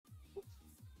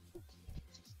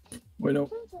Wait, no.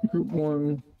 Group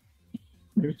 1,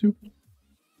 maybe 2?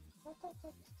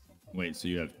 Wait, so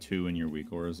you have 2 in your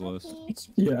weak auras list?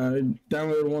 Yeah, I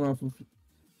downloaded one off of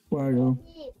Wago,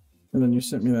 and then you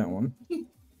sent me that one.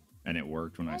 And it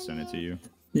worked when I sent it to you?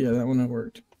 Yeah, that one that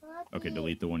worked. Okay,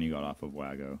 delete the one you got off of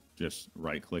Wago. Just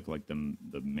right-click like the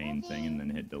main thing and then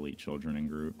hit delete children and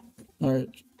group. Alright.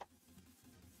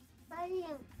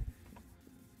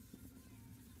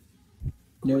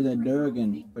 There's a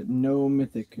Durgan, but no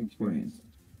Mythic experience.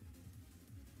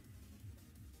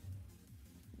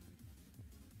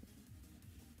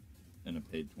 And a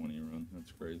paid 20 run.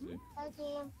 That's crazy.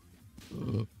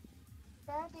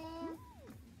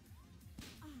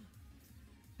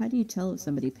 How do you tell if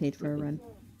somebody paid for a run?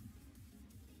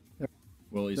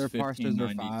 Well, he's Their parses are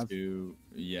 1592.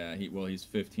 Yeah, he's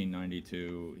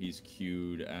 1592. He's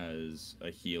queued as a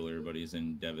healer, but he's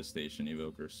in Devastation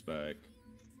Evoker spec.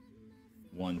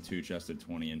 1 2-chested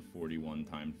 20 and 41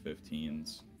 timed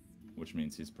 15s, which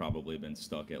means he's probably been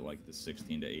stuck at like the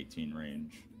 16 to 18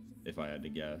 range, if I had to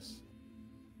guess.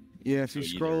 Yeah, if you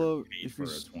scroll over,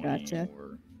 Gotcha.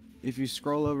 if you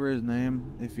scroll over his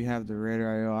name, if you have the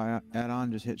Radar IO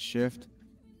add-on, just hit Shift,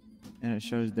 and it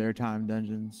shows their time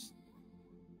dungeons.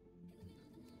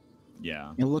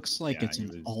 Yeah. It looks like Yeah, it's he an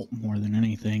was- alt more than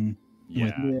anything.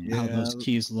 Yeah. With how those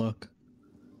keys look.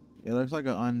 It looks like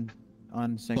an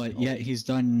unsynced. But yet he's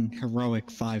done heroic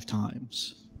 5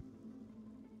 times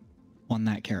on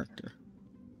that character.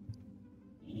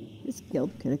 This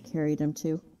guild could have carried him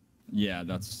too. Yeah,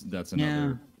 that's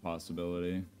another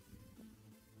possibility.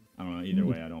 I don't know. Either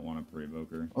way, I don't want a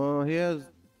pre-evoker. Oh, he has.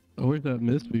 Oh, where's that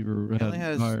Mistweaver? He only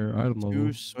has higher item 2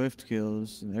 level. Swift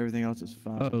kills, and everything else is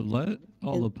 5. Oh, let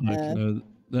all the Is, packs know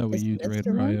that we is use Mist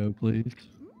Radar around? IO, please.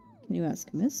 Can you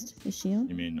ask Mist? Is she on?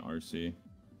 You mean RC?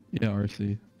 Yeah,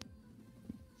 RC.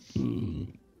 Oh,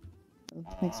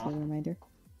 thanks for the reminder.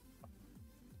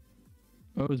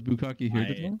 Oh, is Bukaki here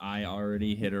today? I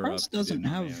already hit her up. Price She doesn't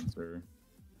did not have- answer.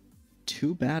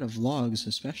 Too bad of logs,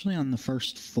 especially on the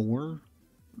first 4.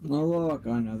 Oh look,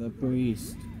 another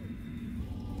priest.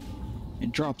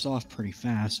 It drops off pretty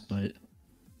fast, but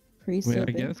Priest. Wait,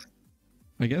 open.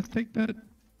 I guess take that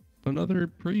another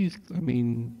priest. I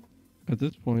mean, at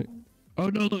this point. Oh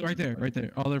no, look right there, right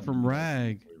there. Oh, they're from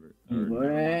Rag.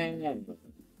 Depends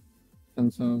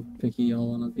how picky y'all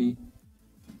want to be.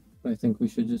 But I think we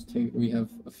should just take. We have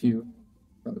a few.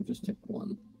 Probably just take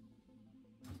one.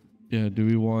 Yeah, do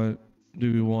we want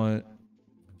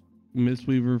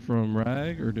Mistweaver from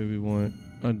Rag, or do we want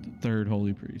a third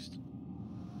Holy Priest?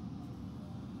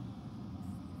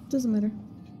 Doesn't matter.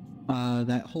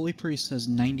 that Holy Priest has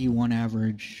 91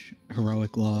 average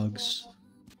heroic logs.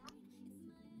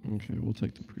 Okay, we'll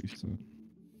take the priest then.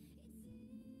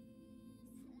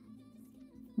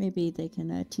 Maybe they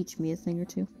can teach me a thing or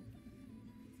two.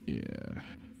 Yeah.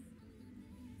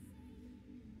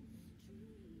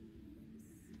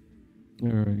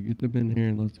 Alright, get them in here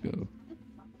and let's go.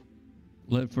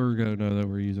 Let Virgo know that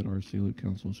we're using RC Loot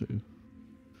Council too.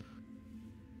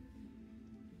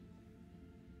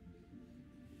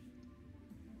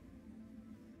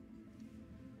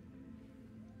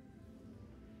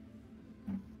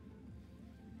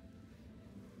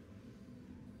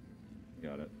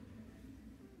 Got it.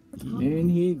 And he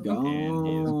And he is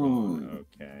gone. gone.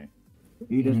 Okay.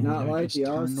 He does And not I like just the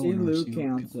turned RC on Loot RC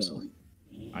Council.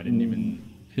 I didn't even.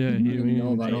 Yeah, I he didn't didn't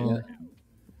know about it know. yet.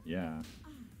 Yeah,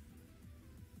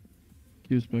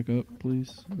 Queue us back up,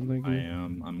 please. Thank I you.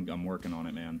 am. I'm working on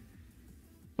it, man.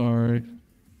 Alright.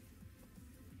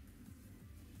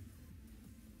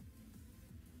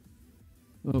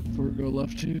 Oh, Virgo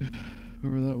left too.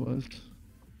 Whoever that was.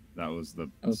 That was the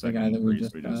That was the second guy that we priest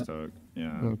just we just got. took.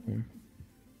 Yeah. Okay.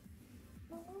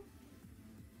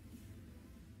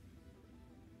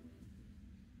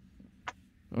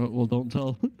 Oh well, don't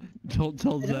tell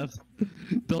Zeph.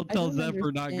 Don't I tell don't Zeph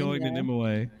we're not understand going to that.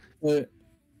 Nimue. Uh,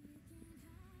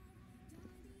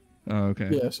 Oh, okay.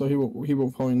 yeah, so he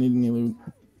won't probably need any loot.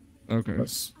 Okay.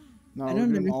 That's- No, I we're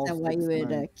don't doing all understand why you 6 would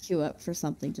tonight. queue up for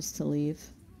something just to leave.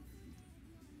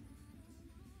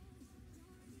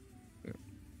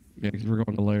 Yeah, because we're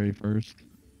going to Larry first.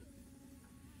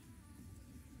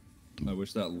 I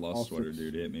wish that lust All sweater six.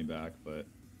 dude hit me back, but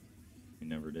he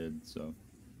never did. So.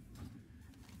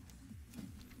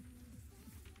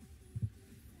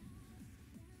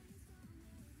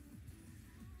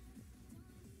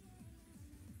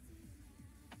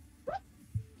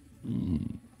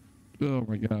 Oh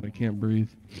my god, I can't breathe.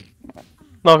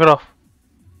 Knock it off.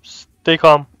 Stay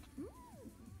calm.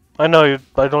 I know you.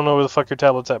 I don't know where the fuck your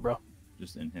tablet's at, bro.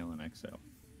 Just inhale and exhale.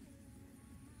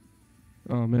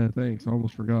 Oh man, thanks. I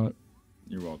almost forgot.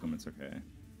 You're welcome. It's okay.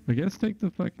 I guess take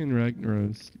the fucking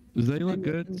Ragnaros. Does they look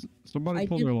good? Somebody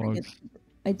pull their logs.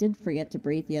 I did forget to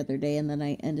breathe the other day, and then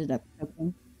I ended up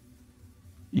cooking.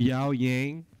 Yao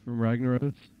Yang from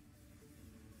Ragnaros.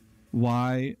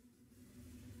 Why?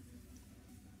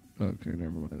 Okay,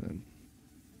 never mind then.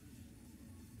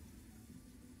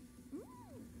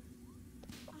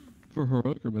 For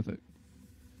heroic or mythic?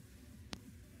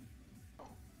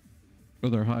 Oh,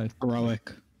 they're high.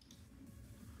 Heroic.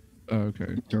 Oh,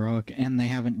 okay. Heroic, and they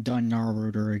haven't done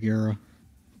Naruto or Agura.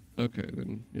 Okay,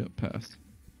 then, yeah, pass.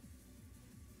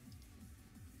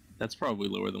 That's probably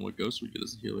lower than what Ghost would get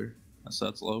as a healer. So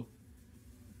that's low.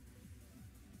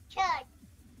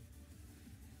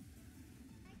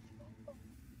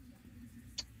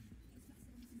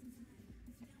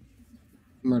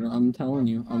 Murder, I'm telling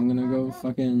you, I'm gonna go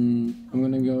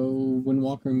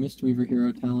Windwalker Mistweaver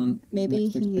hero talent. Maybe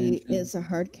next he expansion. is a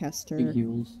hard caster. Big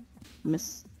heals.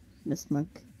 Miss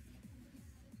Monk.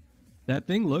 That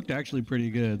thing looked actually pretty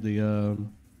good. The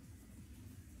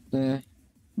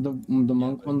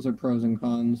monk ones are pros and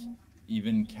cons.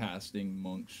 Even casting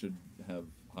monk should have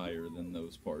higher than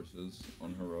those parses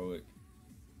on heroic.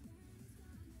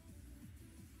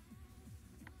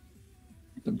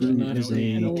 The Blue Knight Is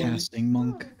a casting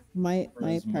monk. My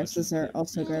as much parses as are it-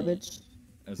 also garbage.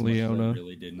 As Leona. much as I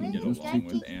really didn't get along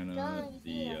with Anna,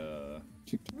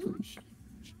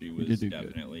 she was did do good.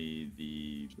 definitely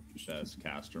the best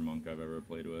caster monk I've ever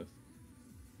played with.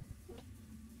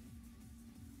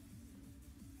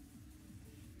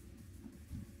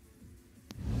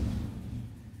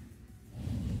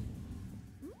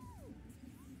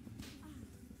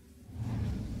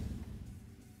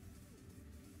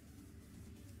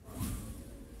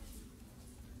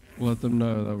 let them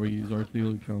know that we use our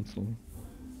Thule Council.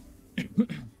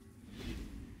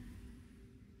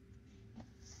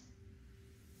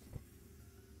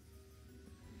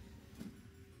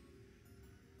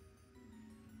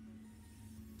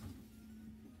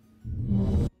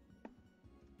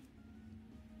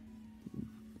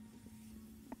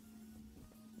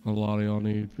 A lot of y'all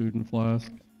need food and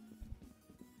flask.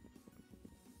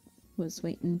 Was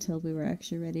waiting until we were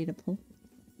actually ready to pull.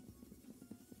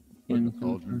 Putting the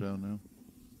cauldron down now.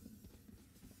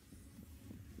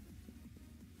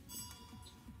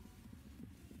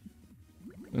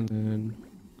 And then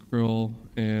Krill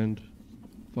and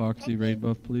Foxy raid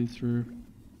buff please for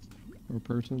our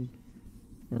person,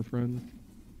 our friend.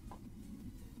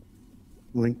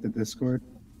 Link the Discord.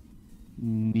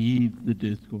 Needs the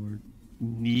Discord.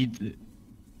 Needs it.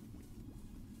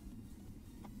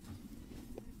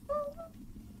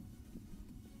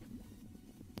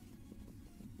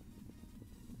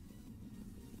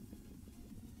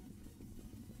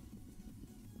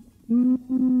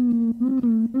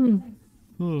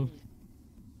 Oh.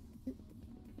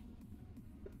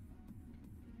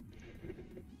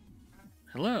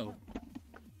 Hello.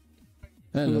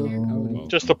 Hello.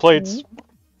 Just the plates.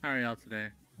 How are y'all today?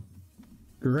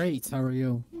 Great. How are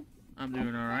you? I'm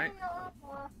doing alright.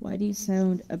 Why do you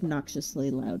sound obnoxiously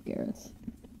loud, Gareth?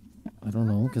 I don't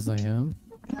know, because I am.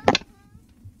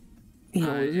 I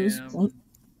am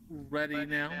ready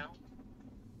now.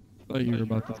 I thought you were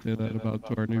about to say that about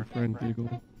to our new friend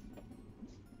Giggle.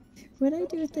 Would I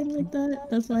do a thing like that?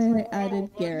 That's why I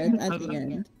added Gareth at the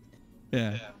end.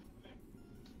 Yeah.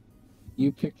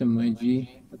 You picked him, my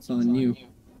G. That's on you.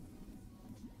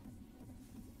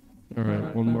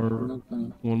 Alright, one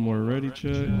more ready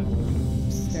check.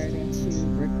 Starting to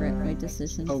regret my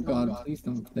decision. Oh god, please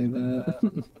don't say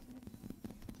that.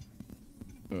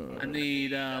 I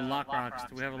need lock rocks.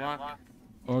 Do we have a lock?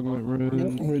 Augment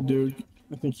rune. We do.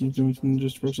 I think he's doing something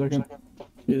just for a second.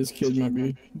 Yeah, this kid might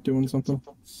be doing something.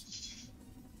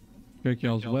 Check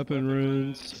y'all's weapon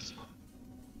runes.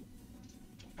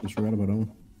 Just forgot about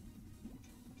him.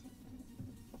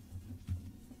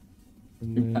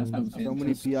 So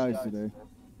many PIs today.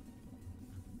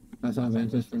 I saw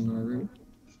Ventus for Norwood.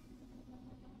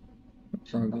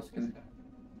 Frog this guy.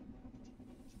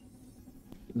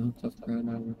 No, tough crowd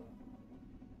over.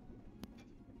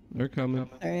 They're coming.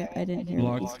 Sorry, I didn't hear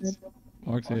what you said.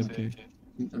 Locks AFK.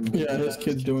 Yeah, his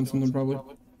kid's doing something probably.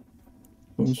 What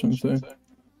I'm trying to say.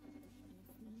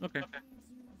 Okay.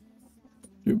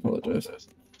 Do apologize.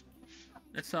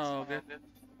 It's all good.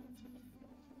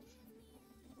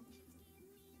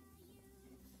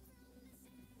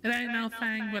 It ain't no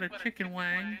thing but a chicken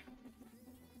wing.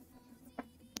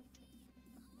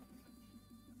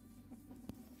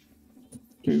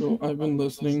 Google, I've been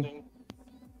listening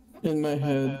in my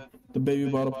head the Baby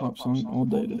Bottle Pop song all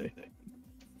day today.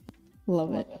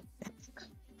 Love it.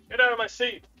 Get out of my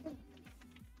seat.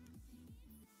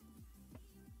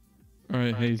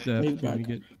 Alright, hey Zeph, He's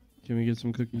can Can we get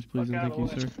some cookies, please, and thank you,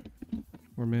 sir?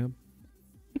 Or ma'am?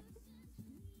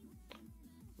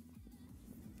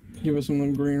 Give us some of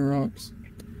them green rocks.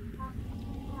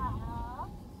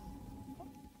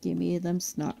 Give me them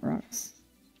snot rocks.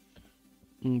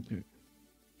 Okay.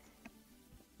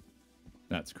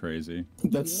 That's crazy.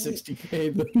 That's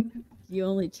 60K then. You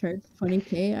only charge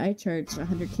 20K. I charge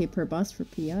 100K per boss for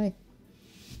PI.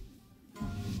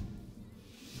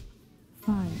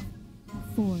 5,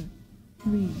 4,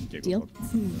 3, Deal.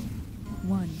 2,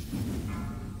 1.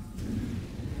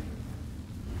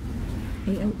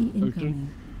 AOE incoming.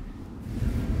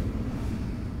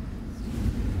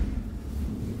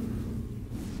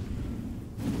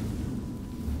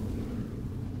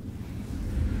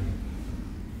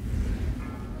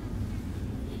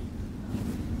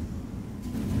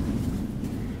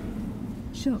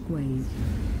 Shockwave.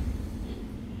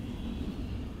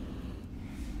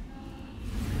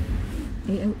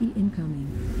 AOE incoming.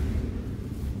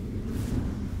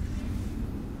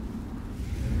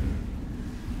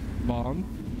 Bomb.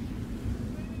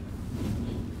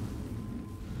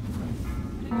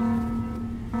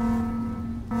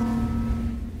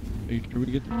 Make sure we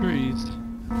get the trees.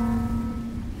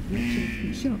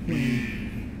 Shockwave.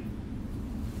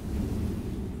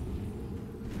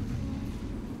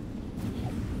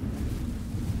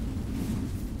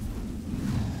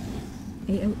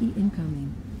 AOE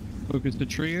incoming. Focus the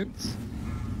treants.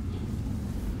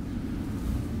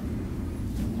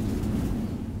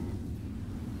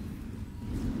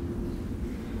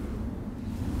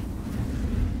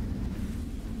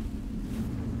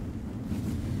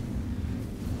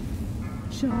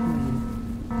 Shockwave.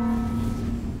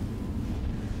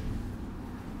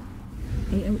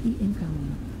 AOE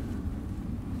incoming.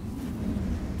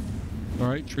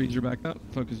 Alright, trees are back up.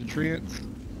 Focus the treants.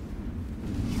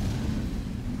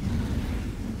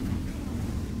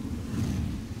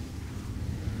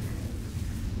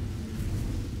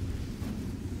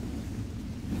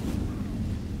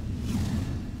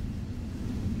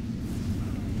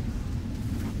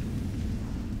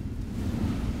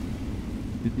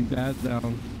 Get these ads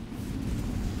down.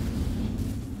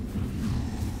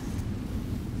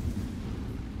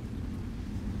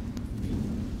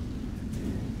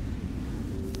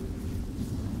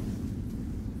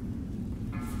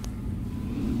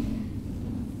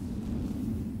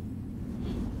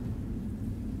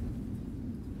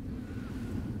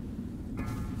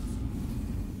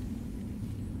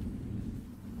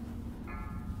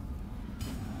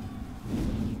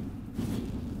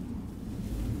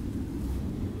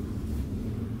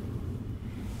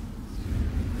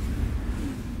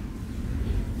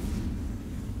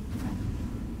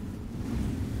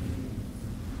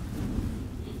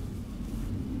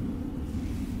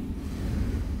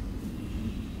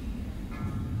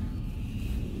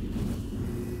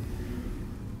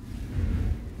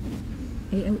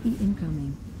 AOE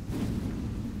incoming.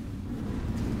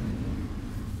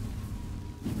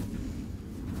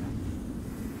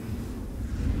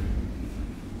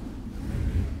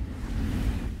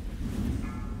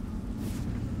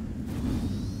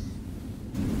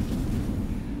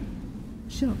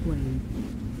 Shockwave.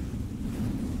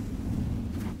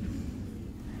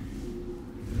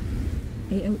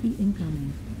 AOE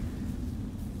incoming.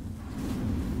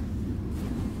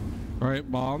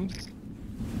 Alright, bombs.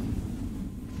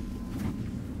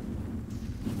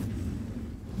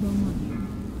 Bomb.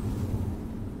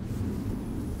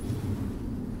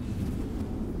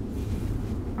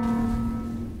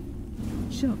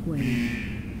 Shockwave.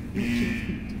 Watch your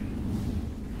feet.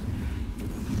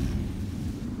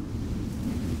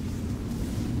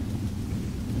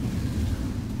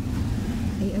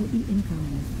 AOE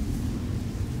incoming.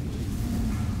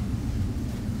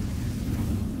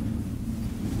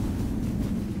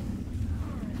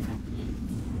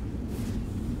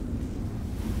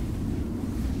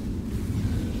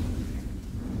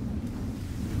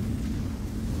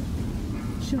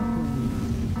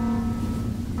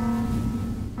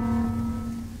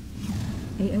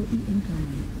 AOE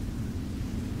incoming.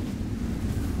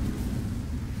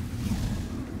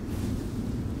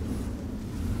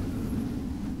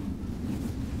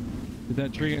 Get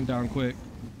that treant down quick.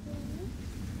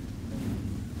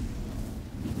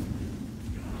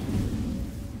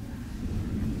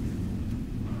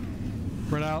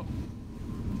 Spread out.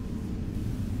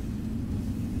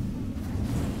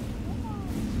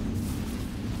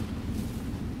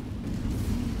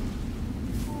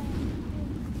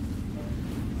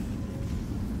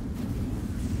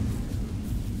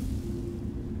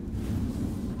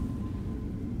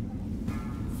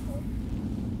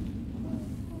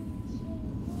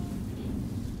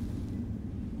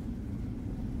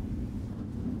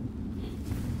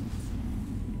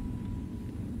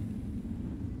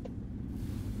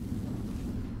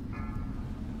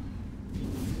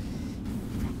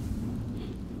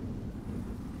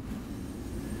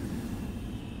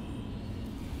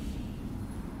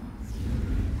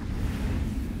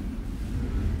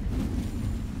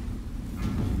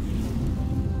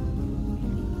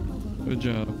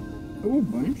 job. Ooh,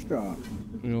 bunch drop.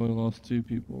 We only lost 2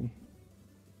 people.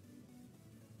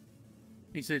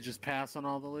 He said just pass on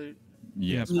all the loot.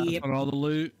 Yeah, pass on all the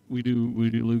loot. We do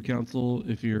loot council.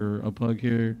 If you're a pug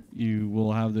here, you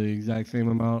will have the exact same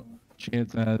amount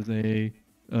chance as a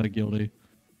guilty.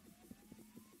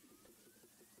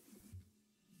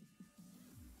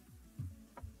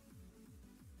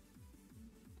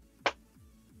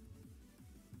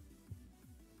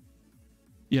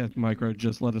 Yes, Micro,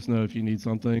 just let us know if you need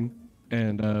something,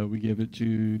 and we give it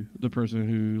to the person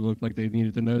who looked like they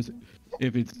needed to know.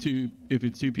 If it's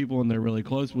two people and they're really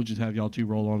close, we'll just have y'all 2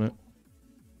 roll on it.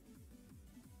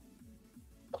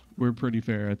 We're pretty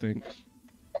fair, I think.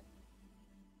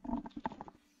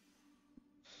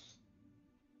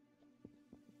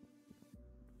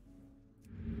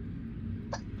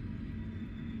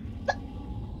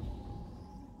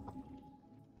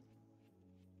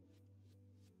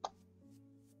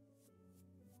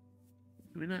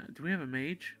 Do we have a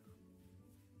mage?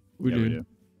 We do.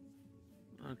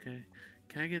 Okay.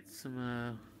 Can I get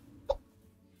some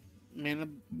mana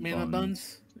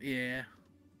buns? Yeah.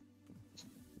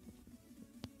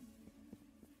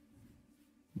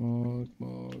 Mog.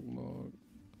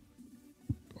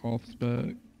 Off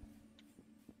spec.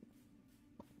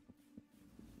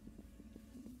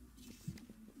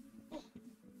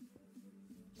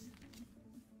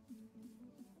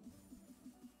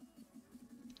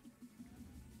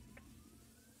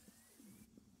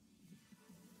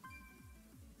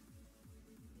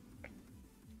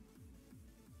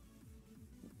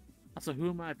 Also, who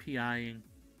am I PIing?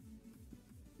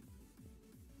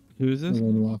 Who is this? The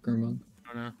Lone Walker monk.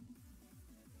 I don't know.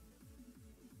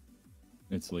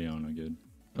 It's Leona, good.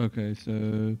 Okay,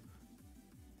 so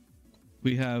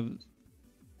we have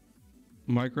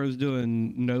Micro's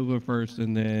doing Nova first,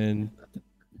 and then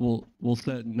we'll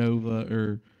set Nova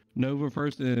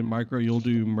first, and then Micro you'll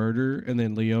do murder, and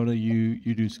then Leona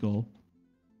you do skull.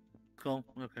 Cool.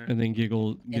 Okay. And then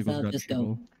Giggle's Guess I'll got just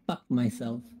Giggle. go fuck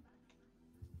myself.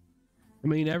 I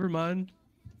mean, never mind.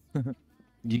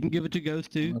 You can give it to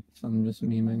Ghost too. I'm just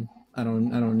memeing. I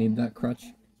don't need that crutch.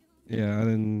 Yeah, I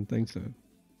didn't think so.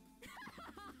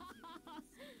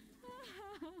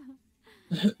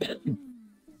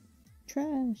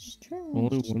 Trash.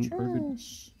 Only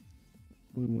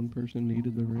one person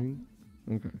needed the ring.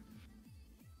 Okay.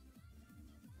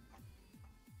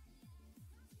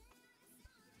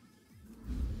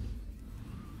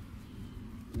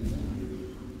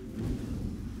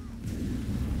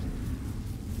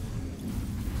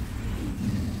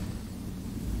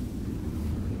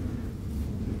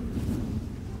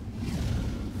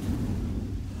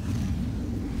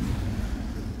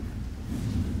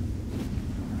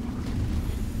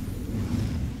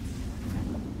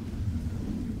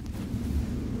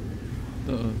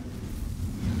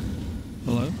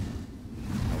 Hello?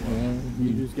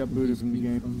 You just got booted from the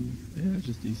game. Yeah,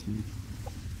 just DC.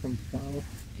 From Foul.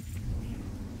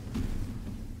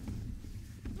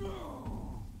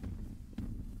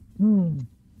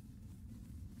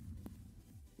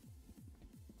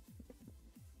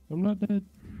 I'm not dead.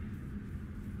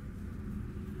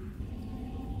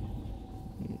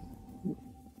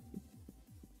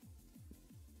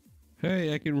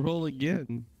 Hey, I can roll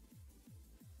again.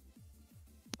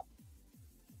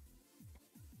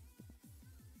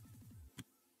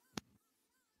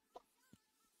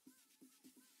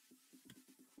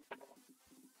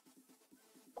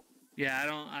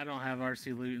 Yeah, I don't have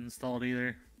RC loot installed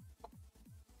either.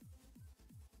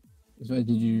 So did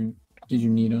you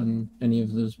need on any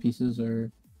of those pieces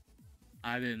or?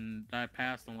 I didn't. I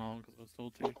passed them all because I was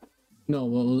told to. No,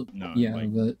 well, No, yeah,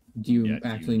 like, but do you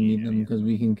actually need them? Because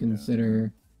we can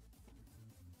consider.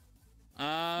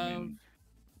 The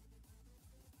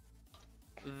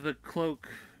cloak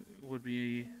would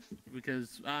be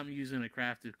because I'm using a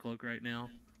crafted cloak right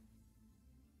now.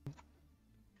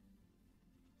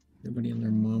 Everybody and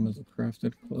their mom has a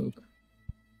crafted cloak.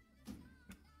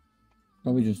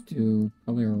 Probably just do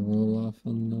a roll off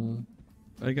on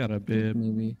the. I got a bib.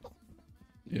 Maybe.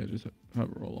 Yeah, just have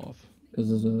a roll off.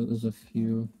 Because there's a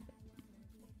few.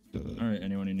 All right,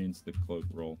 anyone who needs the cloak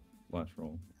roll, flash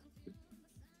roll.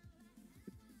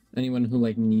 Anyone who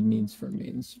like needs for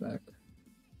main spec.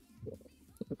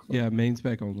 Yeah, main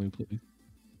spec only, please.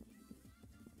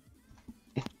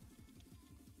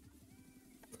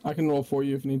 I can roll for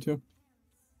you if you need to.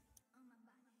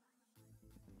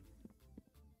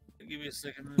 Give me a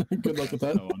second. Good luck with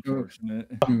that. So unfortunate.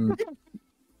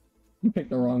 You picked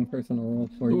the wrong person to roll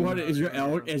for you. What is your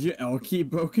L key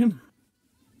broken?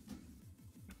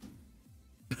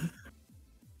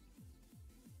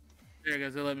 There,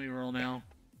 guys, they let me roll now.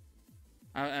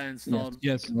 I installed.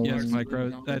 Yes,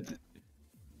 micro. That's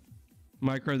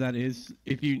micro. That is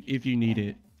if you need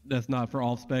it. That's not for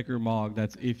off spec or MOG.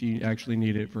 That's if you actually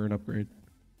need it for an upgrade.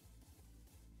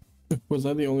 Was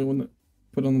I the only one that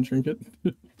put on the trinket?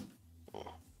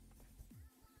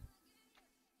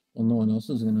 Well, no one else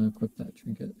is gonna equip that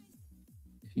trinket.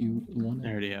 If you want it.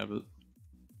 I already have it.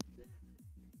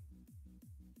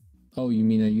 Oh, you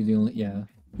mean that you're the only? Yeah,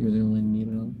 you're the only one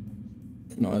needed on.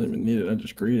 No, I didn't even need it. I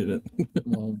just created it.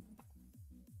 Well,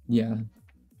 yeah.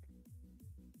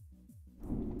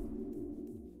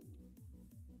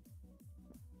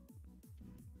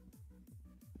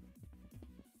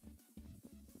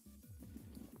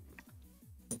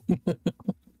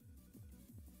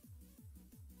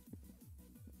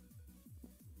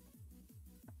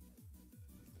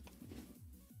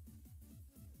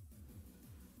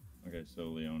 Okay, so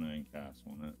Leona and Cass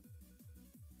want it.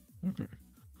 Okay.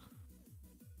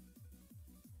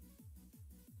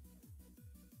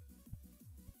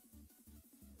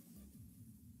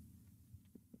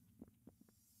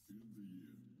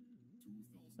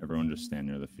 Everyone just stand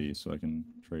near the feast so I can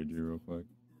trade you real quick.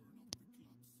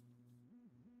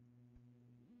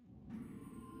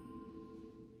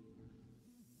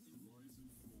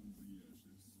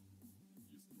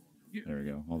 There we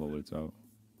go. All the loot's out.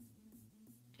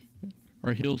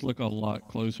 Our heels look a lot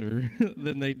closer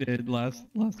than they did last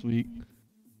week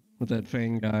with that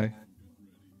Fang guy.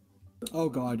 Oh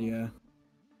god, yeah.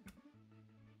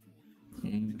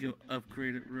 Go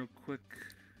upgrade it real quick.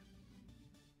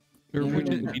 Or if we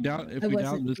I down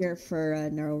wasn't this, here for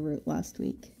Neural Root last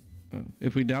week.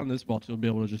 if we down this box, we'll be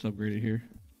able to just upgrade it here.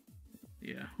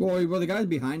 Yeah. Well, the guys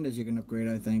behind us you can upgrade,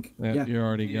 I think. Yeah, you're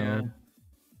already gone.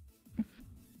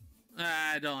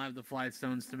 I don't have the flight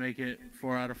stones to make it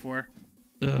 4 out of 4.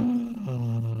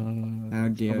 How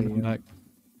dare you? Back.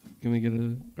 Can we get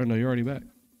a? Or no, you're already back.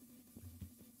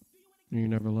 You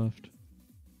never left.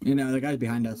 You know, the guys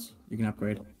behind us, you can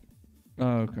upgrade.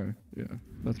 Oh, okay. Yeah,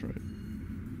 that's right.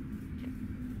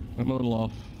 I'm a little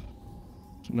off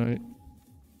tonight.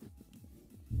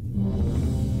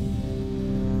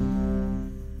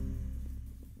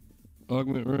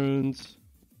 Augment runes.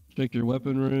 Check your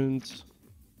weapon runes.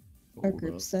 Our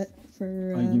group set for.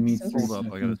 You mean Sophie? Hold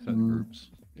up, I gotta set groups.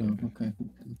 Oh, okay.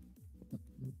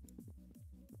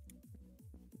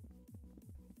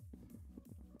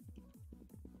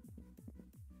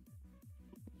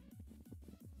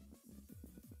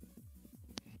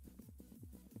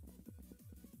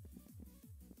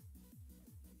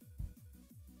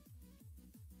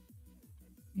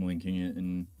 I'm linking it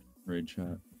in raid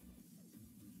chat.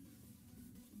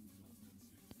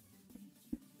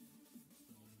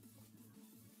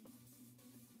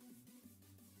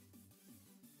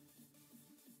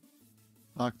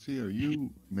 Oxy, are you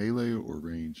melee or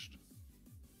ranged?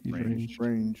 He's ranged.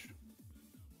 Range.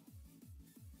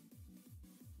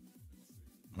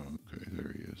 Okay,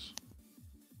 there he is.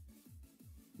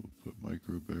 We'll put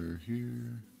micro bear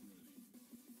here.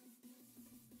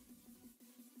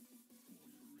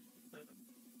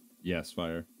 Yes,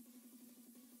 fire.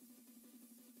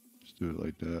 Just do it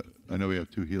like that. I know we have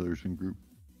 2 healers in group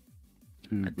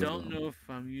 2. I don't know if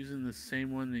I'm using the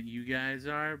same one that you guys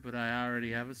are, but I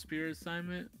already have a spear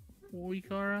assignment for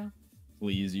Ikara.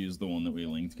 Please use the one that we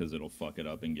linked because it'll fuck it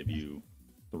up and give you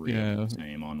 3 Yeah. of the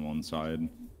same on one side.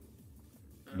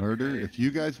 Murder, if you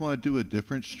guys want to do a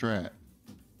different strat,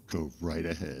 go right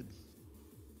ahead.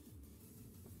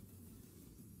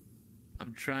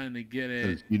 I'm trying to get it.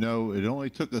 Because, you know, it only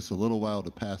took us a little while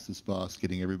to pass this boss,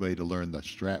 getting everybody to learn the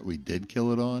strat we did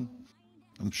kill it on.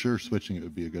 I'm sure switching it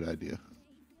would be a good idea.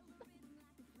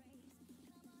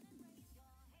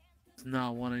 It's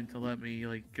not wanting to let me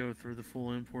like go through the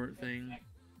full import thing.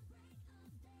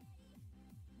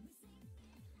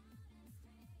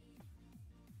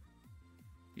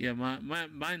 Yeah,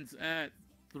 mine's at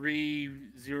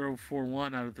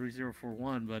 3041 out of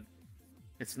 3041, but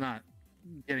it's not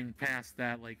getting past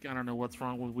that. Like, I don't know what's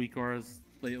wrong with weak auras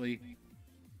lately.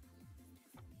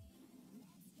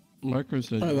 Micro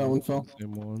said Oh, that one fell.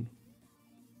 Same one.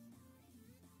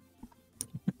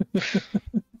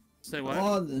 Say what? A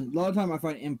lot of time I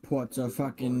find imports are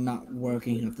fucking not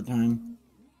working half the time.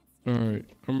 All right,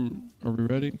 are we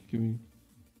ready? Give me.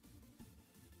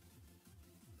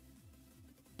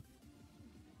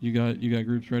 You got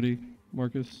groups ready,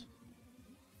 Marcus?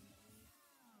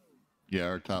 Yeah,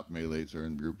 our top melees are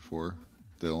in group 4.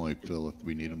 They'll only fill if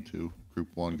we need them to. Group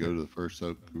 1 go to the first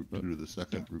sub, group 2 to the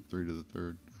second, group 3 to the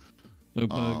third. So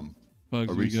Pugs,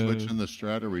 are we you go. switching the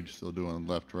strat or are we still doing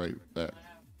left, right, back?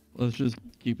 Let's just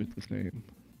keep it the same.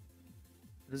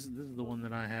 This is the one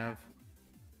that I have.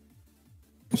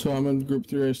 So I'm in group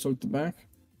 3. I soaked the back.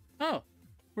 Oh,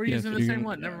 we're Yeah, using so the you're same gonna-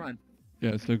 one. Never mind.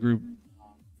 Yeah, so group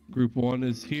 1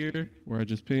 is here, where I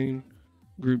just pinged.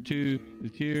 Group 2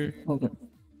 is here. Okay.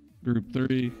 Group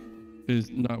 3 is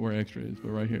not where extra is, but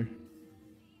right here.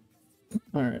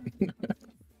 All right.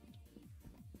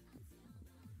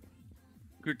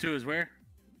 Group 2 is where?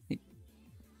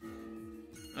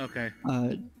 Okay.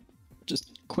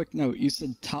 Just quick note, you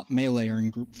said top melee are in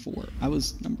group 4. I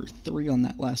was number 3 on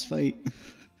that last fight.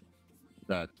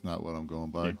 That's not what I'm going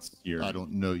by. It's your I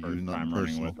don't know you, first not time running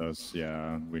personal. with us.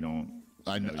 Yeah, we don't.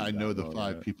 I know you know that the well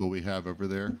 5 yet. people we have over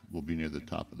there will be near the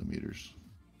top of the meters.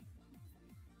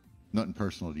 Nothing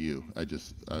personal to you.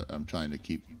 I'm trying to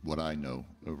keep what I know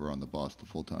over on the boss the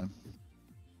full time.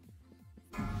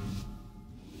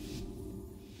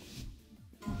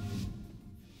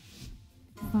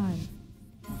 Five,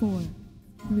 4,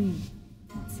 3,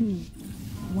 2,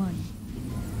 1.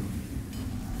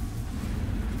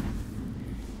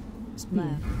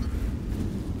 Left.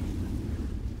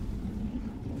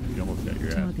 You almost got your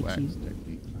ass Target waxed, you.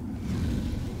 technique.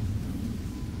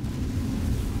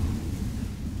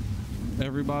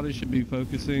 Everybody should be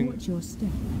focusing Watch your step.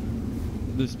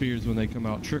 the spears when they come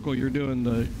out. Trickle, you're doing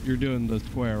the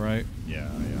square, right? Yeah.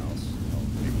 I'll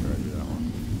make sure I do that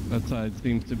one. That side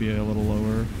seems to be a little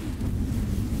lower.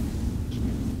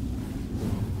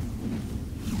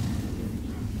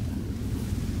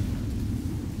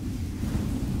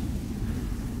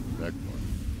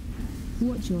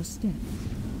 Watch your step.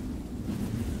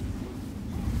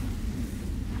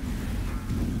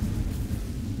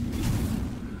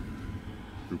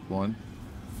 Group 1.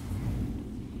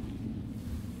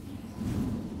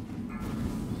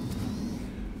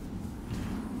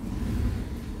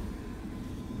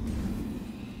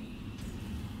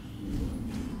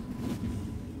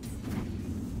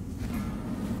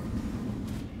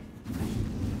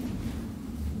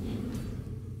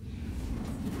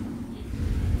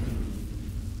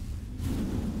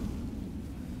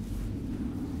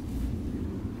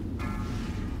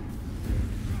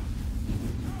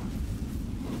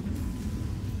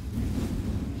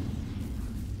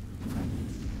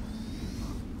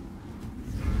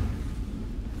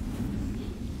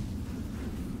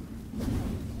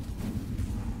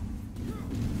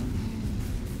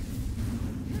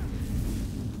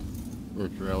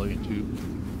 Earth Rally 2.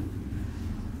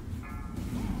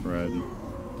 Fred.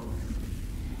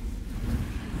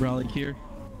 Rally here.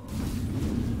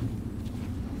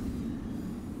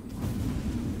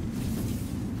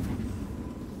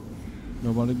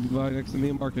 Nobody be by next to me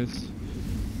and Marcus.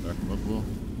 Back him up a little.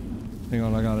 Hang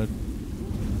on, I got it.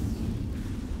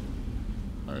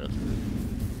 Alright, that's good.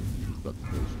 Just about to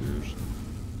throw spears.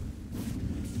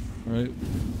 Alright.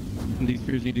 And these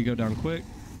spears need to go down quick.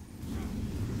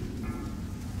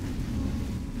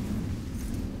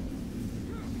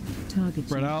 Target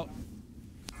Spread you. out.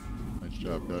 Nice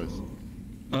job,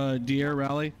 guys. Deer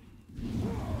rally.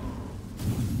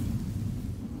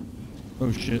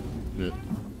 Oh shit. Shit.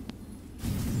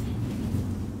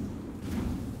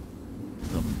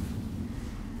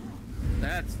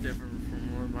 That's different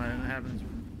from what happens.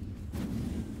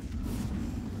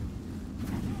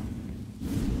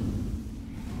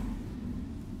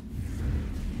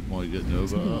 Want to get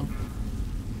Nova up?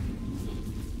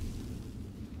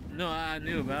 No, I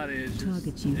knew about it. It's just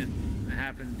Target you. it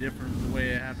happened different the way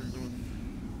it happens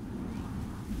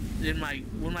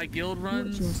when my guild Watch your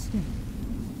runs. step.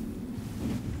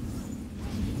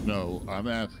 No, I'm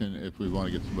asking if we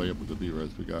want to get somebody up with the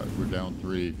B-res we got. We're down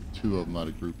 3, 2 of them out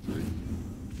of group 3.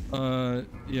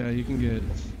 Yeah, you can get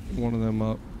one of them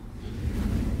up.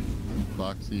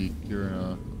 Foxy,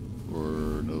 Kirina,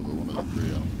 or Nova, one of the 3,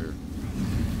 I don't care.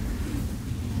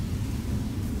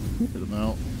 Get them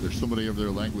out. There's somebody over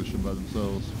there languishing by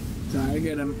themselves. Try to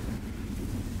get him.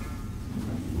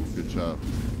 Good job.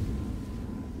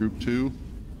 Group 2.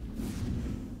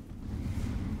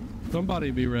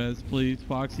 Somebody be res, please.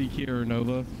 Foxy, Kier, or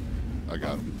Nova. I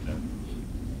got him.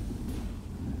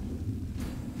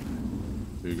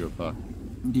 Here you go, Fox.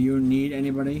 Do you need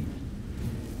anybody?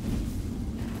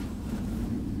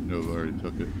 Nova already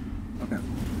took it. Okay.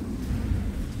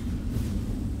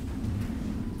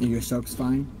 Your soak's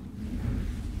fine?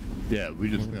 Yeah, we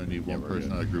just gonna need one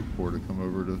person out of group 4 to come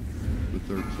over to the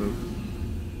third soak.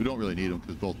 We don't really need them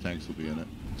because both tanks will be in it.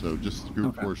 So just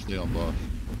group 4 stay on boss.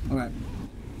 Okay.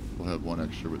 We'll have one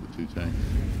extra with the 2 tanks.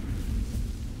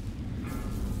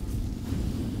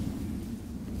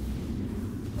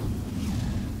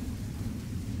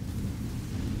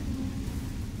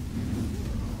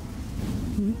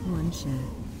 Group 1 share.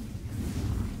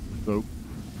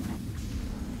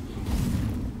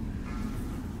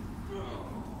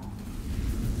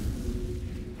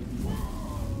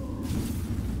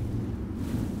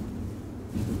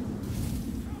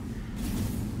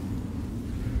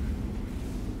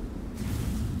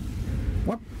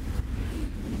 What?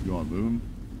 You want to move him?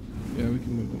 Yeah, we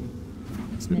can move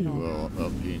him. Smell. Well, oh,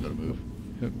 he ain't gonna move.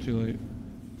 Yep, too late.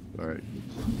 All right.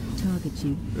 Target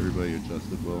you. Everybody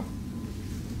adjusted well.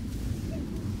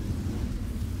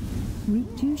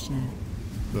 Route 2 share.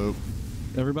 So,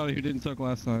 Everybody who didn't suck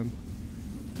last time.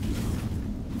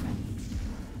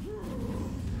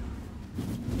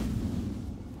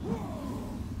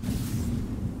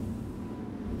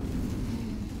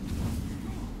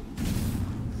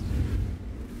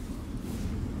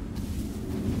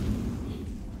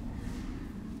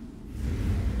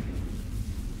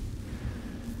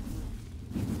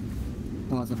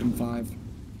 Pause up in 5.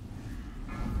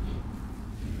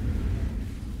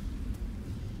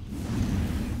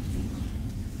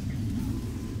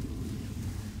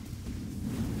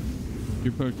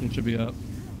 Your potion should be up.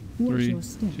 Watch 3, your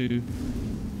step. 2,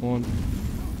 1.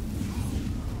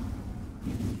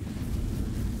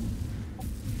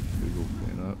 Eagle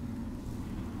stand up.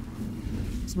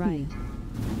 Right.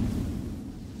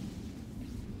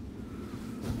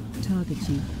 Target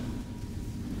you.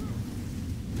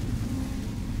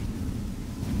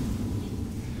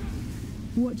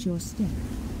 Watch your step.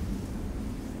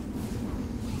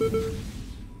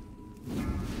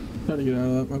 How to get out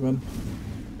of that, my bad.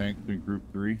 Tank in group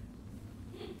 3.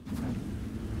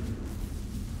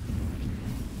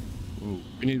 Whoa.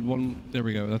 We need one. There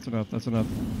we go. That's enough. That's enough.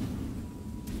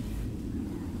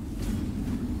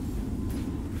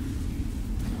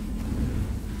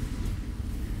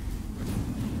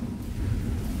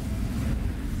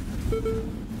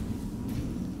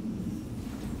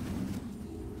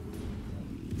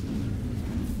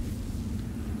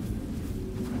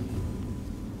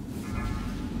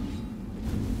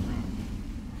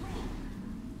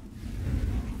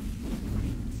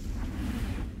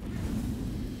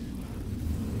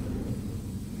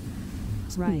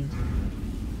 Right.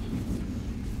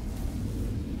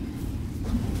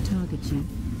 Target you.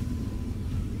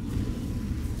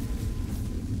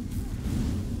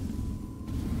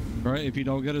 All right. If you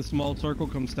don't get a small circle,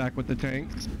 come stack with the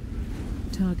tanks.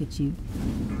 Target you.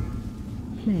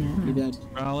 Player You dead.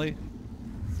 Rally.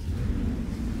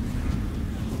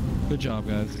 Good job,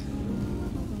 guys.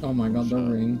 Oh my god, the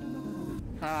ring.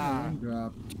 Ah,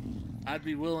 Drop. I'd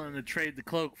be willing to trade the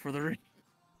cloak for the ring.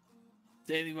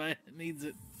 To anybody that needs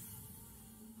it.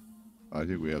 I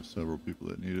think we have several people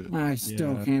that need it. I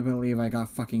still Yeah. can't believe I got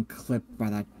fucking clipped by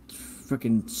that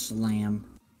freaking slam.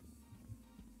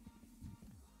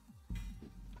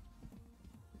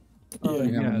 Oh,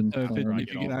 Yeah. So if, After I if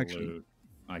get you all get the actually, loot,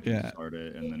 I can Yeah. start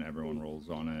it, and then everyone rolls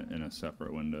on it in a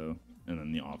separate window, and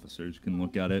then the officers can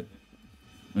look at it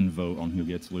and vote on who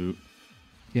gets loot.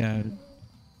 yeah,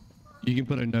 you can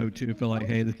put a note too, feel like,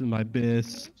 hey, this is my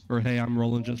bis, or hey, I'm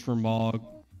rolling just for Mog.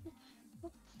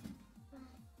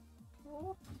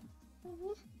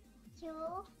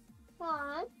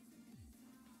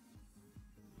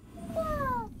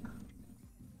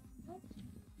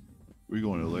 We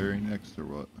going to Larry next or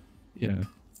what? Yeah.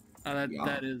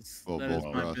 That is Oh, that is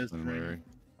both my Russ best and ring. Larry.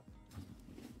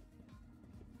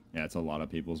 Yeah, it's a lot of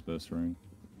people's best ring.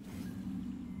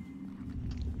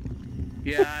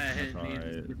 Yeah, I hit That's needs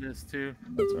alright. for this too.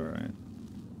 That's all right.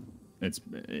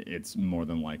 It's more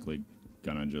than likely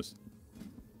gonna just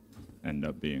end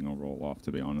up being a roll off.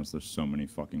 To be honest, there's so many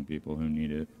fucking people who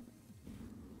need it.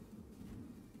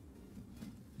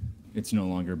 It's no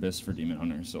longer BIS for Demon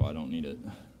Hunter, so I don't need it.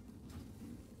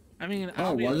 I mean,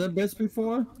 Oh, was it BIS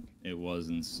before? It was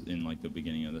in like the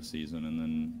beginning of the season, and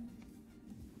then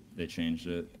they changed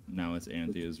it. Now it's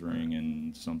Anthea's ring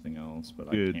and something else,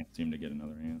 but Good. I can't seem to get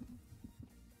another Ant.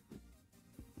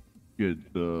 Good.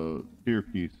 The tier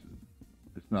piece,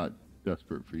 it's not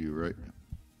desperate for you, right?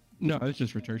 No, it's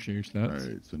just for tertiary stats. All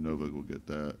right, so Nova will get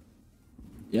that.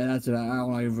 Yeah, that's it.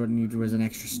 All I would need was an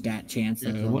extra stat chance.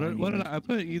 Yeah, what did I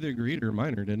put? Either greed or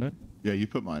minor, didn't I? Yeah, you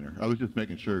put minor. I was just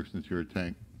making sure since you're a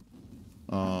tank.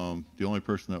 The only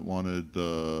person that wanted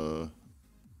the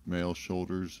male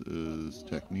shoulders is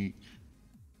Technique.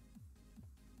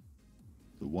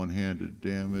 The one-handed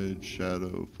damage,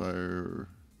 shadow, fire,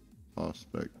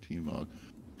 Aspect, T-Mog.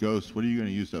 Ghost, what are you going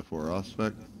to use that for?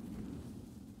 Aspect?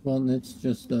 Well, it's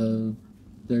just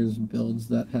there's builds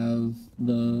that have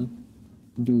the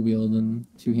dual wield and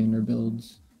two-hander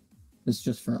builds. It's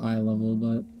just for eye level,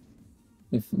 but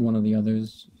if one of the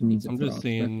others needs it I'm for just Aspect,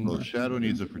 seeing. Well, Shadow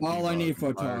needs it for All I T-Mog. need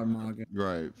for Fire- Tarmog.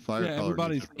 Right. Fire Yeah, color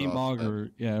everybody's needs it for T-Mog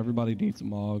Aspect. or everybody needs a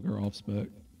Mog or off spec.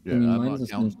 Yeah, I mean, I'm mine's not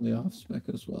counting. essentially off spec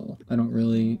as well. I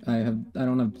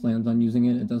don't have plans on using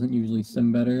it. It doesn't usually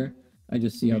sim better. I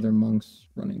just see other monks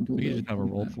running dual We could wield just have a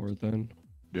roll for it then.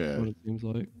 Yeah. That's what it seems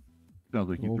like. Sounds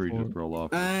like you Roll three for just it. roll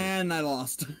off. And I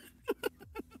lost.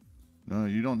 No,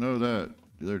 you don't know that.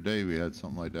 The other day we had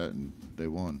something like that and they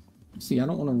won. See, I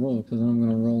don't want to roll because I'm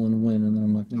going to roll and win, and then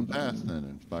I'm not So going to pass then,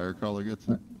 and Firecrawler gets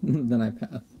it. Then I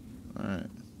pass. Alright.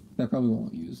 I probably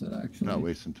won't use it, actually. Not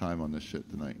wasting time on this shit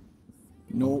tonight.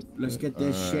 Nope, let's get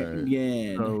this shit Alright.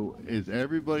 again. So, is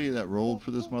everybody that rolled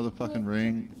for this motherfucking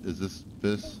ring, is this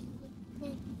Biss?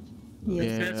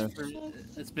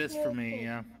 It's Biss for me,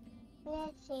 yeah.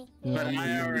 But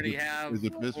I already have. Is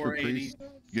it Biss for 480. Priest?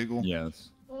 Giggle?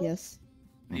 Yes. Yes.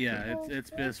 Yeah, it's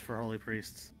Biss for Holy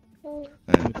Priests.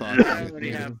 And I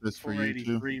already have this for you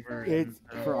too? 483 versions.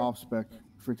 It's for off spec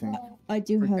for tank. I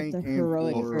do For have tank the and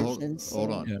heroic for- version.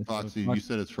 Hold on, Foxy, you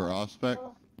said it's for off spec?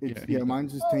 Yeah,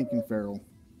 mine's just tank and feral.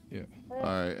 Yeah.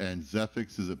 Alright, and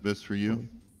Zephix, is it Biss for you?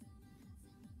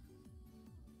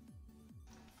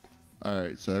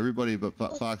 Alright, so everybody but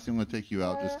Foxy, I'm gonna take you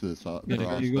out just because it's off Yeah, spec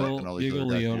and all these Giggle,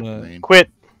 other guys can't Leona. remain.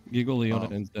 Giggle, Leona,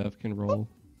 and Zeph can roll.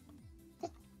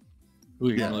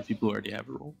 We're gonna let people who already have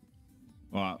a roll.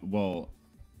 Well,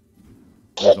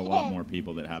 there's a lot more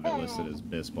people that have it listed as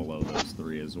Biss below those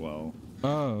three as well.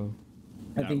 Oh.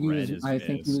 I That think he red was. is I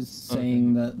think he Biss. was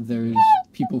saying that there's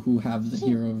people who have the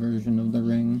hero version of the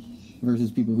ring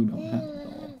versus people who don't have it at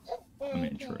all. I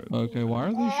mean, true. Okay, why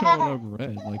are they showing up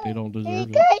red? Like they don't deserve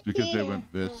it. Because they went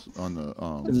Biss on the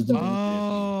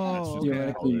Oh.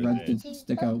 Theoretically, red did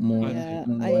stick out more. Yeah,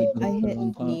 than I white, but it's hit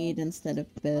on top. need instead of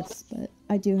Biss, but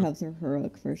I do have the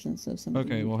heroic version, so somebody.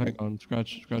 Okay, well hang on.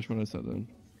 Scratch what I said then.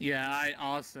 Yeah, I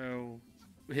also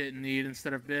hit need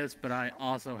instead of Biss, but I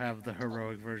also have the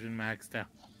heroic version maxed out.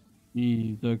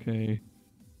 Jeez, okay.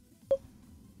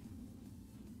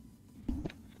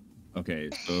 Okay,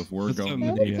 so if we're That's going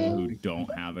so with many, people who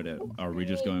don't have it, are we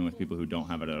just going with people who don't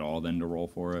have it at all then to roll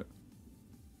for it?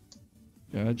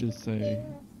 Yeah, I'd just say.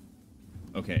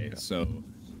 Okay, so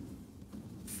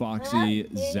Foxy,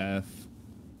 Zeph,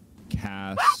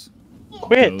 Cass,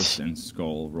 Ghost, and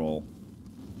Skull roll.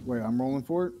 Wait, I'm rolling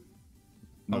for it?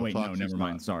 Oh wait, no, Foxy's never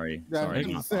mind. not. Sorry, Yeah, I sorry, was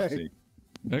not gonna say. Foxy.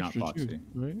 Not Extra Foxy. two,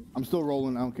 right? I'm still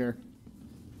rolling, I don't care.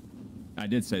 I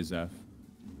did say Zeph.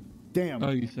 Damn. Oh,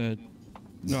 you said.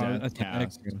 No, I Zeph, said Cass.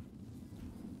 extra.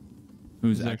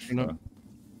 Who's Is extra? extra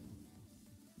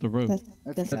The rope.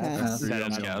 That's Cass.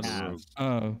 Cass.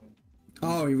 Oh.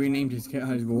 Oh, he renamed his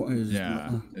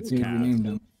Yeah, it's he Cass. renamed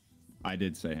him. I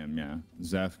did say him, yeah.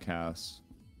 Zeph, Cass,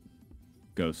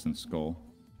 Ghost, and Skull.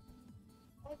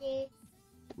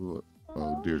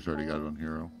 Oh, Deer's already got it on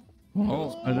hero.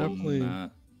 Oh, I definitely.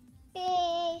 Matt.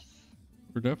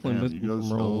 We're definitely Damn, missing you go some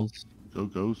Skull. rolls. Go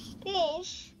Ghost.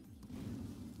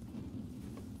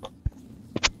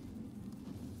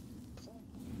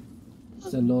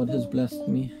 The Lord has blessed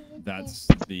me. That's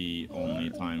the only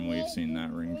time we've seen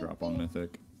that ring drop on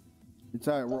Mythic. It's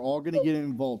alright, we're all gonna get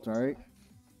in Vault, alright?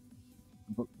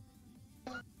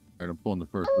 Alright, I'm pulling the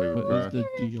first wave of What is trash.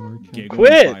 the DR count? Giggle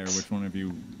and Fire, which one of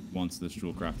you wants this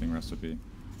jewel crafting recipe?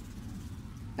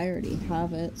 I already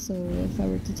have it, so if I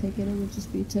were to take it, it would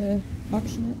just be to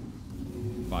auction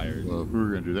it. Fire. Well, if we were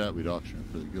gonna do that, we'd auction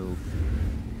it for the guild.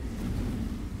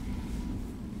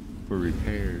 For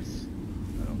repairs.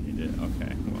 I don't need it.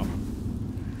 Okay, well.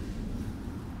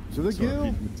 To the So if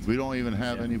guild! we don't even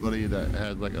have anybody that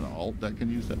has like an alt that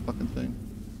can use that fucking thing.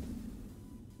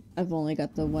 I've only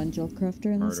got the one jewel crafter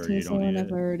in this Murder, you case, don't and need I've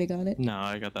it. already got it. No,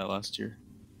 I got that last year.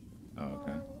 Oh,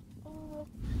 okay.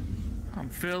 I'm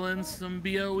feeling some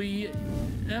BOE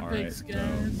epics, Alright,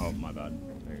 guys. so, oh my bad.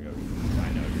 There you go. I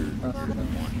know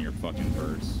you're wanting your fucking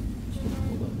verse.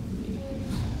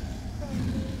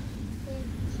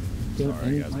 Dude,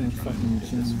 Sorry, guys. anytime I'm I trying to fucking get this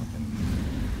gym.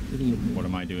 fucking... Idiot. What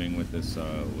am I doing with this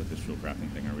jewel crafting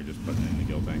thing? Are we just putting it in the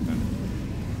guild bank then?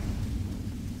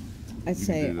 I'd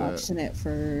say do that. auction it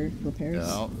for repairs.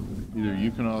 Yeah, either you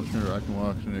can auction it or I can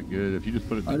auction it. Good. If you just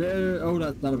put it.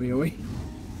 That'll be a way.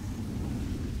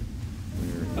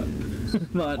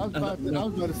 But I was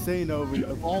about to say Nova,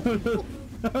 of all people.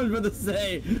 I was about to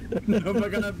say, Nova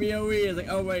gonna be a wee. It's like,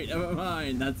 oh wait, never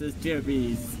mind. That's his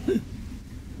chippies.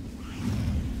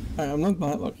 I'm not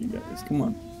that lucky, guys. Come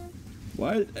on.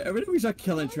 Why? Every time we start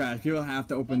killing trash, people have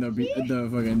to open the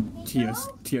fucking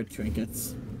tier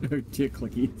trinkets or tier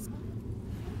clickies.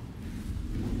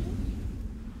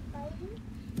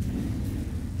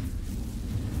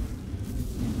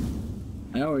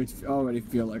 I already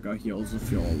feel like our heals will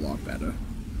feel a lot better.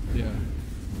 Yeah.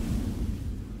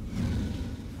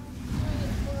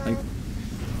 Like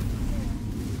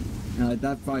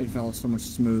that fight felt so much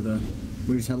smoother.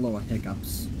 We just had lower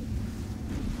hiccups.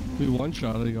 We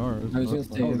one-shotted ours. I was gonna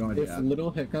but- say, God, if yeah. little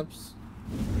hiccups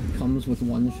comes with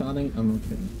one-shotting, I'm okay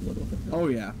with little hiccups. Oh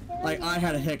yeah. Like I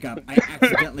had a hiccup. I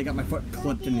accidentally got my foot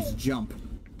clipped in his jump.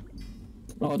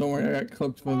 Oh, don't worry, I got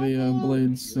clipped by the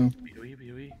blades, so.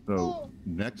 So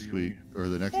next week, or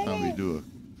the next time we do a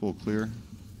full clear,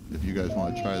 if you guys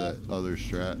want to try that other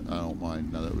strat, I don't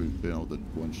mind. Now that we've been able to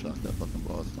one-shot that fucking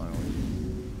boss finally.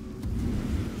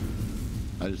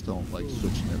 I just don't like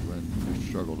switching it when we've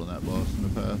struggled on that boss in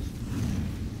the past.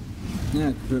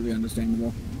 Yeah, completely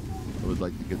understandable. I would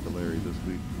like to get to Larry this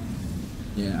week.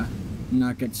 Yeah,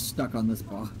 not get stuck on this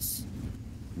boss.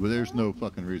 But there's no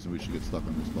fucking reason we should get stuck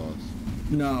on this boss.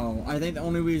 No, I think the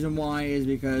only reason why is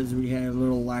because we had a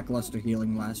little lackluster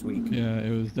healing last week. Yeah, it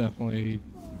was definitely.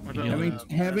 I mean,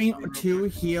 having 2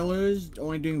 healers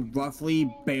only doing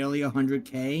roughly barely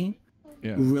 100k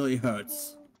really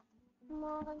hurts.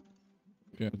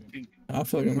 Yeah. I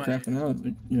feel like I'm capping out,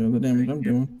 the damage I'm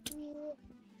doing.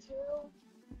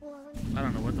 I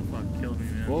don't know what the fuck killed me,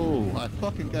 man. Whoa, I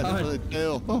fucking got hit by the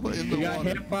tail in the You got water.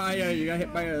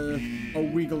 hit by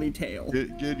a wiggly tail.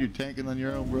 Dude, you're tanking on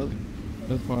your own, brother.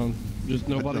 That's fine. Just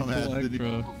nobody Don't full have to-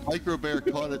 extra. Micro Bear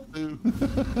caught it too.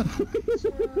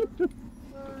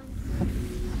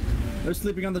 They're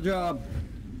sleeping on the job.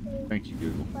 Thank you,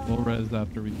 Google. We'll res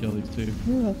after we kill these 2.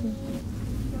 You're welcome.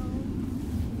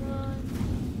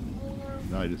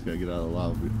 Now I just gotta get out of the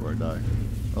lava before I die.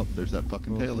 Oh, there's that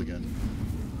fucking tail again.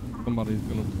 Somebody's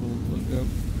gonna pull it down.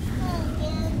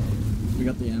 We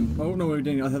got the M. Oh no, we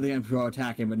didn't. I thought the M's were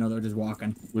attacking, but no, they're just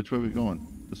walking. Which way are we going?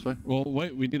 This way? Well,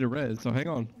 wait, we need a res, so hang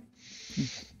on.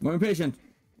 More impatient.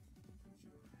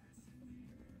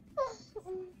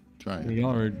 Try it.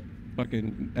 Y'all are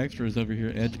fucking extras over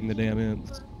here edging the damn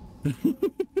ends.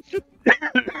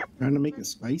 Trying to make it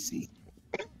spicy.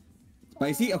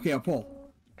 Spicy? Okay, I'll pull.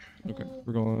 Okay,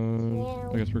 we're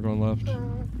going. I guess we're going left.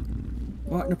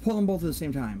 Well, no, pull them both at the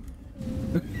same time.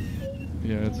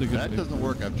 Yeah, it's a good That thing. doesn't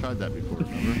work. I've tried that before,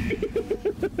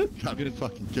 remember? Got me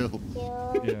fucking killed.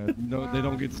 Yeah, no, they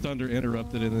don't get stunned or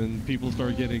interrupted, and then people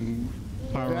start getting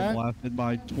power blasted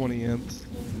by 20 imps.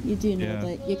 You do know Yeah.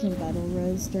 that you can battle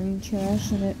res during trash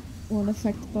and it won't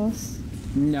affect the boss?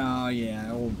 No,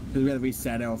 yeah, because we have to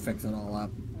reset it, it'll fix it all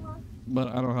up. But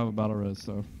I don't have a battle res,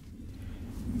 so.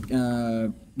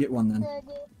 Get one then.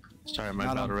 Sorry, my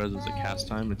battle res is a cast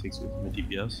time. It takes me from the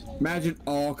DPS. Imagine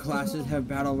all classes have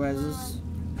battle reses.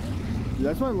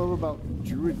 That's what I love about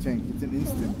Druid Tank. It's an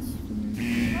instance for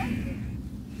me.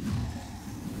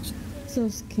 So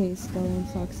it's okay, Skull and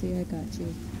Foxy, I got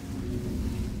you.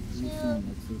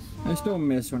 I still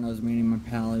miss when I was meeting my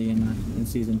paladin in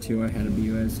season 2. I had a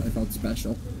BUS. I felt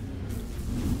special.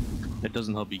 It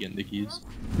doesn't help you get into keys.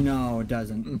 No, it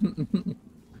doesn't.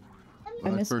 I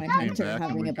miss my hunter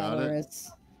having a battle it,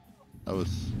 res. I was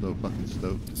so fucking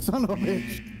stoked. Son of a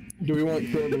bitch. Do we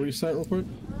want Crow to reset real quick?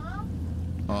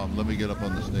 Let me get up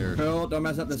on the stairs. Oh, don't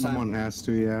mess up this time. Someone has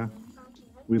to, yeah.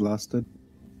 We lost it.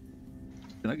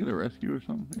 Can I get a rescue or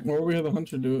something? Or we have the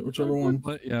hunter do it, whichever one.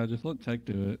 Yeah, just let Tech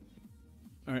do it.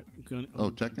 Alright, going. Oh,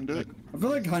 Tech can do it? I feel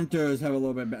like hunters have a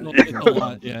little bit better. It's a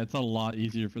lot, yeah, it's a lot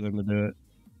easier for them to do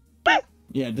it.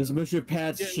 Yeah, dismiss your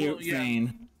pets, Yeah, shoot, well, yeah.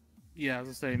 feign. Yeah, I was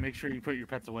gonna say, make sure you put your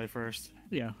pets away first.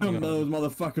 Yeah. Those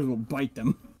motherfuckers will bite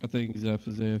them. I think Zeph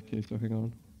is AFK, so hang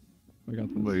on. I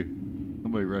got them.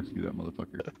 Somebody rescue that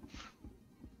motherfucker.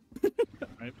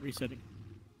 Alright, resetting.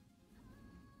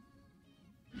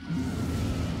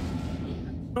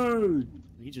 Oh,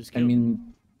 He just I killed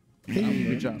mean,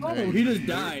 Good job. oh, he just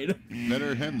died.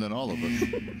 Better him than all of us.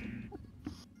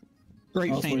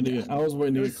 Great feign death. I was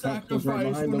waiting to Your get caught right sacrifice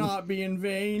behind will them. not be in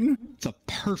vain. It's a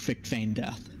perfect feign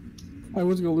death. I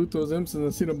was gonna loot those imps and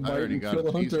then see them I bite already and got kill a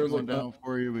the piece hunter. I was going like, down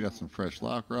for you. We got some fresh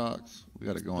lock rocks. We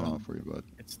got it going on for you, bud.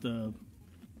 It's the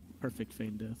perfect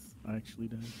feign death. I actually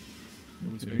died.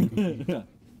 It was very good.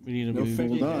 We need to No move.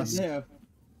 figure dust. there.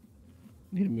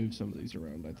 Need to move some of these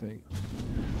around, I think.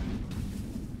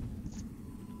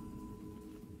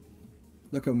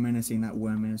 Look how menacing that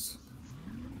worm is.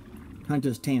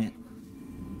 Hunters taint it.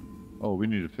 Oh, we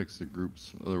need to fix the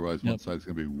groups. Otherwise, one Yep. side's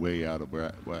going to be way out of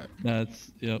whack.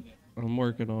 That's, yep. I'm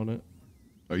working on it.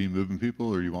 Are you moving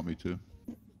people or you want me to?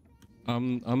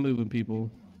 I'm moving people.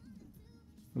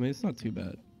 I mean, it's not too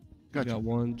bad. Gotcha. We got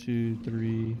 1, 2,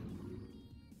 3,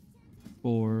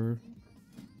 4,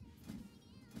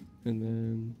 and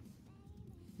then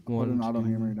Put 1, an auto 2,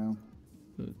 hammer down.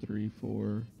 3,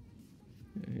 4.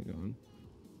 Yeah, hang on.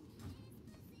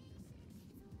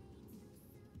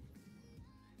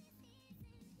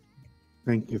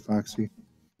 Thank you, Foxy.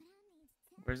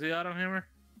 Where's the auto hammer?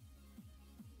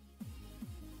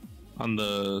 On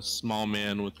the small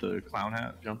man with the clown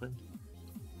hat jumping.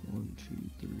 1,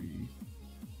 2, 3.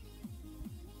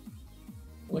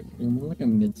 like a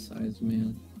mid-sized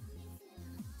man.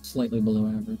 Slightly below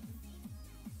average.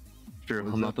 Sure, What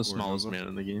is I'm that not the for, smallest Nova? man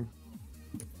in the game.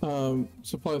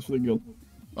 Supplies for the guild.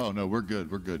 Oh no, we're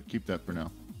good. We're good. Keep that for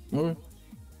now. Okay.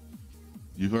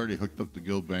 You've already hooked up the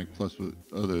guild bank, plus what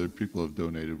other people have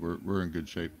donated. We're in good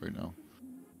shape right now.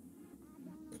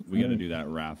 We got to do that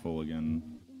raffle again,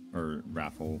 or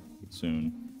raffle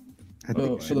soon. I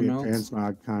think it should be a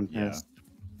transmog contest.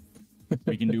 Yeah.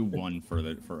 We can do one for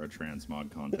a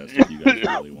transmog contest if you guys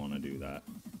really want to do that.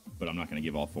 But I'm not going to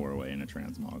give all 4 away in a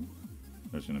transmog.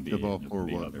 There's going to be,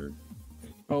 other.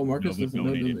 Oh, Marcus Nova doesn't know,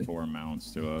 donated does he? 4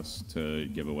 mounts to us to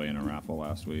give away in a raffle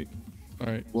last week. All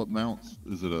right. What mounts?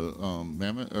 Is it a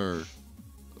mammoth or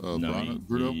a No,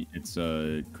 Bruto? it's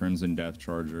a Crimson Death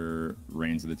Charger,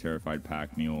 Reigns of the Terrified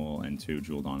Pack Mule, and 2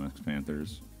 Jeweled Onyx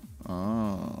Panthers.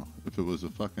 Oh, if it was a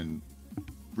fucking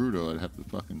Bruto, I'd have to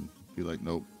fucking be like,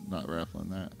 nope, not raffling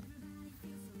that.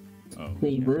 Oh, If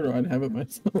it was Bruto, I'd have it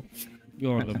myself.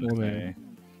 Go on the full man.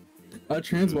 A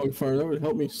transmog fire, that would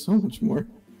help me so much more.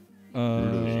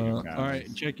 All right,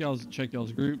 check y'all's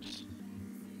groups.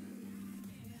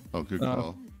 Oh, good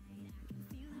call.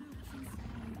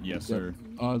 Yes, sir.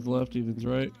 Odds left, evens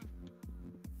right.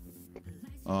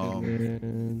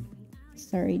 Um,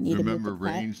 Sorry, need remember to move the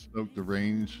range soak the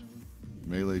range,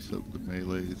 melee soak the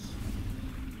melees.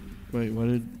 Wait, what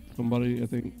did somebody? I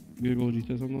think Google. Did you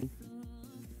say something?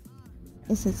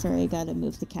 I said sorry, I gotta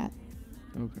move the cat.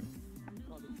 Okay.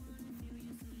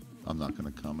 I'm not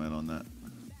gonna comment on that.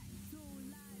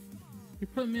 You're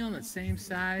putting me on the same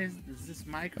size as this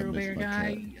micro bear my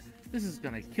guy? cat. This is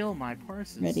gonna kill my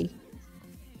parses. Ready.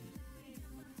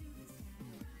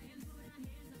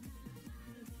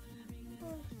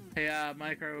 Hey,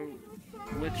 Micro,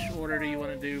 which order do you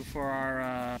want to do for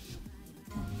our,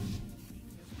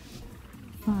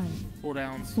 5,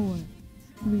 cooldowns? 4,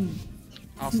 3.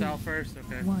 I'll 2, sell first?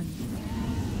 Okay. 1.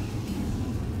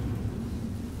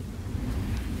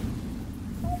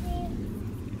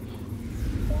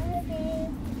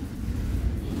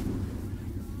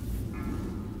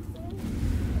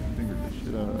 Fingered the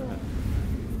shit out of that.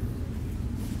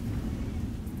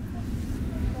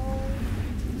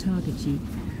 Target you.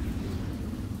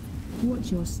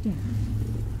 Watch your step.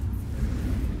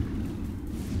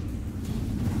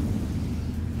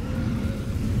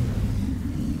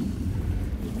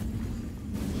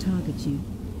 Target you.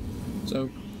 So.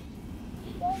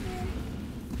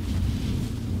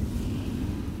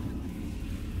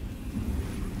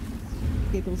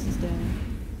 Giggles is down.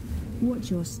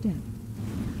 Watch your step.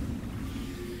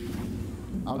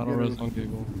 I don't rest on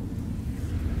Google.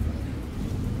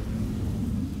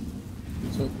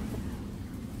 So.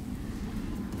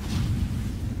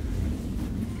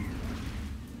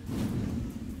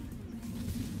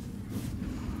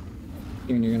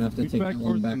 And you're gonna have to Push take back the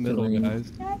towards one back the middle, to the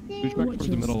guys. Push back towards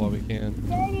the middle while we can.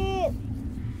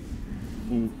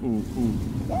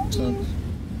 So.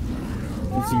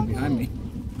 Let's see behind me.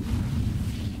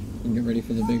 And get ready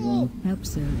for the big one. Help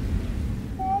so.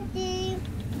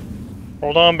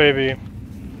 Hold on, baby.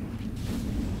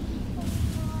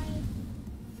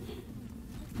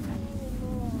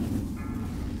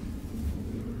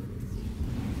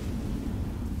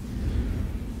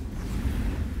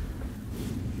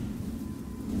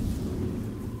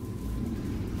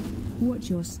 Watch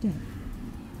your step.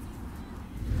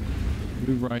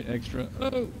 Move right extra.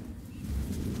 Oh!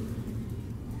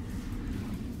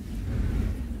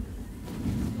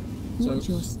 Watch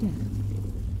your step.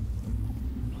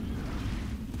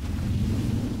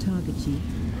 Target you.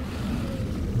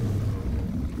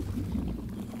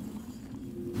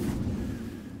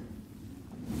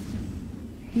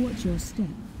 Watch your step.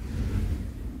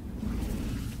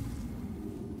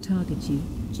 Target you.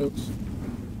 Soaks.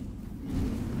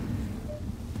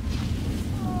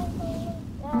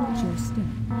 Watch your step.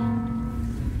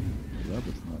 That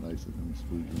was not nice of him to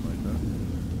squeeze you like that.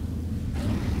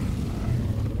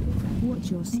 Watch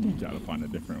your step. Gotta find a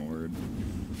different word.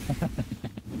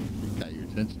 Got your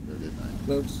attention there, didn't I?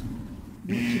 Soaks.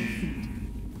 Watch your feet.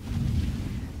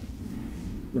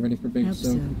 We're ready for big Help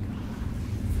soak. soak.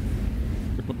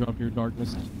 Triple drop your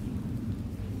darkness.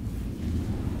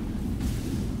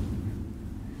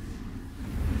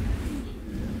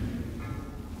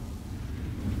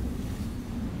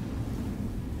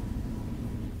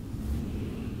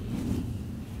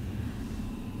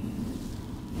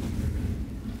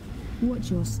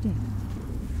 Watch your step.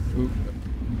 Ooh.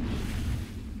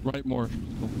 Right more.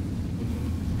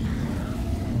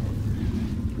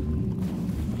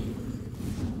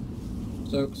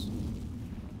 Soaks.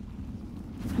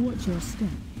 Watch your step.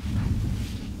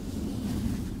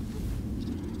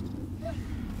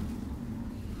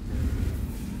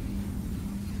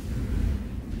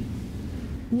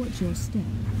 Watch your step.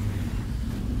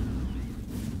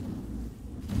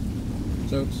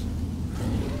 Soaks.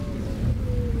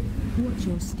 Watch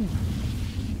your step.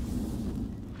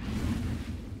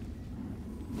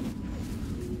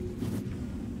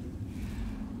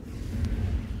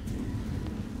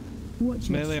 Watch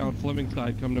your Melee on Fleming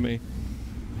side, come to me.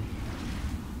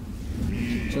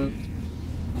 Soak.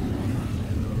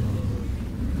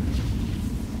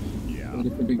 Yeah. Ready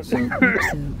for big soak.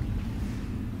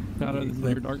 Shadow, this is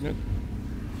your darkness.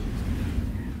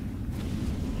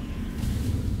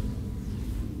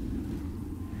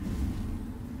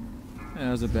 Yeah,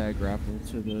 that was a bad grapple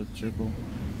to the triple.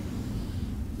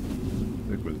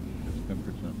 Stick with it. It's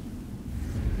 10%.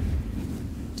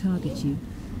 Target you.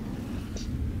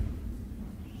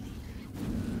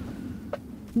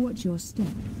 Watch your step.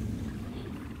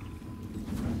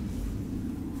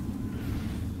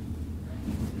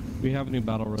 We have a new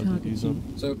battle res if you use them.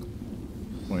 Soak.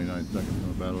 29 seconds on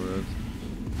the battle res.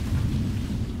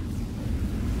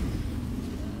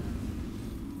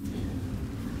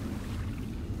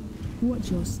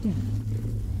 Watch your step.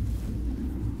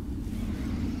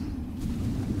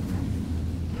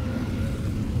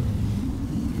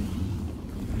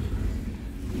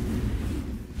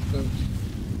 Soak.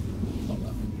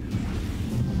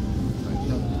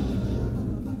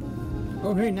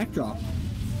 Oh, hey, neck drop.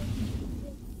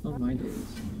 Oh my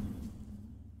days.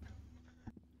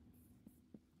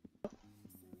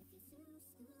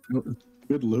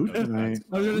 Good loot tonight.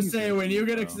 I was gonna say when you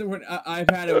get when I've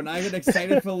had it when I get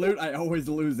excited for loot, I always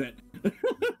lose it.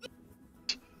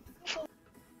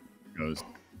 Ghost,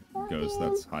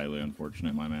 that's highly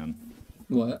unfortunate, my man.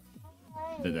 What?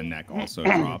 The neck also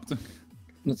dropped.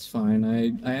 That's fine.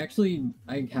 I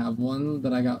have one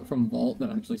that I got from Vault that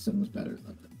actually said was better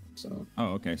than it. So.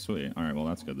 Oh, okay, sweet. All right, well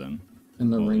that's good then.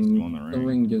 And the Well, at least you won the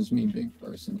ring gives me big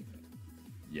person.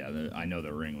 Yeah, I know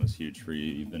the ring was huge for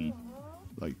you, even.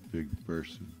 Like big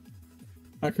person.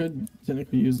 I could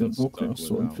technically use that Stuck Volcro with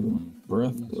sword that for the one.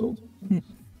 breath build.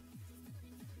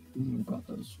 Got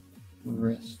those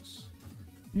wrists.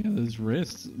 Yeah, those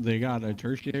wrists, they got a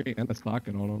tertiary and a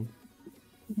socket on them.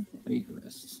 8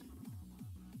 wrists.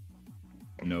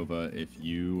 Nova, if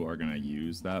you are gonna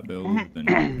use that build, then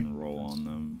you can roll on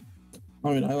them.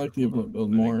 I mean, I like the Abort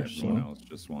build I think more, everyone so else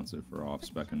just wants it for off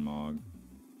spec and Mog.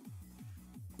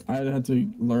 I had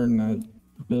to learn that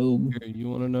build. Here, you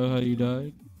want to know how you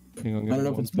died? Hang on, I don't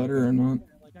know if it's better or not.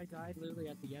 Like I died literally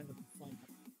at the end of the fight.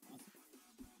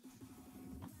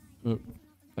 Oh,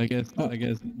 I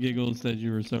guess Giggles said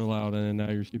you were so loud and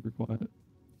now you're super quiet.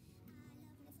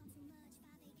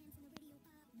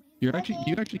 You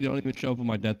actually don't even show up on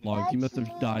my death log. You must have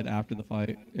died after the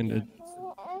fight ended.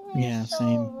 Yeah,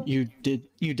 same. You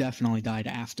definitely died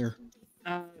after.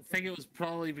 I think it was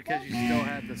probably because you still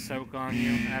had the soak on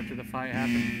you after the fight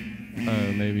happened.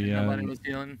 Oh, maybe, yeah. Nobody was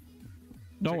healing.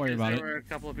 Don't worry about There it. were a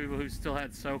couple of people who still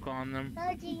had soak on them.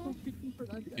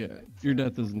 Yeah, your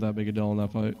death isn't that big a deal in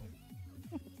that fight.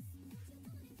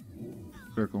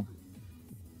 Circle.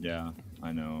 Yeah,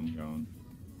 I know, I'm going.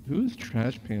 Who is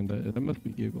Trash Panda? That must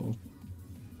be Giggle.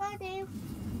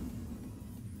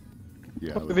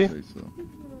 Yeah, I What, would baby? say so.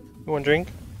 You want a drink?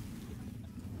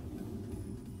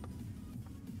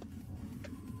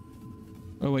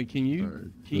 Oh wait, can you? Alright,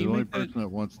 Can the you only make that? person that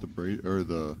wants the braid or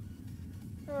the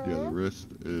wrist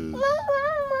is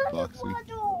Foxy.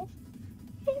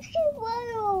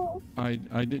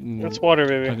 I didn't. It's water,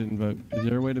 baby. I didn't vote. Is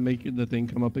there a way to make the thing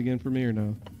come up again for me or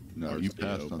no? No, you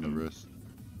passed on the wrist.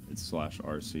 It's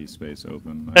 /RC space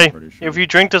open. I'm Hey, pretty sure. if you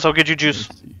drink this, I'll get you juice.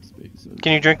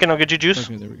 Can you drink it? I'll get you juice.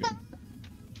 Okay, there we go.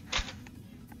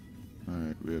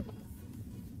 Alright, we have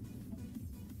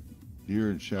Deer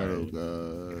and Shadow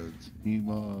Gods,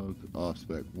 Hemog, off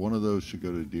spec. One of those should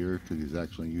go to Deer because he's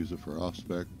actually used it for off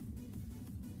spec.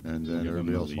 And then Give them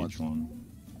everybody else each wants one.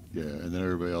 Yeah, and then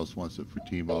everybody else wants it for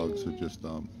T-Mog, so just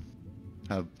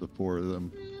have the 4 of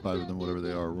them, 5 of them, whatever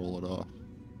they are, roll it off.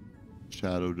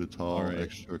 Shadow to Tall, Alright.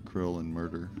 Extra Krill, and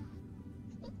Murder.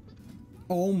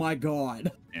 Oh my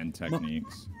god. And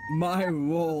techniques. My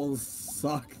rolls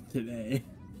suck today.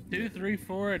 2, 3,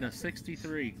 4, and a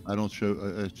 63. I don't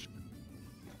show.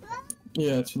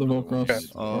 Yeah, it's for the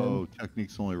Volcross. Oh,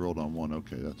 Techniques only rolled on 1.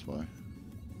 Okay, that's why.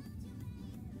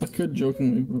 I could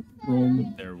jokingly roll.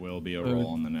 There will be a roll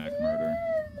on the neck, Murder.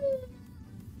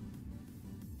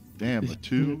 Damn, a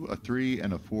 2, a 3,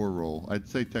 and a 4 roll. I'd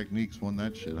say Techniques won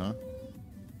that shit, huh?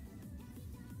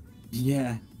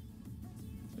 Yeah.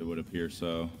 It would appear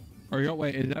so. Are you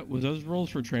wait? Was those rolls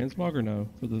for transmog or no?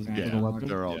 For the, Yeah, for the weapon?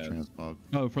 they're all transmog.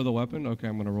 Oh, for the weapon? Okay,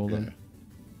 I'm gonna roll them.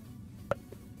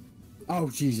 Oh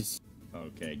Jesus.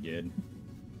 Okay, good.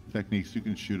 Techniques, you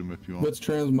can shoot them if you want. What's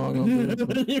transmog? I'll do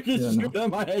it. You can Yeah, shoot no.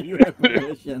 them. You have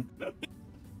permission.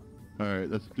 All right,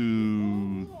 let's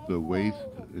do the waist.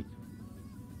 It's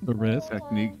The wrist?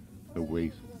 technique. The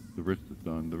waist. The wrist is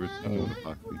done. The wrist is doing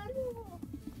epoxy.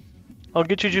 I'll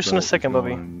get you juice in a second,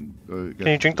 Bubby. Can Can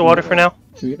you drink the water for now?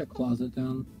 Should we get a closet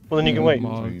down? Well, then you can wait.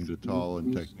 Between the tall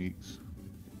and techniques.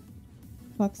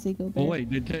 Foxy, go back. Oh wait,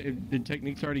 did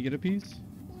Techniques already get a piece?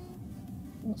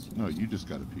 No, you just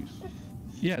got a piece.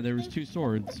 Yeah, there was 2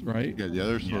 swords, right? Yeah, the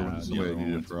other sword was the way I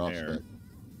needed it for offset.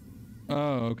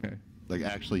 Oh, okay. Like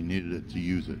actually needed it to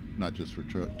use it, not just for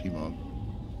T-Mog.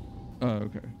 Oh,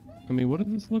 okay. I mean, what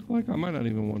does this look like? I might not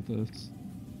even want this.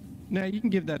 Nah, you can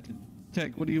give that to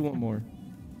Tech. What do you want more?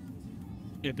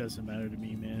 It doesn't matter to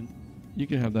me, man. You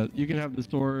can have that. You can have the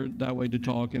sword. That way to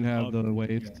talk and have the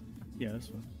waist. Yeah, that's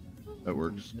fine. That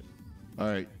works. All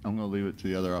right, I'm gonna leave it to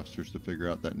the other officers to figure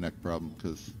out that neck problem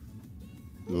because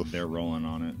they're rolling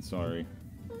on it. Sorry.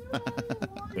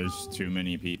 There's too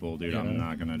many people, dude. I'm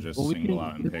not gonna just single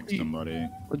out and pick somebody.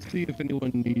 Let's see if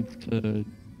anyone needs to.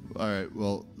 All right,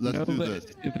 well, let's do this.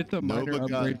 If it's a minor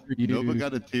upgrade for you, Nova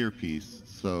got a tier piece,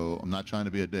 so I'm not trying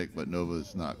to be a dick, but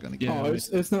Nova's not gonna get Oh,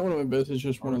 it's not one of my best. It's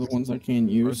just one of the ones I can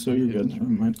use. So you're good. Never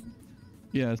mind.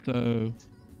 Yeah. So.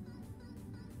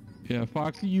 Yeah,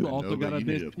 Foxy, you But also Nova, got a you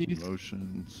need bits piece.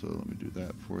 promotion, so let me do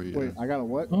that for you. Wait, I got a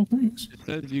what? Oh, thanks. It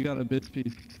says you got a bits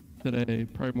piece today.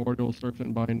 Primordial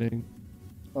Serpent Binding.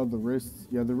 Oh, the wrists.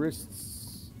 Yeah, the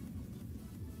wrists.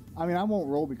 I mean, I won't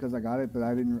roll because I got it, but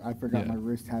I didn't. I forgot my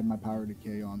wrist had my power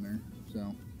decay on there,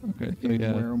 so. Okay, I so can't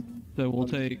yeah. wear 'em. So we'll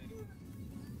take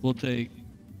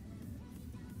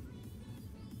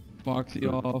Foxy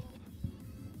off.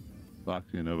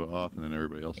 Foxy and Nova off, and then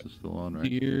everybody else is still on, right?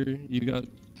 Here, you got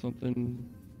something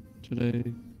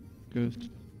today, Ghost.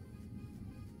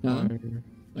 Huh? How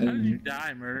did you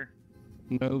die, Murder?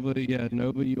 Nova, yeah,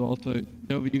 Nova, you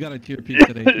got a tier piece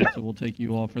today, too, so we'll take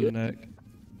you off for the neck.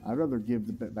 I'd rather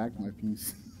give back my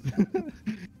piece.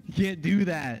 You can't do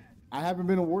that. I haven't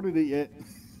been awarded it yet.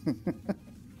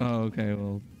 Oh, okay,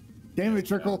 well. Damn it,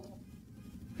 Trickle.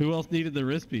 Who else needed the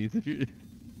wrist piece? If you.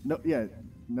 No, yeah.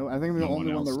 No, I think I'm the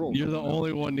only one that rolled. You're the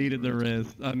only one needed the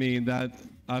wrist. I mean, I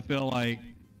feel like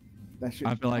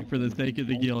for the sake of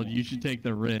the guild, you should take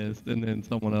the wrist, and then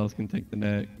someone else can take the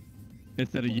neck.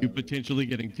 Instead of you potentially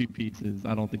getting 2 pieces.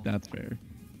 I don't think that's fair.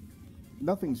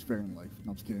 Nothing's fair in life.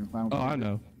 No, I'm just kidding. Oh, I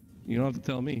know. You don't have to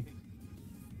tell me.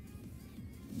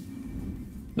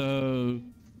 So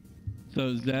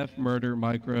Zeph, Murder,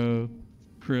 Micro,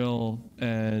 Krill,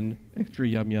 and Extra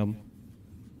Yum Yum.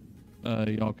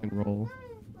 Y'all can roll.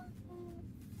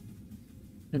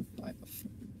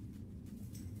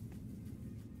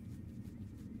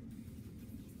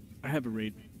 I have a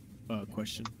raid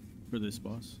question for this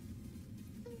boss.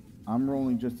 I'm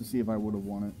rolling just to see if I would have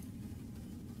won it.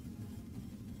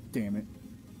 Damn it.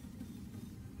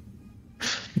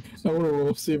 I want to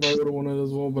roll, see if I would have won it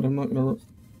as well, but I'm not gonna.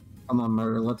 Come on,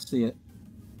 Murder. Let's see it.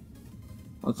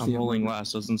 I'm rolling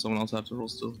last. Doesn't someone else have to roll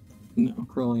still? No,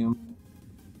 Crolium.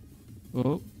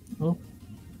 Oh.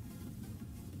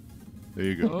 There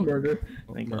you go. Murder.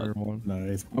 Thank God.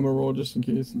 Nice. I'm gonna roll just in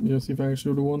case. You know, see if I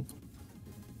actually would have won.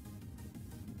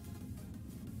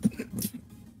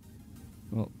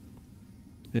 Well,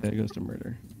 yeah, it goes to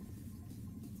Murder.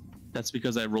 That's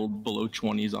because I rolled below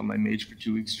 20s on my mage for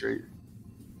 2 weeks straight.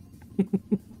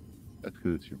 That's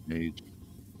because it's your mage.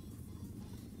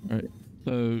 All right.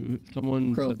 So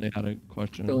someone said they had a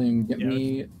question. Crolium, get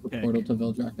me the portal to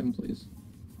Veldraken, please.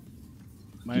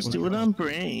 Just do it on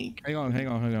break. Hang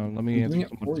on. Let me answer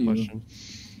someone's question.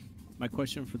 My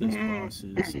question for this boss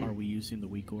is: are we using the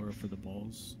weak aura for the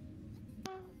balls?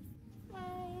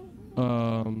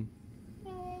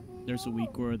 There's a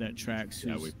weak aura that tracks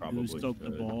who stoked the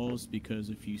balls,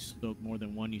 because if you stoke more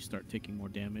than one, you start taking more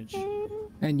damage.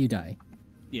 And you die.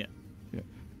 Yeah. Yeah.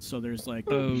 So there's like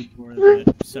a weak aura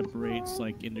that separates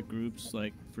like into groups,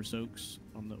 like for soaks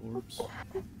on the orbs.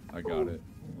 I got it.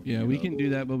 Yeah, we can do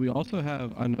that, but we also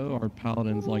have, I know our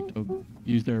paladins like to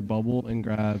use their bubble and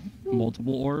grab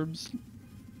multiple orbs,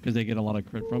 because they get a lot of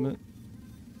crit from it.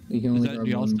 You can only do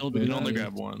y'all still do You that? can only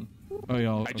grab one. Oh,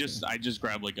 y'all. I just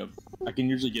grab like I can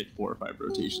usually get 4 or 5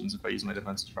 rotations if I use my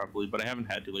defenses properly, but I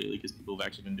haven't had to lately because people have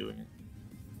actually been doing it.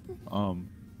 I'm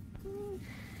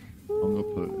gonna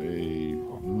put a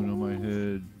moon on my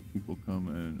head. People come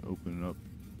and open up,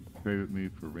 pray with me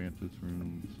for Rantis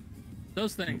runes.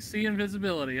 Those things see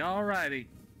invisibility. Alrighty.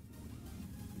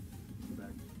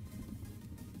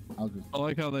 I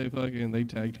like how they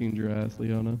tag teamed your ass,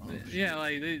 Leona. Yeah,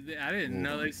 like I didn't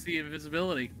know they see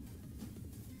invisibility.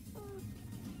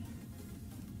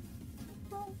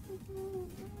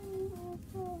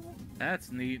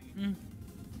 That's neat.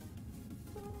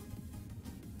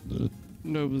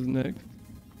 Nova's next.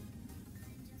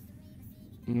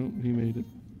 Nope, he made it.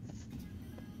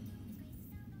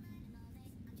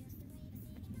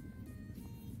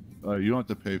 You don't have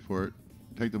to pay for it.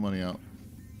 Take the money out.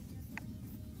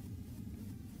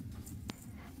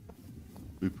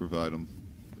 We provide them.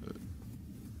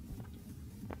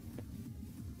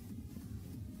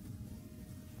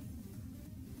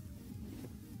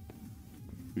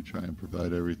 We try and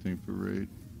provide everything for raid.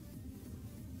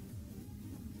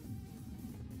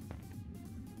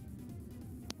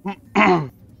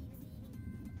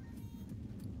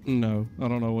 No, I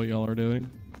don't know what y'all are doing.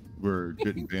 We're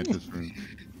getting Vantage rooms.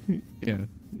 Yeah,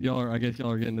 y'all are. I guess y'all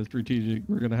are getting the strategic.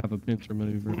 We're gonna have a pincer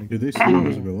maneuver. Do they see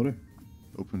invisibility?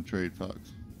 Open trade, Fox.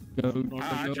 I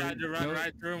tried to run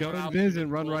right through him. Go without invis being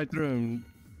and run pulled. right through him.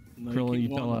 No, Krill, you you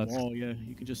can go tell on us. the wall, yeah.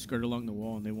 You can just skirt along the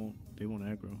wall and they won't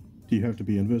aggro. Do you have to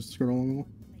be invis to skirt along the wall?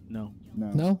 No.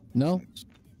 No.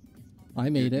 I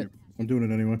made it. I'm doing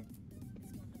it anyway.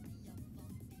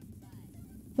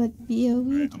 But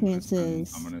POV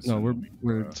chances. No, we're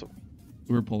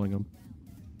pulling them.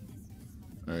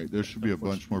 All right, there should be a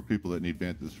bunch more people that need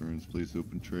Vantage runes. Please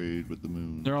open trade with the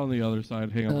moon. They're on the other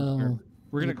side. Hang on.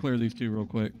 We're gonna clear these two real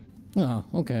quick. Oh,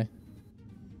 okay.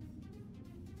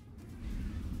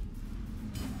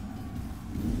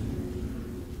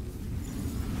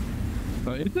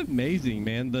 It's amazing,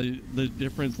 man. The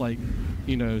difference, like,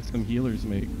 you know, some healers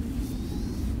make.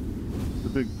 It's a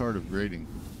big part of grading.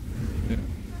 Yeah.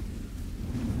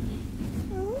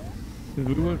 'Cause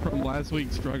we went from last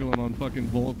week struggling on fucking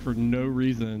bulk for no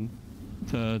reason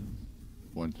to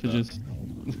one shot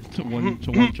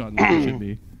it should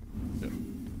be. Yeah.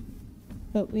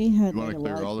 But we had You like want to a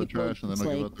clear lot all of the people trash and then just,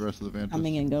 I'll give like, out the rest of the Vantage?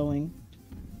 coming and going.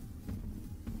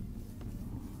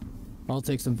 I'll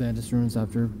take some Vantage runes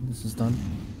after this is done.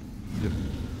 Yep.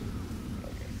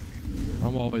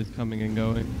 I'm always coming and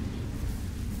going.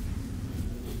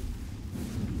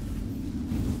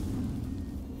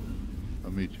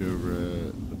 I'll meet you over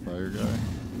at the fire guy.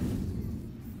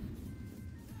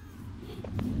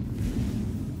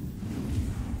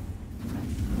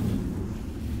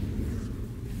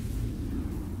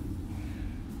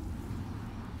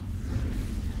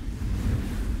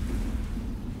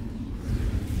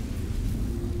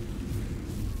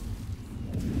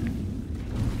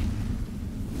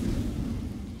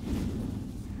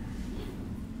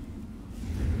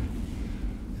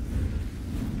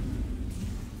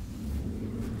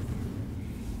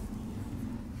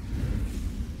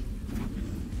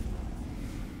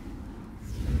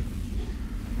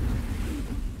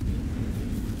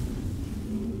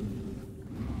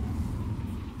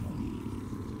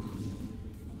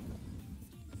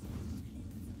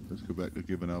 Let's go back to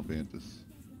giving out Vantas.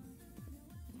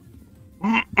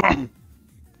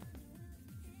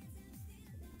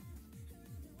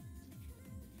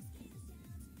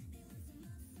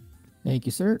 Thank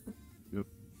you, sir. Yep.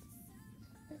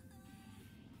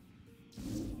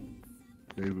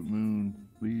 David Moon,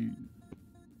 please.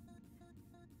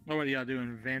 Oh, what are y'all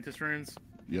doing? Vantage runes?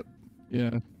 Yep.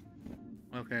 Yeah.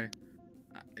 Okay.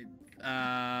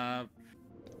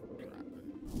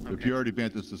 If you already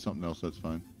Vantas to something else, that's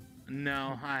fine.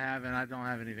 No, I haven't. I don't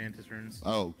have any Vantage runes.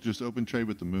 Oh, just open trade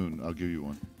with the moon. I'll give you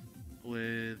one.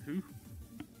 With who?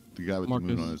 The guy with Marcus.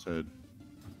 the moon on his head.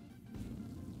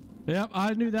 Yep,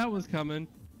 I knew that was coming.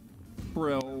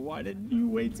 Bro, why didn't you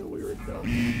wait till we were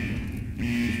done?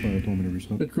 Just why I told me to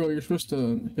restart. But Crow, you're supposed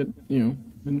to hit,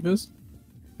 invis.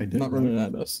 I did. Not running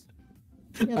at us.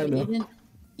 Yeah, I but know.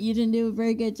 You didn't do a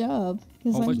very good job.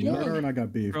 Because I'm Better, and I dead.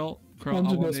 got beef. Krill, I'm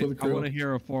just messing with I Krill. want to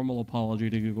hear a formal apology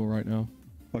to Google right now.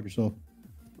 Fuck yourself.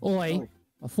 Oi,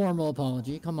 a formal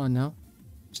apology. Come on now.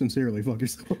 Sincerely, fuck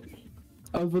yourself.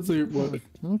 I was about to say, what?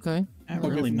 Okay. I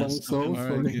really messed up. All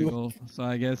right, Google. So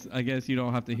I guess you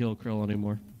don't have to heal Krill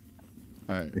anymore.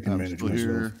 All right, I can I'm manage still myself.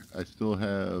 here. I still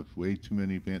have way too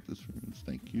many Vantas runes.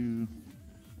 Thank you.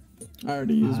 I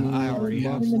already used mine. I already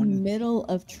I have was in the one. middle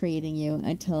of trading you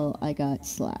until I got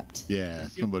slapped. Yeah,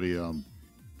 somebody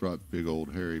brought big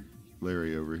old hairy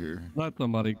Larry over here. Not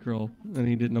somebody, Krill, and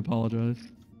he didn't apologize.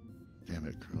 Damn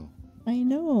it, Krill. I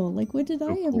know. Like, what did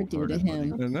I ever do to cold-hearted,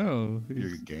 him? I know. You're a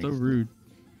He's so gangster. rude.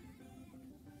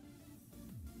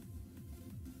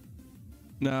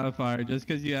 No, fire. Just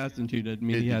because you asked him to doesn't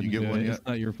mean Hey, he did had to you get do one it. yet? It's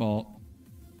not your fault.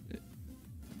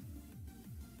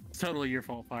 It's totally your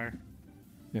fault, Fire.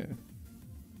 Yeah.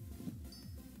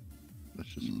 Let's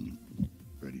just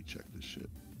ready check this shit.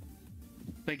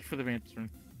 Thank you for the Vantage rune.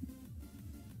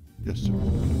 Yes, sir.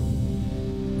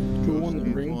 Who won the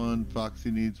Needs ring? one,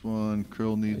 Foxy needs one,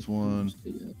 Krill needs one,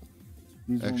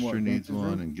 Needs one Extra what, needs Vantage one,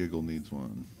 rune? and Giggle needs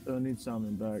one. I need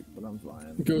salmon back, but I'm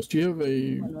flying. Ghost, do you have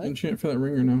a enchant for that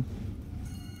ring or no?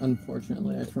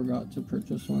 Unfortunately, I forgot to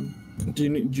purchase one. Do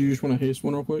you just want to haste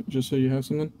one real quick, just so you have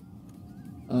something?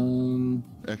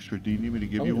 Extra, do you need me to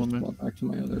give I'll you just one, man? walk back to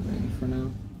my other bank for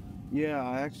now. Yeah,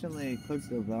 I accidentally clicked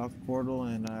the Valve portal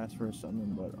and I asked for a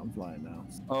summon, but I'm flying now.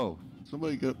 Oh,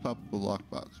 somebody get pop up a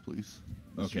lockbox, please.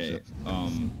 Okay.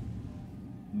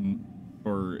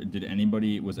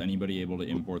 Was anybody able to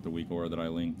import the weak aura that I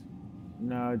linked?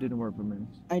 No, it didn't work for me.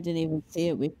 I didn't even see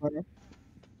it before.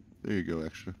 There you go,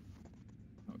 extra.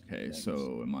 Okay,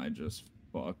 so am I just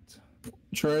fucked?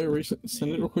 Try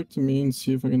send it real quick to me and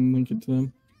see if I can link it to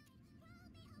them.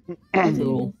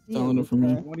 It'll download it for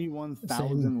me.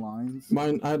 21,000 lines.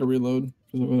 Mine, I had to reload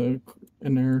because of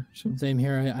an error. So. Same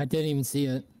here. I didn't even see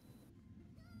it.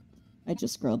 I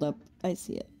just scrolled up. I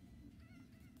see it.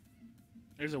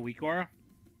 There's a weak aura.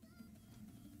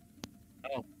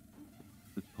 Oh,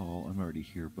 Paul, I'm already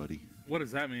here, buddy. what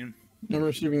does that mean? I'm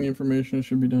receiving the information. It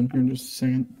should be done here in just a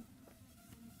second.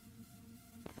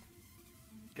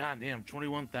 God damn,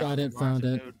 21,000. Got it, found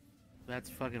it. Dude. That's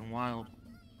fucking wild.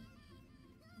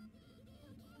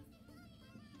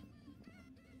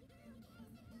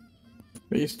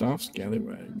 Based off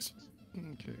scallywags.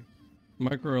 Okay.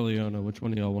 Micro or Leona, which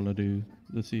one do y'all want to do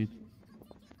the seed?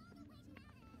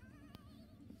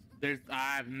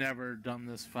 I've never done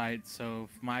this fight, so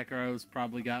if Micro's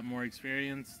probably got more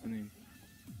experience, then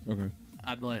Okay.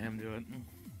 I'd let him do it.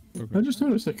 Okay. I just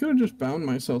noticed I could have just bound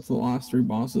myself to the last 3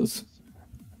 bosses.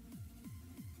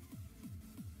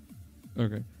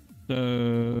 Okay.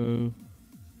 So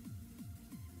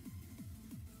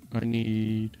I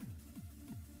need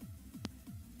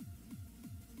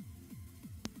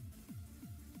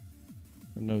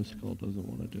No Skull doesn't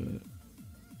want to do it.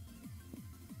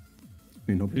 I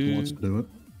mean, nobody wants to do it.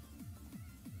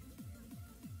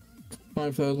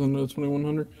 5,000 to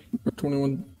 2,100 or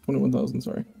 21,000.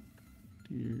 Sorry.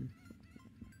 Dear.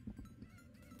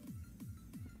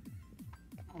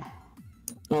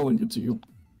 I'll link it to you.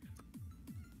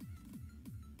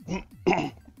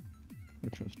 I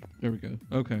trust you. There we go.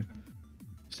 Okay.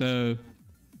 So,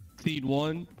 seed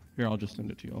 1. Here, I'll just send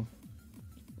it to y'all.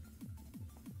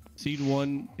 Seed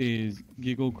 1 is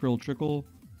Giggle, Krill, Trickle.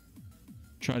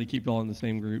 Try to keep y'all in the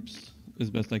same groups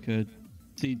as best I could.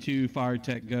 Seed 2, Fire,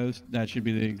 Tech, Ghost. That should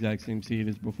be the exact same seed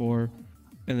as before.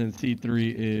 And then seed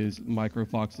 3 is Micro,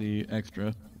 Foxy,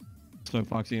 Extra. So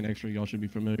Foxy and Extra, y'all should be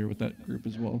familiar with that group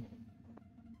as well.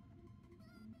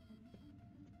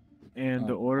 And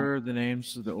the order of the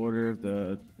names is the order of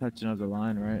the touching of the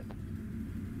line, right?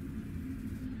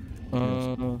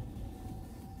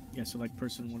 Yeah, so like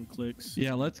person 1 clicks.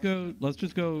 Yeah, let's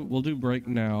just go. We'll do break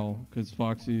now because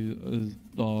Foxy is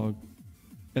dog,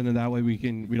 and then that way we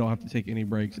don't have to take any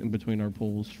breaks in between our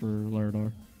pulls for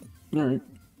Laradar. All right.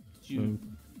 Did you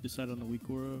decide on the weak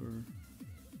aura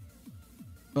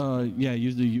or? Yeah,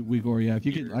 use the Uyghur. Yeah, if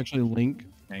you could actually link.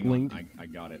 Hang on, I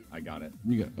got it.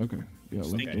 You got okay. Yeah.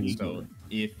 Okay, so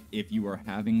if you are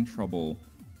having trouble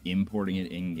importing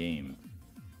it in game,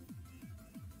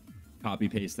 copy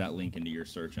paste that link into your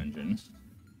search engine.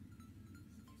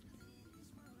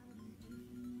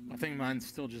 I think mine's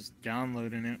still just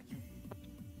downloading it.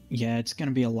 Yeah, it's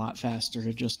gonna be a lot faster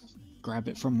to just grab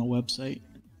it from the website.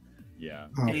 Yeah.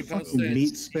 Oh, Can you post fucking it?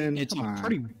 meat spin. It's Come a on.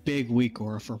 pretty big weak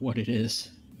aura for what it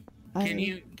is. Can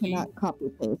you copy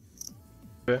paste?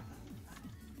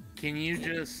 Can you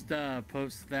just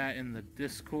post that in the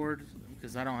Discord?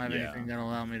 Because I don't have anything that'll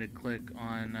allow me to click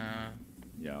on.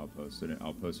 Yeah, I'll post it.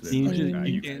 I'll post it You in just- the chat.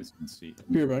 you You can't- guys can see.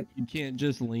 You can't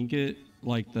just link it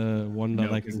like the one that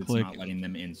No, I because can it's click. not letting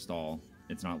them install.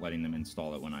 It's not letting them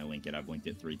install it when I link it. I've linked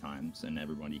it 3 times, and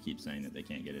everybody keeps saying that they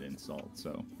can't get it installed.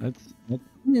 So That's It's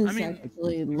I mean,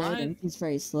 actually loading. He's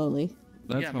very slowly.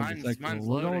 That's Yeah, fine. mine's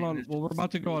We're going loading. on. It's Well, we're just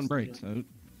about to go on break, so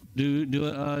do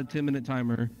a 10-minute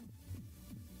timer.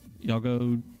 Y'all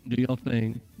go do y'all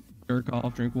thing. Jerk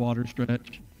off, drink water,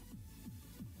 stretch.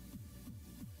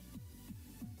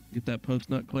 Get that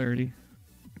post nut clarity,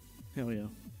 Hell yeah.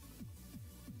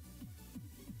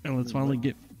 and let's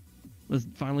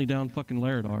finally down fucking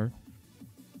Laradar.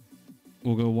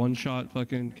 We'll go 1-shot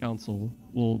fucking Council.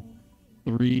 We'll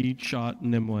 3-shot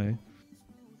Nimue.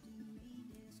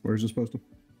 Where's this posted?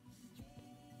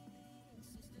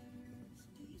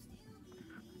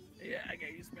 Yeah, I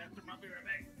gotta use the bathroom. I'll be right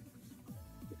back.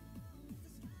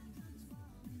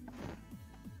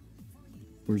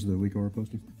 Where's the weak aura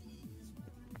posted?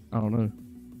 I don't know.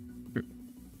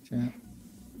 Chat.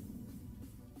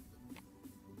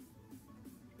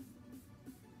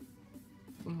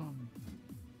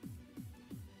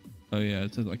 Oh yeah,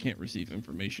 it says I can't receive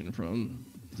information from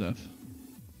Zeph.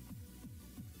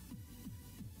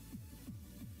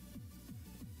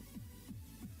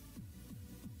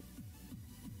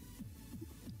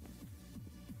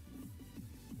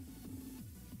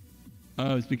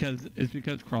 Oh, it's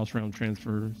because cross round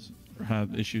transfers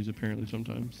have issues apparently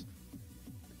sometimes.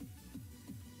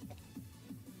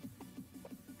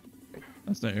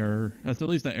 That's the error. That's at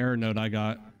least the error note I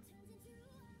got.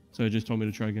 So it just told me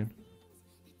to try again.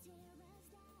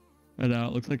 And now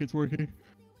it looks like it's working.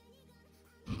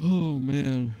 Oh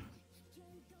man.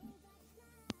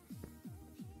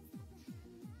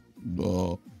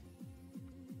 Oh.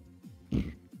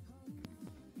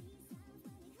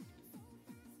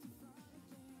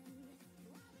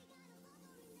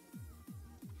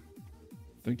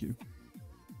 Thank you.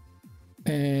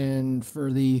 And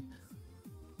for the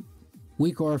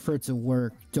weak aura for it to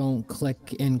work, don't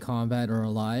click in combat or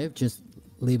alive. Just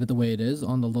leave it the way it is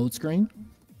on the load screen.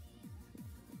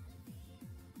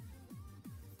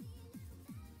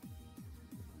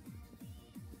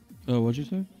 Oh, what'd you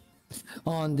say?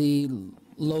 On the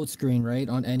load screen, right?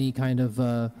 On any kind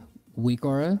of weak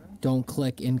aura, don't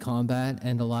click in combat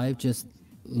and alive. Just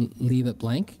leave it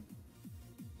blank.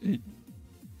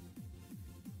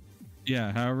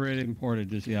 Yeah, however it imported,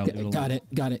 just yeah. Got it.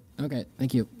 Got it. Okay,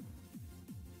 thank you.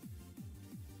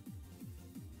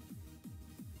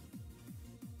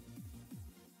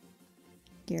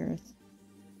 Gareth.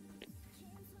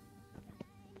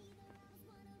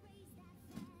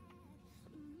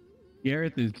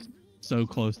 Gareth is so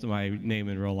close to my name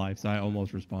in real life, so I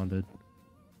almost responded.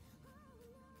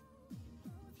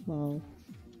 Well.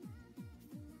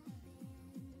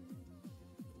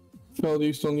 Phil, do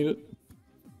you still need it?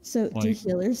 So, do Like-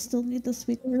 healers still need this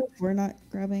weak orb if we're not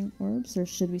grabbing orbs, or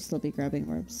should we still be grabbing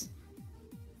orbs?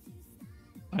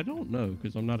 I don't know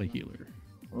because I'm not a healer.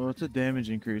 Well, it's a damage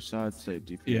increase, so I'd say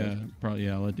DPS. Yeah, probably.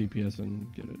 Yeah, I'll let DPS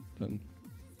and get it then.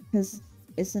 Because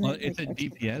isn't Well, it? it's like, a extra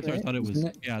DPS. Or I crit? thought it was. Isn't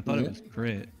it Yeah, I thought it crit? was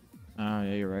crit. Oh,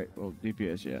 yeah, you're right. Well,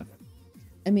 DPS, yeah.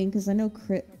 I mean, because I know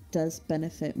crit does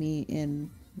benefit me in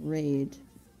raid.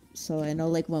 So I know,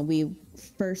 like, when we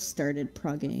first started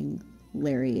progging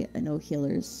Larry, I know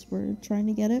healers were trying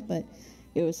to get it, but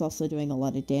it was also doing a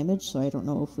lot of damage. So I don't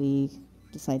know if we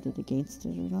decided against it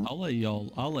or not. I'll let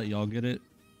y'all get it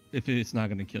if it's not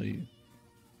gonna kill you,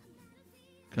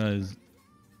 because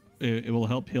it will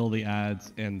help heal the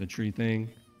ads and the tree thing,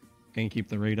 and keep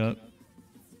the rate up.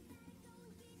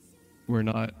 We're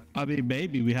not. I mean,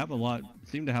 maybe we have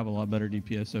seem to have a lot better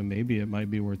DPS, so maybe it might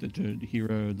be worth it to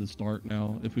hero the start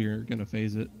now if we are gonna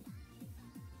phase it.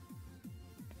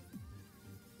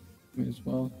 May as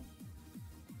well.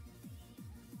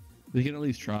 We can at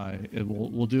least try.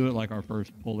 We'll do it like our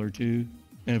first pull or two,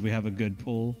 and if we have a good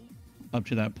pull up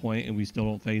to that point and we still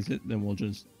don't phase it, then we'll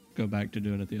just go back to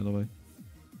doing it the other way.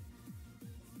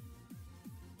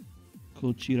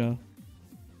 Cool, Cheetah.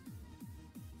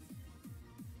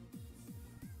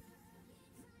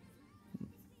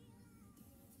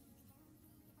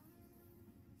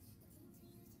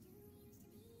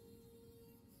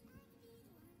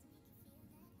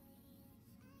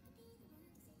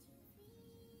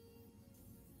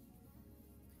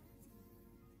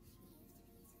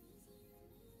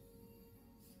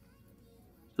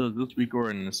 So is this week or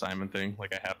an assignment thing?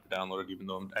 Like I have to download it even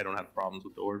though I don't have problems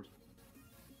with the orbs.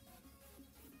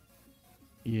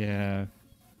 Yeah.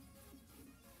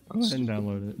 Go ahead and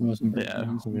download it. Yeah,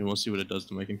 I mean, we'll see what it does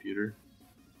to my computer.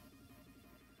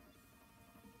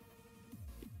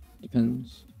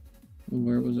 Depends.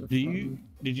 Where was it Did from? you?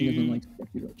 Even, like,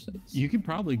 sketchy websites. You could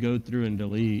probably go through and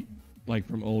delete, like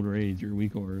from old raids, your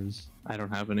weak auras. I don't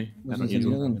have any. I Was don't it use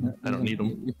the them. other- I don't need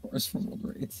them. Weak auras from old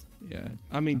raids. Yeah.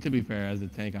 I mean, to be fair, as a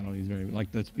tank, I don't use very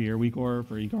like the spear weak aura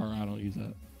for Icar. I don't use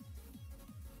that.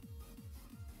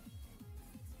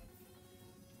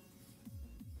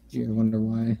 Do you ever wonder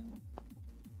why?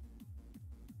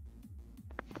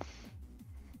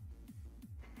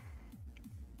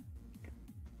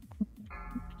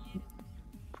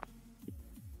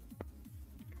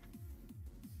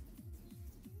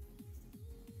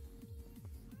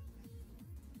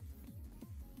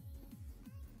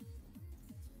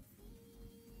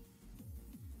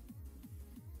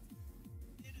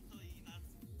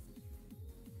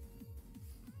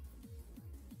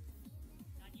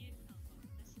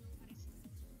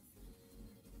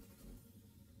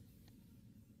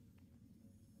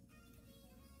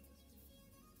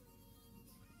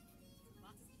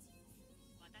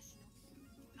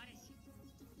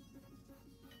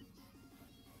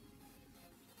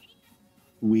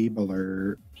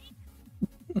 Weebler.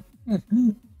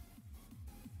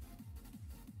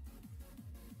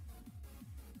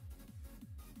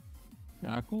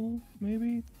 Jackal,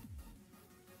 maybe?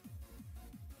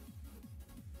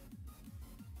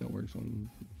 That works on.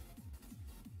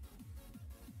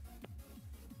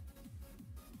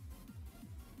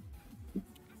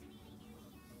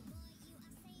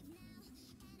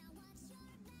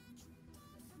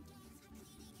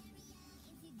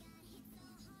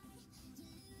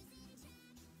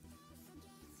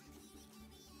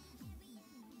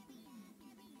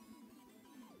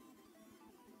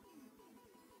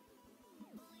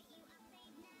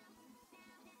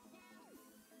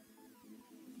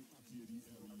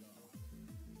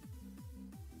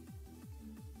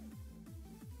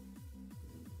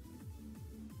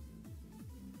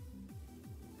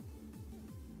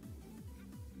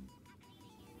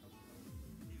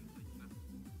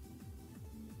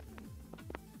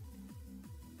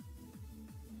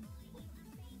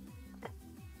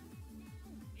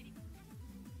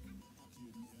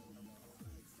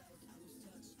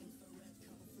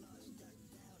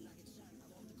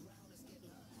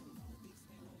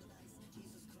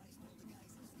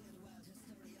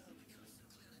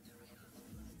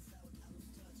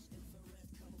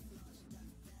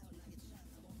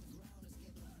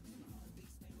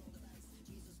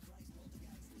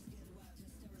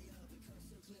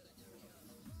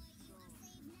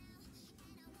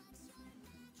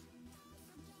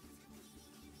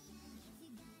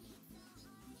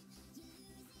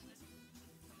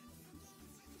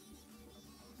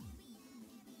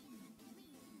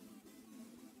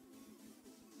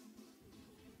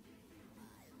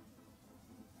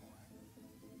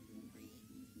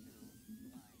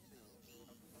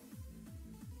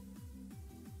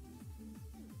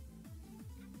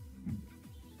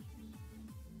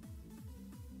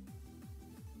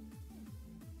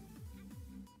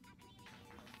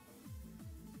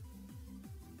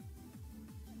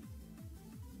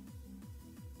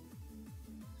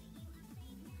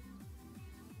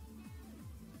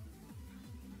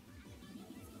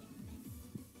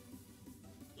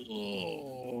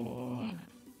 Oh.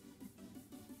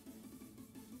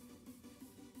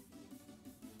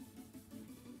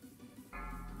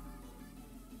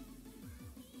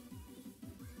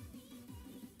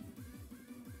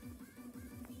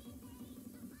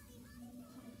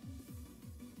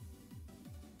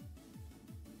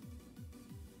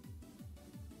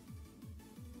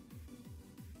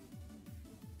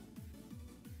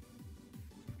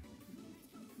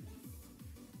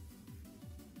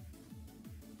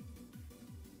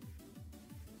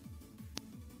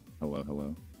 Hello,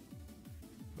 hello.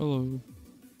 Hello.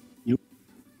 I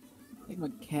think my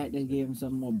cat just gave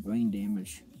himself more brain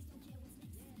damage.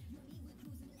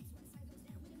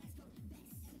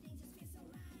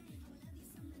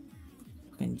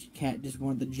 And cat just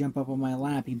wanted to jump up on my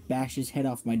lap. He bashed his head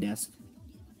off my desk.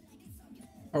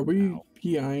 Are we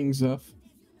PIing Zeph?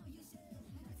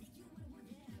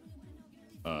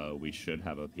 We should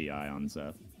have a PI on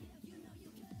Zeph.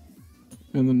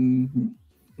 And then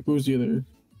who's the other?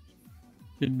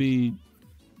 Should be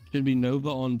Nova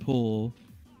on pull.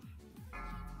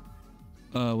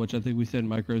 Which I think we said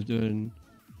Micro's doing.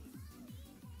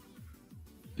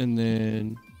 And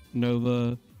then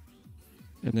Nova.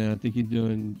 And then I think he's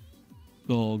doing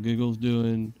Giggle's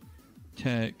doing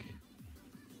Tech.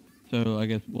 So I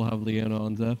guess we'll have Leona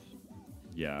on Zeph.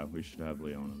 Yeah, we should have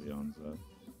Leona be on Zeph.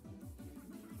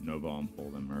 Nova on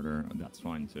pull then murder. That's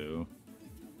fine too.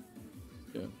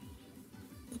 Yeah.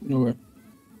 Okay.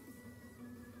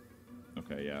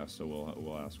 Okay, yeah. So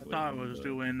we'll ask. I thought I was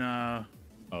doing.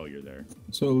 Oh, you're there.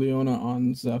 So Leona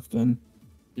on Zeph then.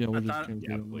 Yeah, we'll just change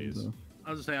yeah, please.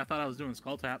 I was gonna say I thought I was doing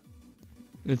skull tap.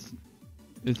 It's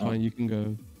fine. You can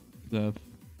go, Zeph.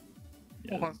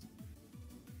 Yeah.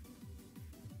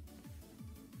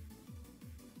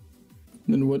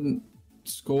 Then wouldn't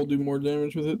Skull do more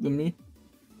damage with it than me?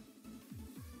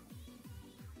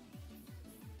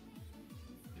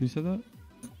 Who said that?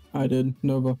 I did,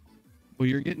 Nova. Well,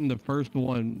 you're getting the first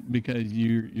one because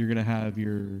you're gonna have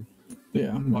your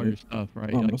all your stuff,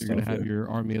 right? all my Like you're gonna stuff, have yeah. your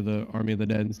Army of the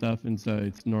Dead and stuff, and so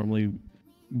it's normally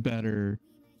better.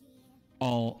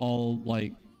 All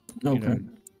like Okay.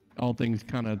 all things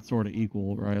kind of sort of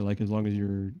equal, right? Like as long as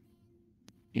you're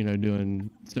doing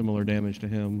similar damage to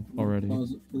him already.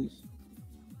 Pause it, please.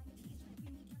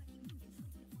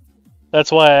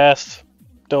 That's why I asked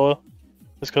Doa.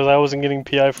 It's because I wasn't getting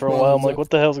PI for a while. I'm like,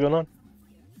 what the hell's going on?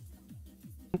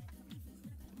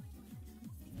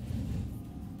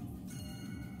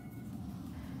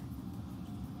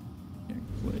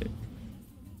 Click.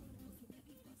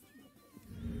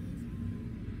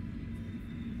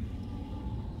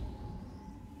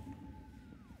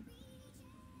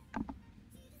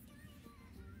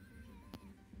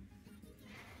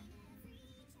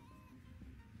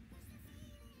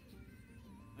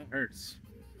 That hurts.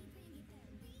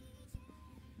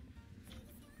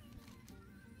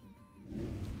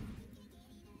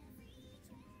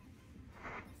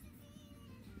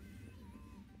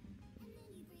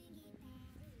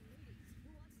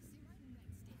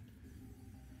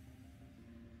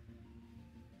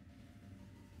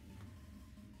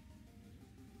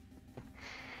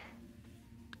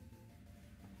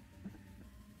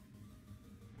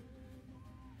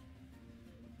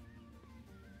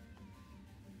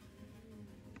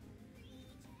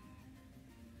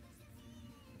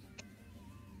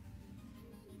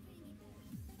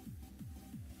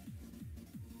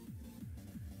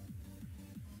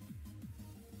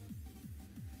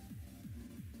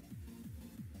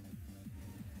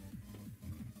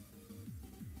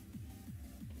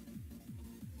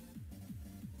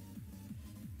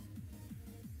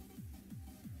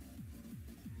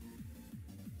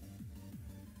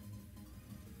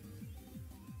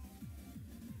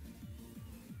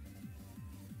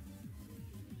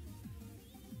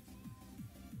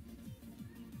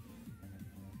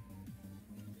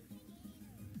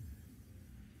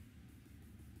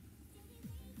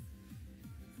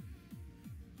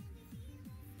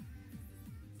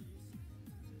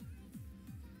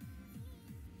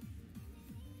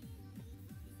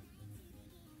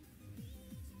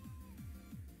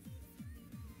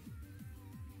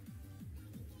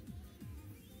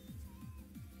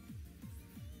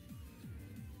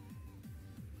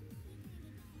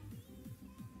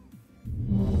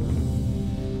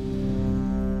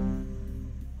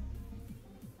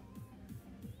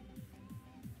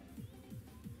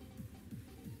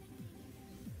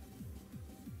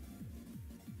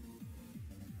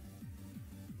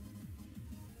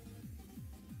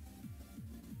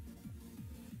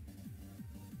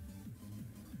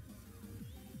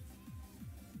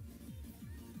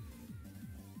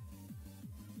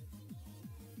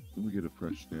 Can we get a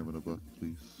fresh stamina buff,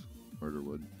 please? Murder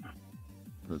wood.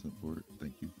 Present for it.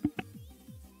 Thank you.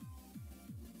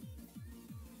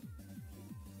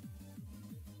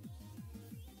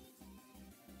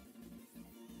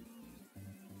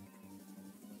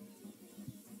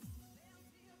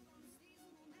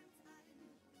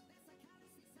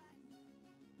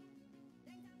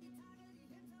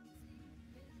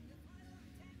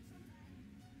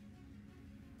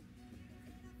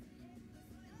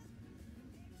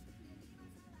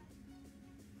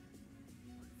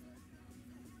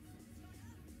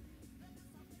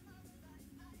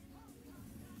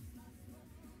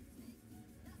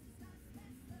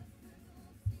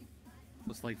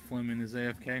 Looks like Fleming is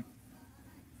AFK.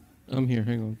 I'm here.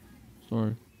 Hang on.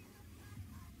 Sorry.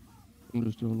 I'm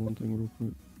just doing one thing real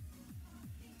quick.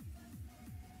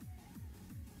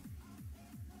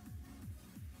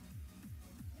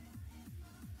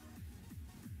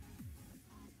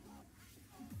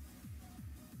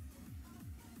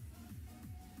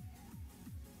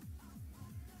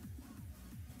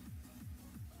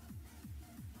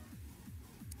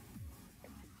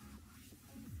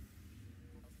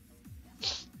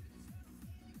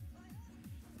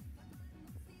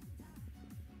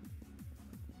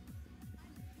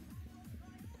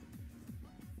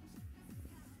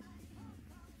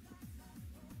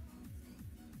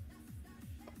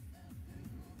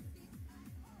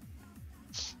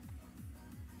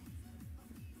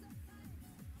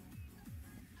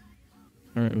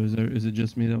 All right, is it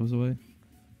just me that was away?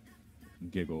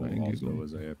 Giggle Right, also Giggle.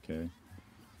 was AFK,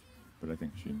 but I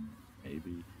think she may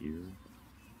be here.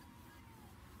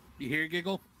 You hear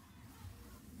Giggle?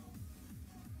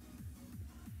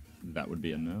 That would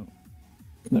be a no.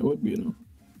 That would be a no.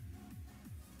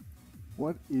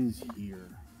 What is here?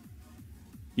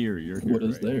 Here, you're here. What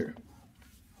is right? there?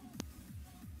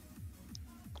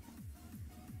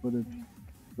 But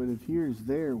if here is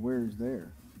there, where is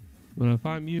there? But if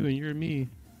I'm you and you're me,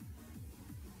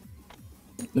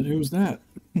 Then who's that?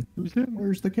 who's him?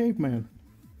 Where's the caveman?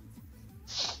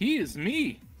 He is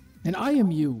me, And I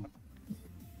am you.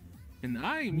 and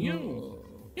I am you.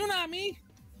 You're not me.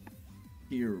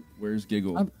 Here, where's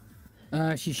Giggle?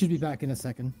 She should be back in a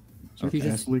second. Okay. She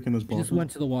Ass leak in his she just bottom.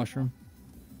 went to the washroom.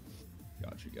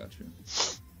 Gotcha.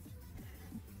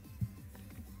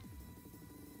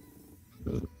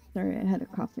 Sorry, I had a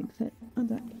coughing fit. I'm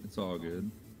back. It's all good.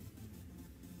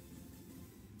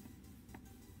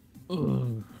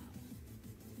 Ugh.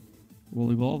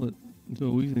 We'll evolve it into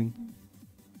a wheezing.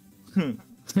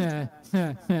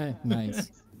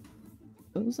 Nice.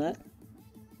 What was that?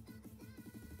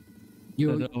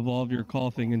 You evolve your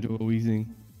coughing into a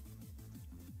wheezing.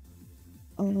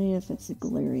 Only if it's a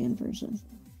Galarian version.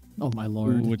 Oh my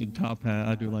lord. Ooh, with the top hat,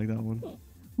 I do like that one.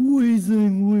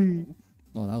 Wheezing wee.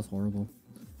 Oh, that was horrible.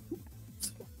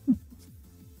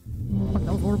 Fuck,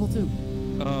 that was horrible too.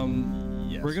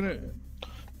 Yes. We're gonna.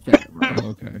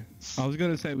 Okay. I was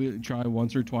gonna say we try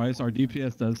once or twice. Our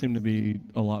DPS does seem to be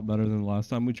a lot better than the last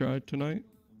time we tried tonight.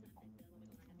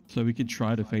 So we could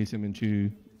try to face him in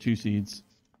two seeds,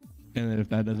 and then if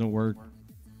that doesn't work,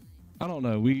 I don't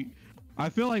know. I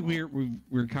feel like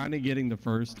we're kind of getting the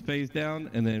first phase down,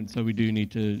 and then so we do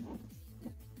need to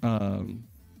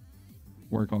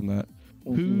work on that.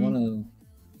 Well, if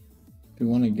we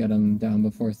want to get him down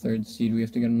before third seed, we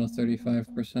have to get him to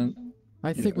 35%.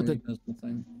 I think with the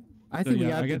thing. I think we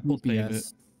yeah, have I the guess we'll save DPS.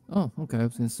 it. Oh, okay. I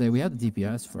was gonna say we have the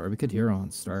DPS for it. We could Huron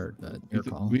start, but your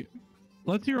call.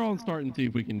 Let's hear on start and see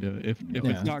if we can do it. If Yeah.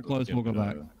 it's not close, we'll go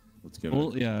back. Let's give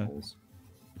Well, it. yeah.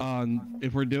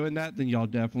 If we're doing that, then y'all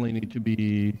definitely need to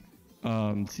be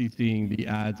CCing the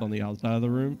ads on the outside of the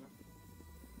room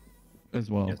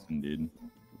as well. Yes, indeed.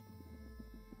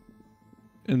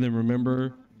 And then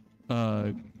remember,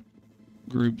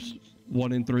 groups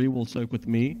 1 and 3 will soak with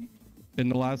me in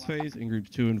the last phase, and groups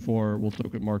 2 and 4 will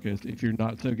soak with Marcus. If you're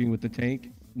not soaking with the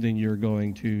tank, then you're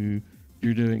doing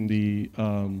the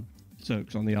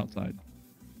soaks on the outside.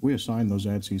 We assigned those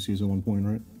ad CCs at one point,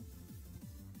 right?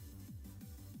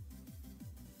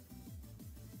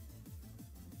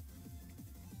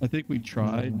 I think we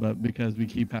tried, but because we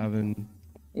keep having.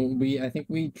 Well, I think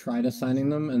we tried assigning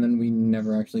them, and then we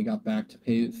never actually got back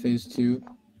to phase 2.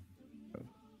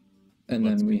 And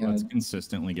then let's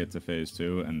consistently get to phase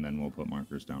 2, and then we'll put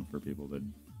markers down for people to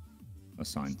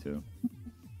assign to.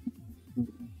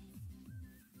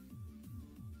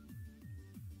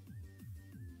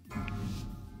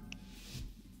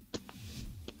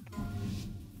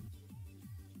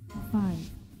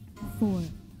 Five, 4,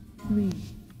 3,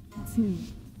 2,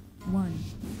 1.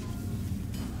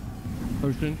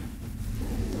 Potion.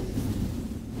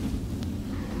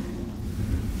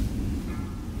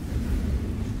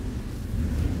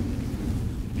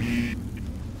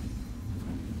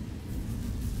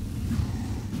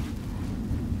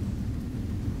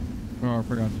 Oh, I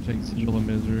forgot to take Sigil of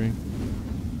Misery.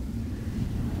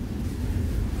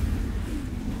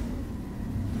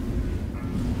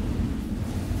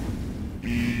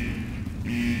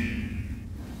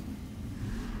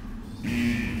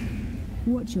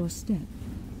 Watch your step.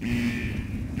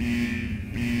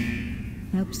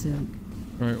 Help soak.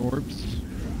 Alright, orbs.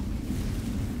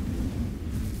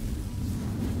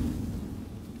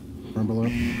 Burn below.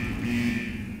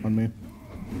 On me.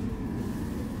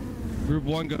 Group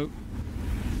 1, go.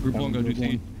 Group 1, go,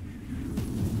 DC.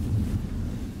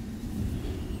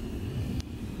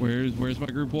 Where's my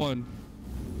group 1?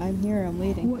 I'm here, I'm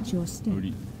waiting. Watch your step.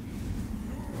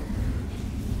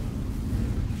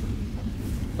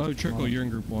 Oh, Trickle, you're in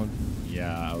group 1.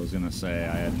 Yeah, I was gonna say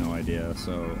I had no idea,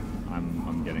 so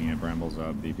I'm getting it. Bramble's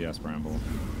up, DPS Bramble.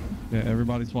 Yeah,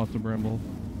 everybody swapped to Bramble.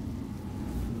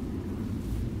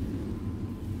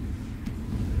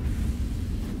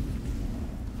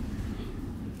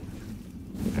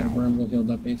 Okay, Bramble healed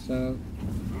up ASAP.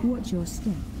 Watch your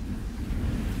step.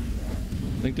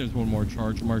 I think there's one more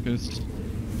charge, Marcus.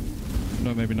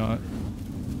 No, maybe not.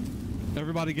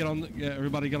 Everybody get on the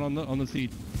everybody get on the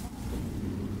seat.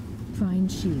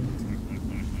 Find shield.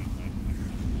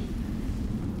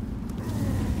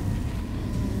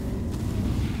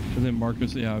 And then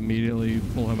Marcus, yeah, immediately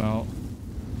pull him out.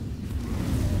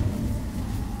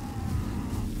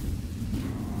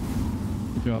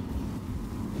 Good job.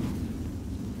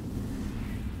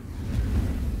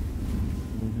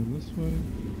 Moving this way.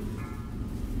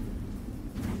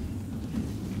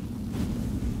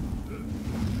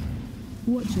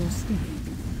 Watch your step.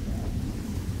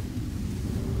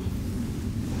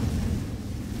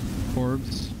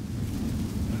 Orbs.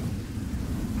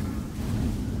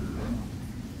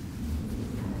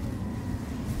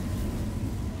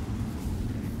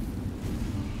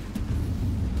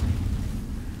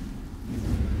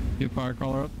 Get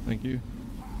Firecrawler up, thank you.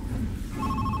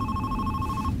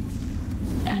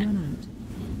 Run out.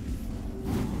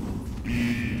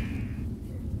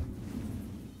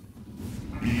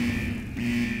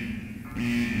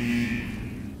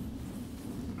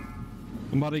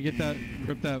 Somebody get that,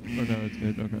 rip that, oh no, it's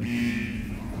good, okay.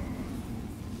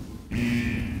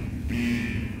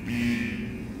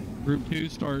 Group 2,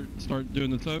 start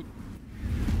doing the soak.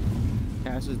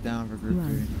 Cass is down for group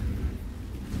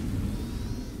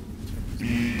 3.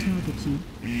 Target you.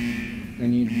 I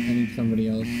need somebody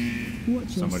else.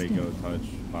 Watch your Somebody step. go touch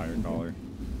Firecaller.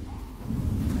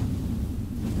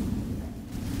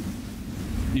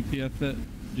 DPS that,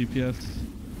 DPS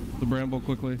the Bramble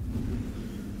quickly.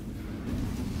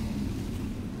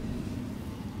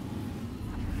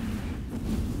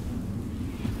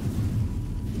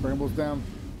 Bramble's down.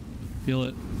 Heal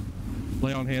it.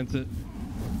 Lay on hands it.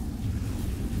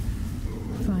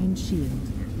 Find shield.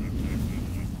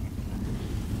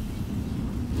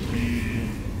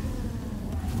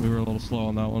 We were a little slow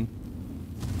on that one.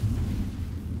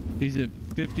 He's at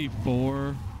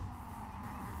 54.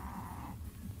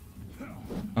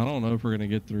 I don't know if we're gonna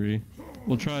get 3.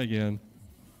 We'll try again.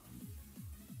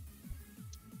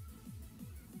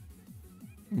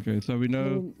 Okay, so we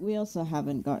know. We also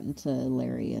haven't gotten to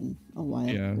Larry in a while.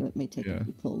 Yeah, It may take a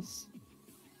few pulls.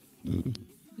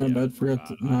 My bad, forgot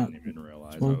to I not. didn't even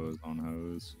realize I Well, was on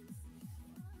hose.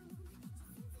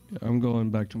 Yeah, I'm going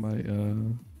back to my.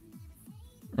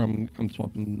 I'm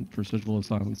swapping for Sigil of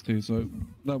Silence too, so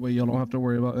that way y'all don't have to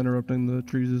worry about interrupting the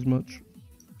trees as much.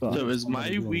 So is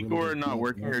my weak aura not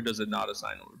working, or does it not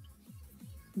assign orbs?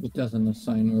 It doesn't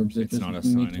assign orbs. It It's just not makes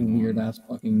assigning weird ass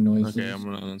fucking noises. Okay, I'm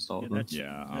gonna uninstall it.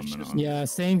 Yeah, I'm gonna. Yeah,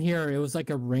 same here. It was like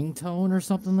a ringtone or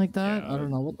something like that. Yeah, I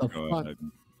don't know what the go fuck. ahead.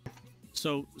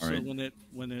 So Alright.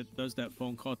 when it does that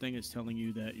phone call thing, it's telling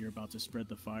you that you're about to spread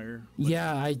the fire.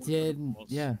 Yeah, I did.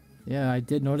 Yeah, I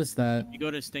did notice that. You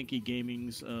go to Stinky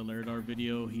Gaming's Laradar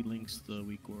video. He links the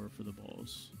weak aura for the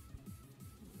balls.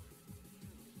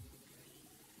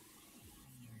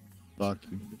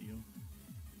 Foxy. Video.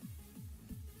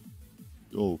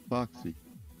 Oh, Foxy.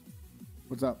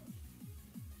 What's up?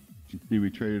 Did you see we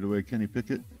traded away Kenny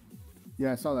Pickett?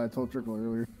 Yeah, I saw that. I told Trickle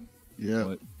earlier.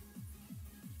 Yeah.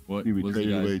 What See, we was the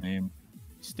traded away. guy's name?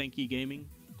 Stinky Gaming,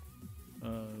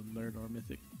 Laradar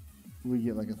Mythic. We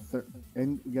get like a third,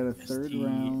 and we got a third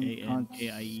round.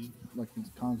 STANKIE. Like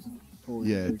it's constant.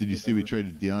 Totally Yeah. Did you see we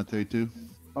traded Deontay too?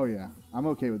 Oh yeah, I'm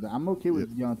okay with that. I'm okay with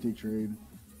the Deontay trade.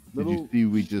 Did you see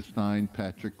we just signed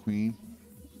Patrick Queen?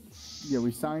 Yeah,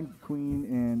 we signed Queen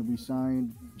and we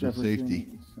signed The Jefferson. safety.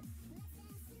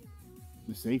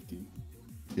 The safety.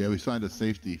 Yeah, we signed a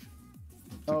safety to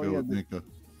Oh, go yeah, with the- Minka.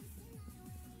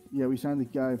 Yeah, we signed the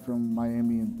guy from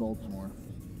Miami and Baltimore.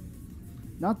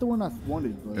 Not the one I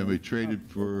wanted, but. And we traded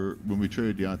for when we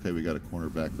traded Deontay, we got a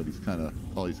cornerback, but he's kind of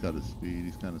all he's got is speed.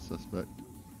 He's kind of suspect.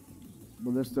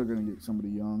 Well, they're still gonna get somebody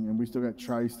young, and we still got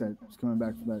Trice that's coming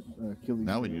back for that Achilles.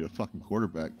 Now we need a fucking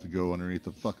quarterback to go underneath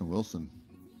the fucking Wilson.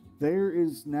 There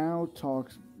is now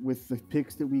talks with the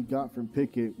picks that we got from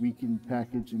Pickett. We can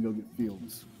package and go get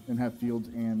Fields and have Fields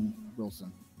and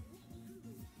Wilson,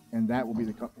 and that will be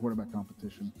the quarterback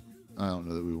competition. I don't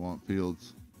know that we want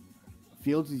Fields.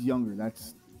 Fields is younger.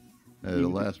 That's the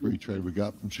last retrade we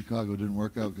got from Chicago didn't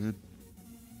work out good.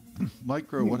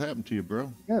 Micro, what happened to you,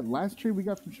 bro? Yeah, last trade we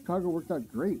got from Chicago worked out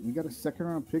great. We got a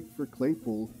second-round pick for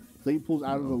Claypool. Claypool's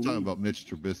out of the league. I'm talking about Mitch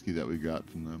Trubisky that we got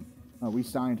from them. We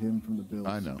signed him from the Bills.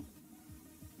 I know.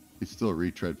 He's still a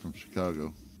retread from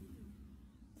Chicago.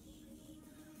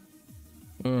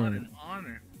 What an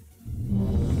honor.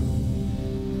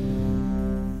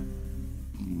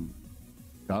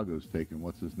 Chicago's taking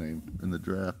what's his name in the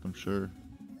draft, I'm sure.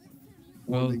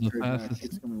 Well, the fastest.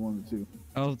 It's gonna be 1 or 2.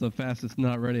 That was the fastest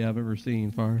not ready I've ever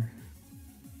seen, Fire.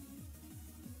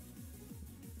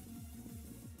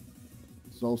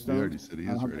 Soulstone. He already said he I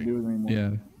don't is have to ready. do it anymore.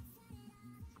 Yeah.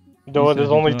 No, He there's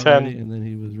said only he's 10. not ready, and then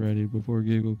he was ready before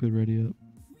Giggle could ready up.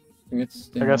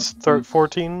 I guess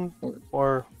 14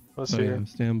 or let's see. Yeah,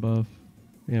 stand buff.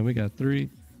 Yeah, we got 3.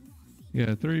 You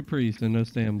got 3 priests and no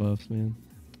stand buffs, man.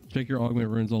 Check your augment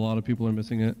runes. A lot of people are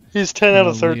missing it. He's 10 out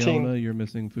of 13. Leona, you're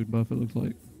missing food buff, it looks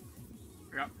like.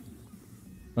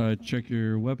 Yep. Check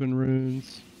your weapon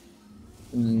runes.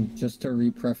 And then just to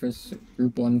repreface,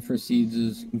 Group 1 for Seeds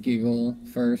is Giggle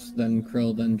first, then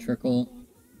Krill, then Trickle.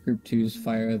 Group 2 is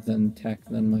Fire, then Tech,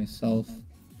 then myself.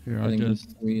 Here, I think Group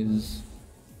 3 is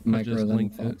Micro, then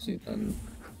linked it. Foxy, then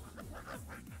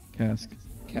Cask.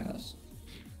 Cast.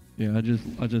 Yeah, I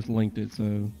just linked it,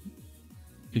 so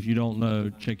if you don't know,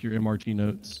 check your MRT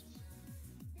notes.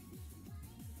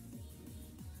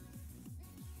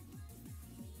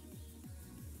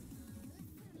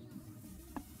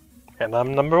 And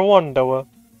I'm number 1, Doa.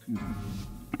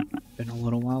 Been a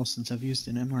little while since I've used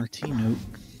an MRT note.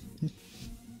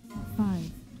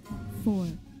 5, 4,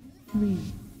 3,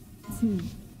 2,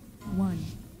 1.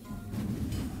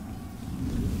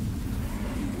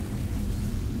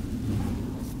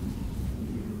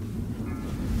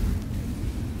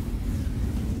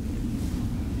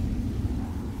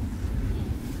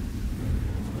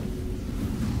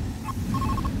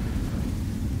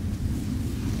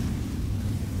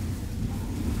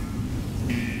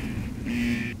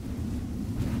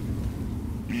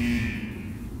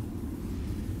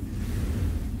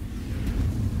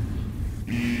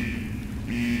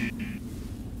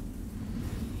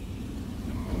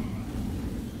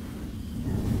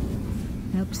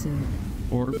 Help sir.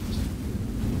 Orbs.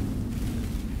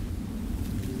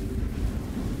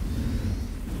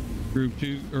 Group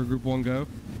 2 or Group 1 go.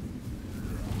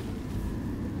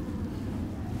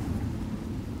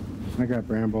 I got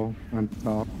Bramble on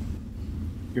top.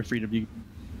 You're free to be.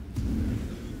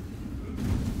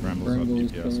 Bramble's up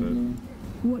DPS it.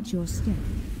 Watch your step.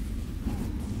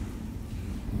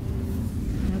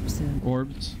 Help sir.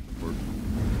 Orbs. On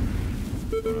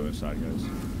the other side, guys.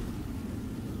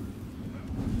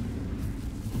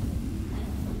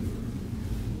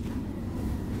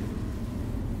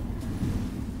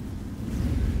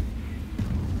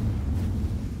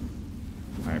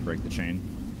 Alright, break the chain.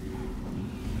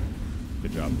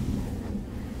 Good job.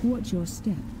 Watch your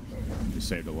step. You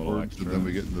saved a little extra. Then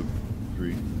we get in the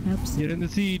 3. Help sir. Get in the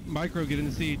seed. Micro, get in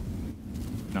the seed.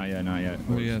 Not yet, not yet.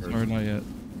 Oh yeah, sorry, not yet.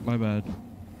 My bad.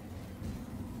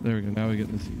 There we go. Now we get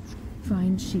in the seeds.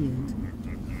 Find shield.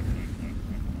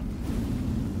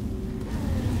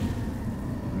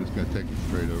 I'm just gonna take it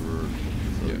straight over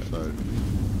to the other side.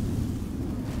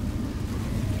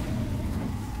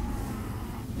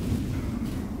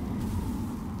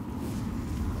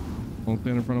 Won't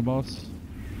stand in front of boss.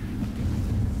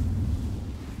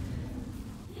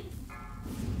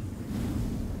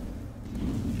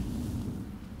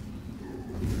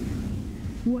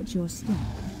 Watch your step.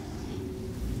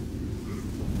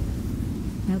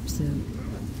 Help sir.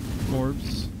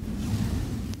 Orbs.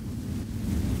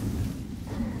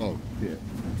 Oh shit.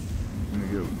 I'm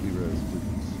gonna go E-Res,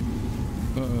 please.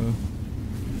 Uh-oh.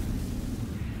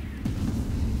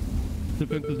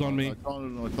 Defense is on me. I caught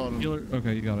him. Healer.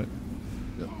 Okay, you got it.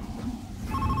 Yep.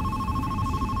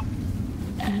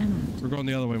 We're going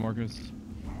the other way, Marcus.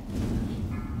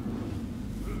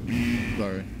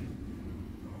 Sorry.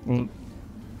 Well,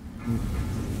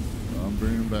 I'm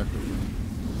bringing him back over.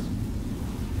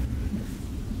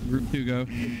 Group 2 go.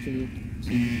 Group 2,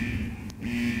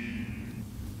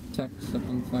 Tech, set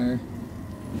on fire.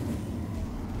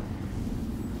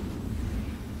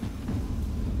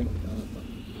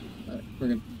 We're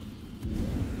good.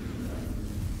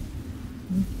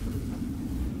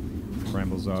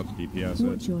 Brambles up, DPS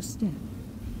Watch it. your step.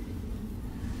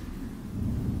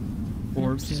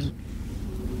 Orbs. Absurd.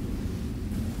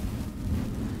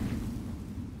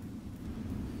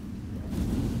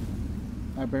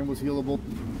 My brain was healable.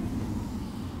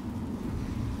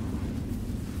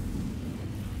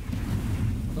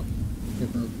 Here,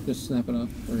 bro. Just snap it up.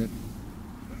 We're good.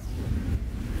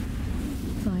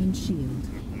 Find shield.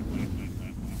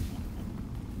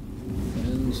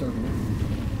 And circle.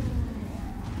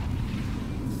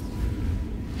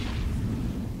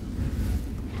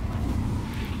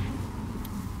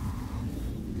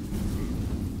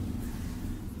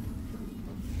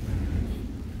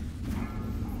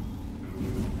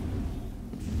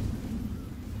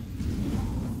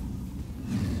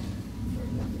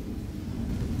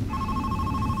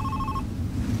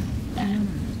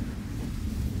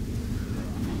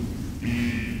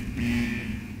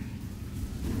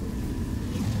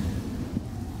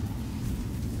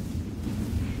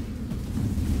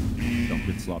 Don't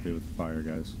get sloppy with the fire,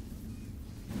 guys.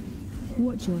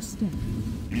 Watch your step.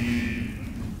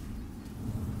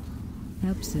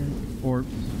 Absurd. Orbs.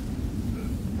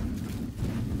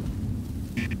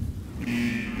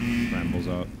 Brambles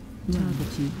up.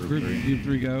 Target you. Group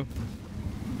 3 go.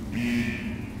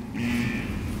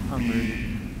 I'm ready.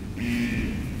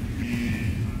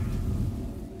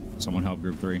 Someone help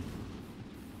group 3.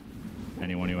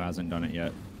 Anyone who hasn't done it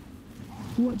yet.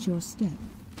 Watch your step.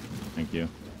 Thank you.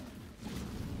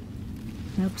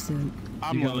 Absurd.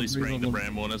 I'm You got literally three spraying the levels.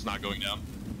 bramble and it's not going down.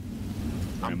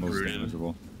 I'm Bramble's rooted.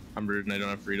 damageable. I'm rooted and I don't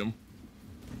have freedom.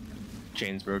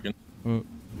 Chain's broken. Oh,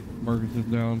 Marcus is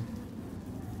down.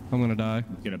 I'm gonna die.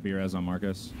 Get a beer as on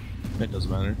Marcus. It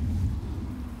doesn't matter.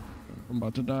 I'm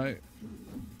about to die.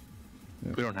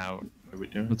 We don't have. What are we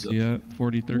doing? Let's see at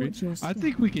 43. Watch your I step.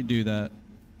 think we can do that.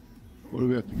 What do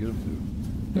we have to get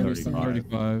him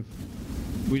 35.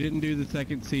 We didn't do the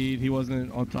second seed. He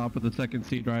wasn't on top of the second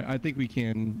seed, right? I think we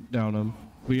can down him.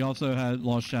 We also had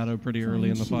lost Shadow pretty early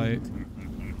in the fight.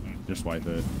 Just wipe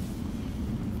it.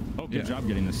 Oh, good Yeah. job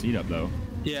getting the seed up, though.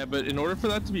 Yeah, but in order for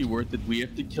that to be worth it, we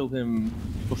have to kill him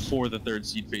before the third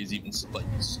seed phase even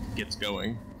gets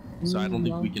going. So I don't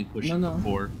think we can push it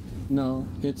before. No,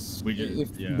 it's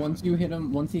once you hit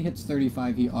him, once he hits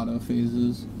 35, he auto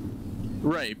phases.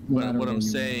 Right, No but matter what where I'm you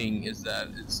are. saying is that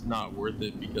it's not worth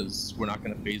it because we're not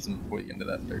going to phase him before the end of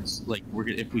that third. Like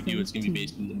if we do, it's going to be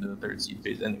based on the end of the third seed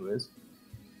phase, anyways.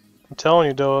 I'm telling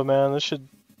you, Doa, man, this should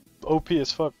OP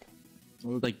as fuck.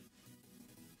 Like,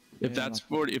 if that's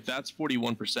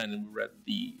 41%, and we're at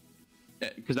the,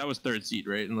 because that was third seed,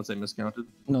 right? Unless I miscounted.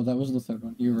 No, that was the third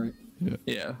one. You're right.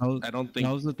 Yeah, That I don't think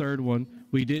that was the third one.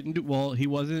 We didn't do well. He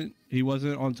wasn't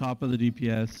on top of the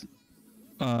DPS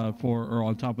or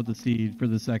on top of the seed for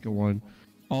the second one.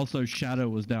 Also, Shadow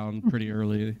was down pretty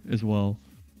early as well.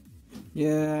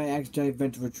 Yeah, I actually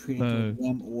went to retreat into the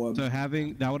damn orb. So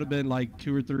having that would have been like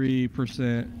 2 or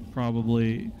 3%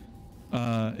 probably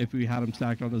if we had him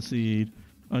stacked on the seed.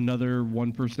 Another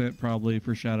 1% probably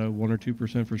for Shadow, 1 or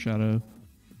 2% for Shadow.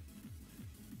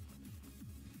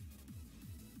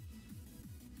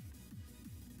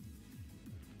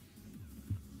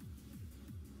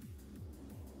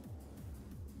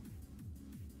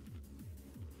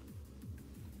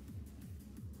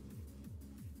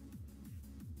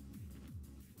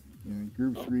 Yeah,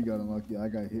 group 3 got unlucky. I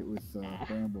got hit with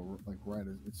Bramble like right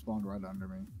as it spawned right under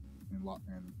me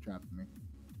and trapped me.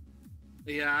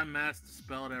 Yeah, I mass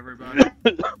dispelled everybody.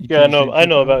 Yeah, I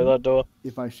know about that, Doa.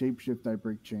 If I shapeshift, I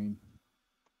break chain.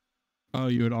 Oh,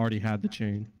 you had already had the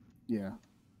chain. Yeah.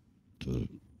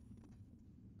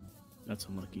 That's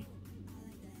unlucky.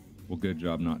 Well, good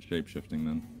job not shapeshifting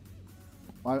then.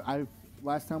 I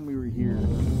last time we were here,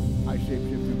 I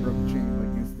shapeshifted and broke the chain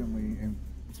like instantly and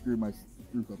screwed my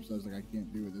group up. So I was like, I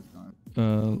can't do it this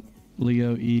time.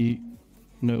 Leo eat,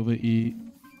 Nova eat,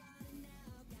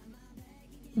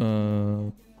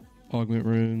 augment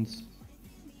runes,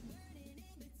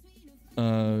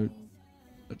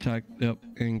 attack, yep,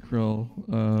 and Krill,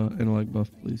 intellect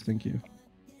buff, please, thank you.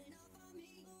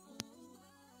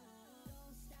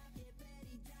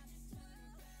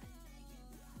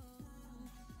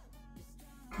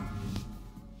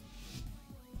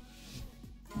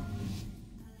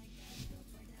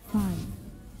 Five,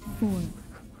 4,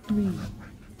 3,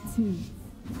 2,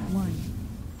 1.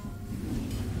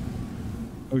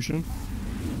 Ocean.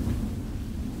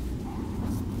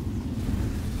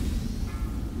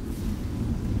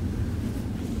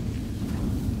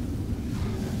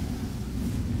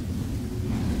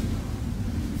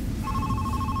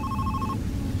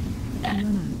 Run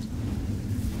out.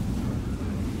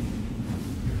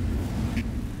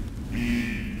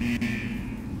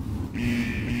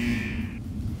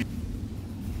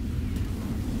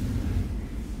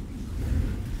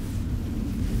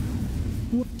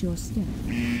 Watch your step.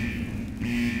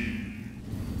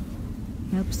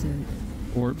 Absurd.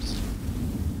 Orbs.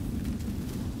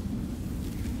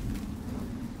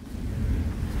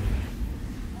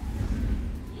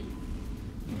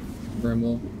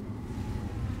 Brimble.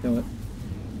 Kill it.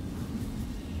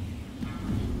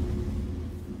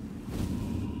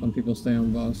 Some people stay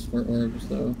on boss for orbs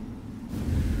though.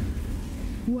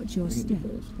 Watch your step.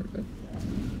 Okay.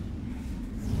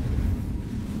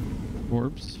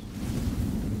 Orbs.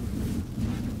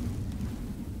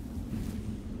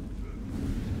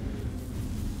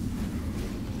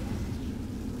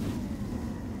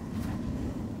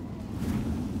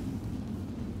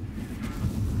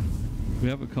 We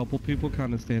have a couple people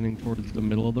kind of standing towards the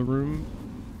middle of the room.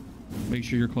 Make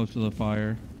sure you're close to the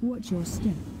fire. Watch your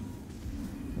step.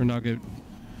 Or not get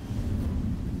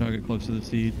close to the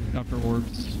seed after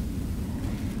orbs.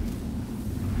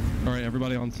 All right,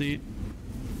 everybody on seat.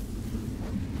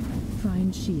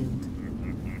 Find shield.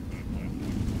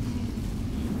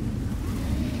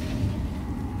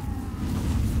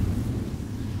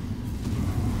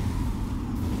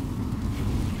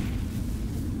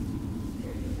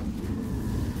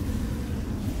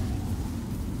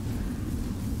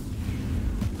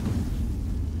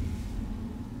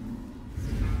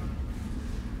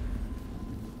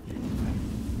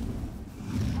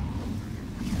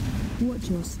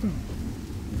 Watch your step.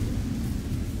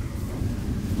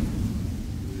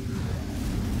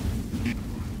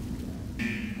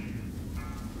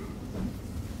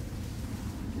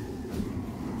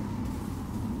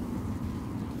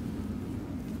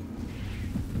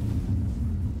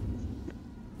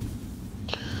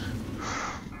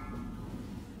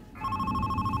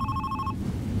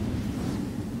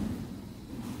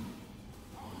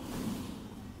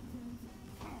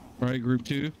 All right, group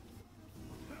 2.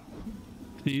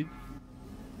 Seed.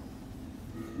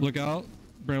 Look out.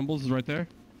 Brambles is right there.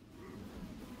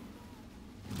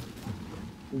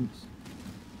 Oops.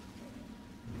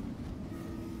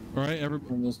 All right,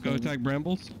 go attack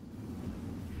Brambles.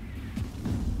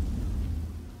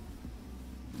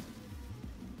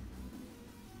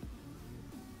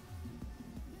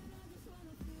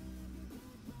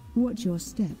 Watch your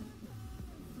step.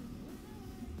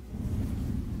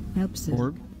 Absurd.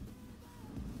 Orb.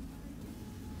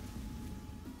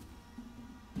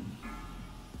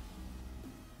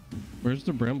 Where's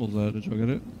the Brambles at? Did you get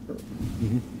it?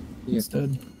 It's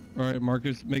dead. All right,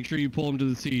 Marcus, make sure you pull him to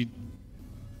the seed.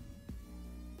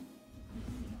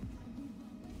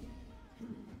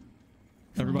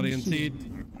 Everybody in seed.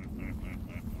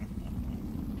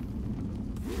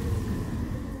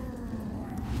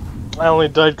 I only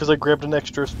died because I grabbed an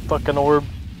extra fucking orb.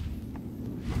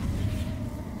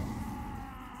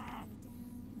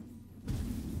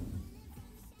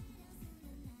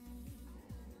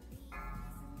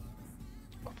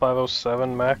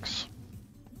 $507 max.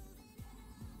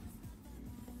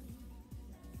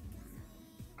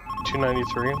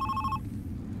 293.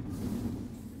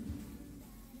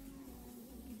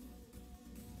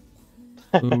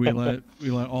 Ooh, we let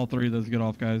all 3 of those get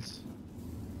off, guys.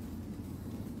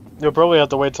 You'll probably have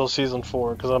to wait till season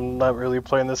 4 because I'm not really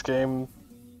playing this game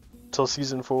till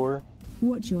season 4.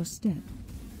 Watch your step.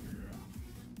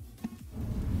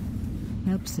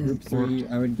 Absurd. Group 3,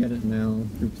 I would get it now.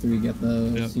 Group 3, get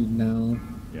the seed now.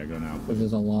 Yeah, go now. Because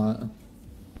there's a lot.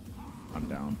 I'm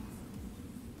down.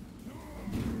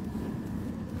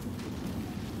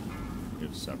 We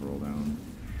have several down.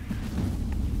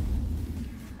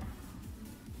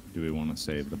 Do we want to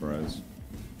save the Brez?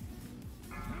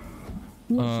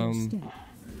 Watch your step.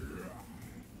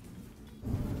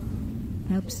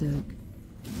 Absurd.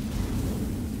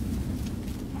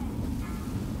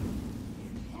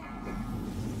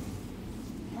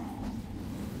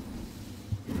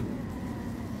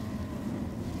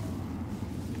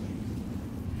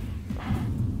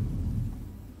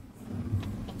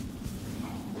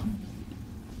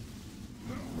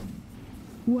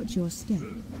 Watch your step.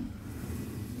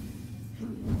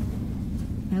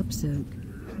 Absurd.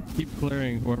 Keep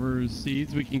clearing. Whoever's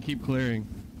seeds, we can keep clearing.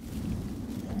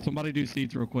 Somebody do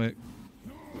seeds real quick.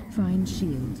 Find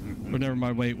shield. But never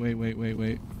mind. Wait. Whoever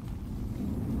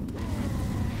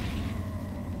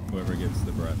gets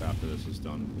the breath after this is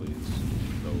done, please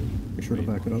go. Be sure to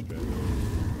back it up.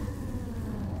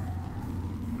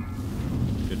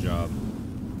 Good job.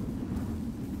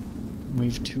 We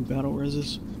have 2 battle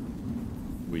reses.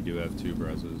 We do have 2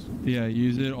 Brezes. Yeah,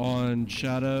 use it on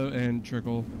Shadow and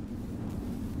Trickle.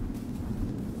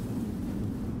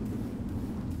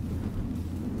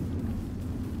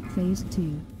 Phase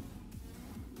 2.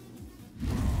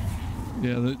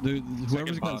 Yeah,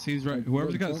 whoever's got seeds right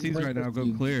now,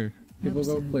 go clear. People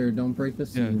go clear. Don't break the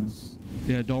seeds.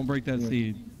 Yeah, don't break that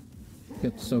seed.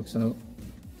 Get soaks out.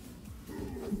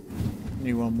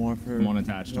 Need one more for. One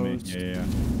attached to me. hose. Yeah.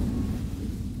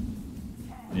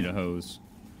 Need a hose.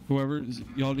 Whoever,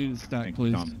 y'all need to stack, Thank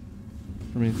please. Tom.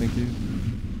 For me, thank you.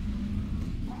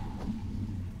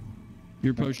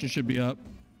 Your potion should be up.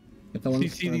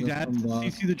 CC these ads.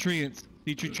 CC the treants.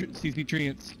 CC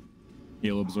treants.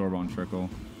 Heal absorb on trickle.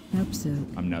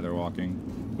 Absorb. I'm nether walking.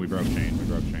 We broke chain. We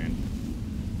broke chain.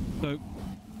 Soak.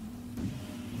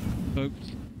 Soak.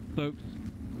 Soak.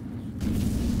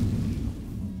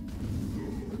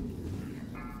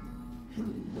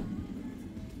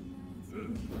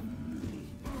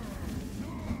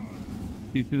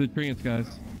 See through the treants, guys.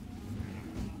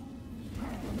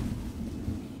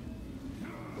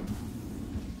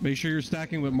 Make sure you're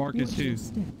stacking with Marcus too.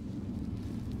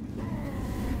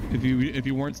 If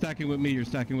you weren't stacking with me, you're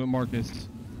stacking with Marcus.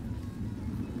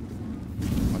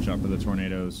 Watch out for the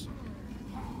tornadoes.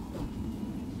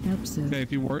 Okay,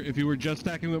 if you were just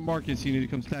stacking with Marcus, you need to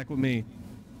come stack with me.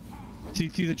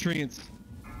 CC the treants.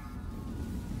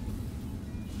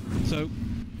 So.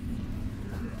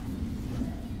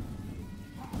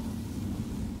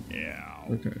 Yeah.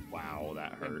 Okay. Wow,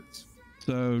 that hurts.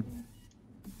 So.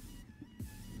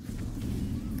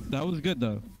 That was good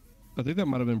though. I think that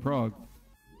might have been Prague.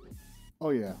 Oh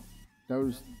yeah, that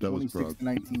was 26 to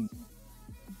 19.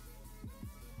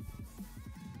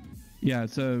 Yeah,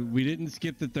 so we didn't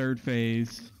skip the third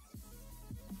phase.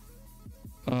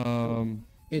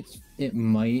 It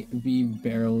might be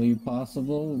barely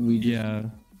possible.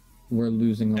 We're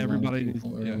losing a lot of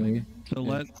people early. Yeah. So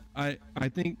let's. I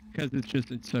think because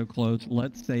it's so close.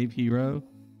 Let's save hero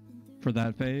for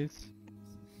that phase,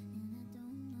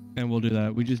 and we'll do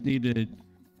that. We just need to.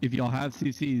 If y'all have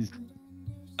CCs,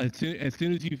 as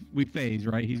soon as we phase,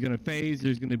 right? He's gonna phase.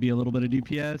 There's gonna be a little bit of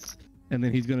DPS, and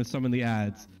then he's gonna summon the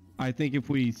ads. I think if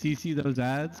we CC those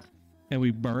ads and we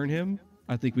burn him,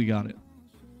 I think we got it.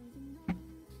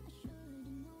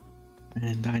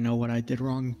 And I know what I did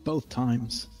wrong both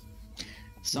times.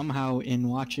 Somehow, in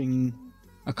watching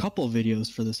a couple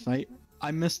videos for this fight,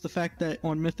 I missed the fact that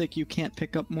on Mythic you can't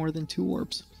pick up more than 2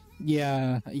 orbs.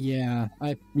 Yep. Well,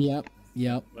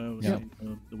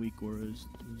 the weak aura is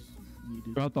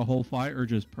needed. Throughout the whole fight, or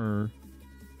just per?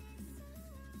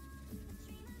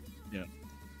 Yeah.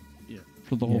 Yeah.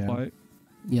 For the whole fight?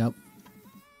 Yep.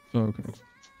 Oh, okay.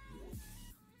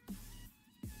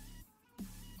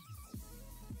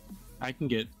 I can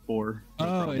get 4. No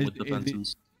problem with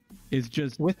defenses. It's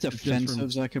just with it's just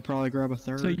defensives. I could probably grab a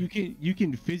 3rd. So you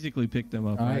can physically pick them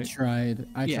up. I right? tried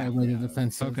with the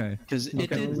defensive. Okay. Because it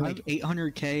did like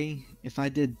 800k. If I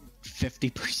did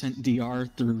 50% DR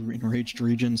through enraged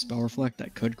region spell reflect, I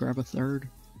could grab a 3rd.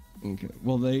 Okay.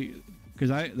 Well, they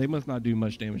must not do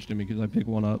much damage to me because I pick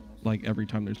one up like every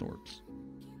time there's orbs.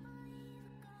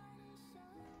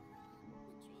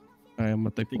 I am a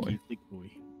thick boy. Thick boy.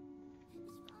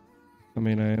 I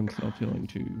mean, I am self-healing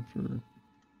too for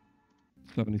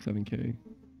 77k,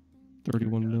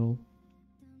 31 mil.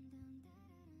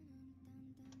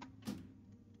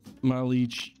 My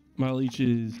leech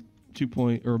is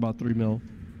about 3 mil.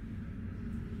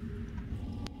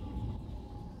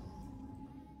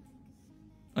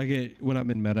 I get, when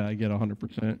I'm in meta, I get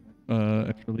 100%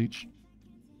 extra leech.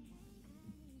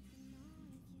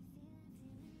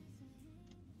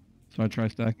 So I try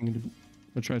stacking it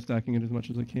as much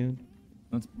as I can.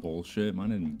 That's bullshit.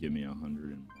 Mine didn't give me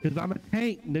 100. Cause I'm a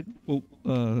tank, nigga.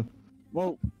 Whoa.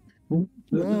 Whoa.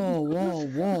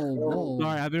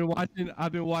 Sorry, I've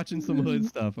been watching some hood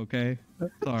stuff, okay?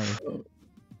 Sorry.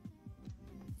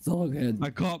 It's all good. I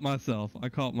caught myself.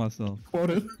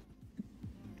 Quoted.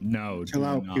 No, chill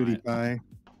out, cutie pie.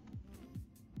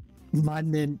 My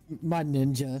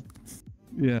ninja.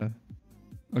 Yeah.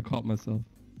 I caught myself.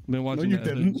 I've been watching No, you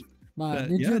didn't. My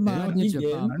ninja, my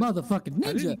motherfucking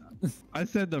ninja. I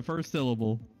said the first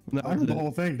syllable. I heard the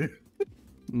whole thing, dude.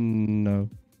 No.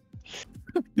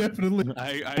 Definitely.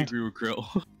 I agree with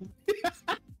Krill.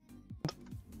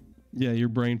 Yeah, your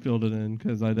brain filled it in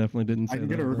because I definitely didn't say I can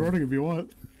that. get a recording if you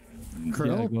want.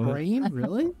 Krill, brain?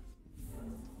 Really?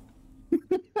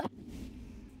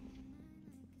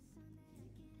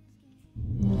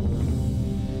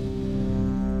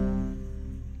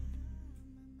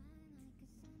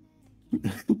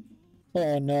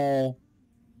 Oh no.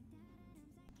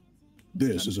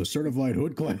 This is a certified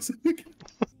hood classic.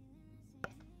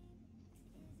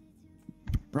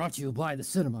 Brought to you by the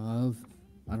cinema of,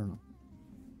 I don't know.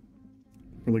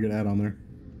 Really good ad on there.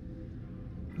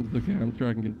 Okay, I'm sure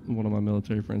I can get one of my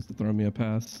military friends to throw me a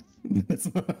pass.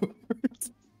 That's not how it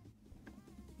works.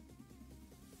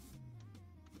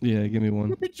 Yeah, give me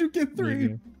one. Did you get There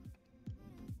you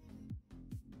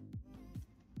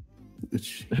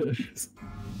 3?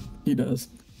 He does.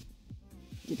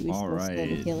 Did we All still have a right.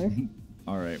 healer?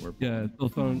 All right, we're Yeah,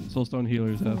 soulstone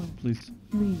healers up, please.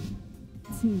 3,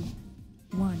 2,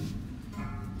 1.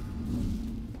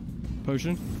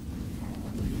 Potion.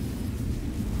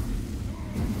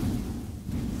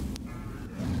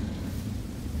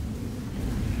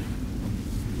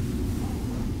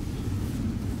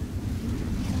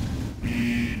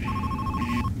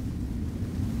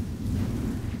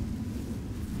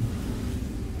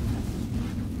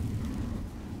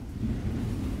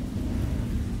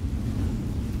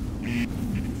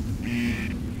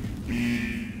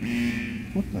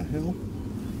 What the hell?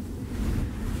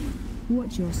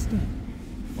 Watch your step.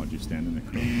 Why'd you stand in the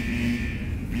crow?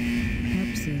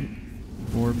 Absent.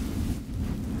 Orb.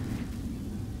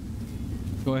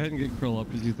 Go ahead and get Krill up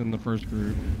because he's in the first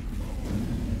group.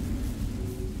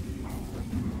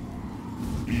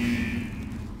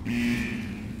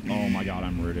 Oh my god,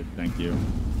 I'm rooted. Thank you.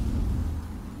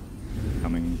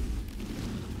 Coming.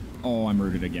 Oh, I'm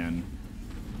rooted again.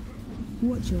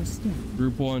 Watch your step.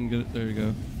 Group 1, get it. There you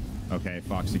go. Okay,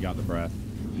 Foxy got the breath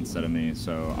instead of me,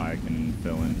 so I can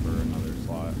fill in for another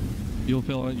slot. You'll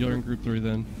fill in. You're in group 3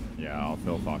 then. Yeah, I'll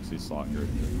fill Foxy's slot in group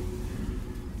 3.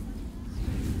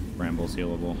 Bramble's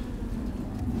healable.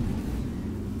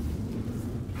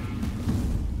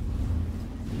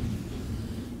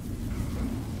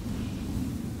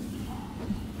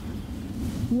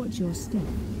 Watch your step.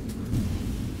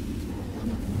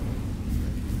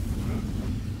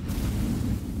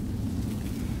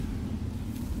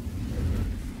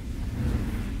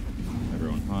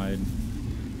 Everyone hide.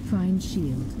 Find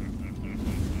shield.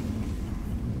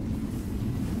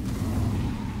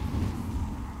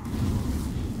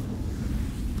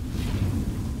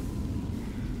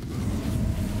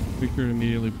 Be sure to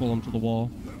immediately pull him to the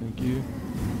wall. Thank you.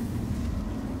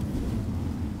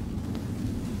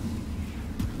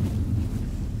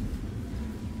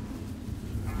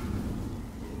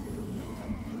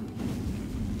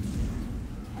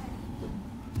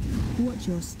 Watch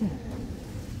your step.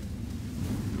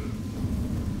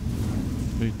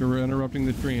 Make sure we're interrupting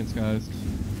the treants, guys.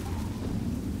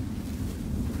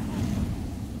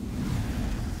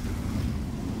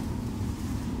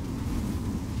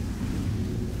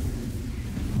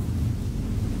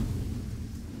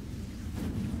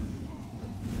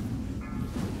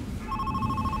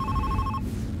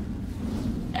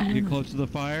 Get close to the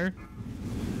fire.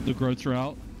 The growths are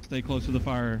out. Stay close to the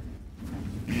fire.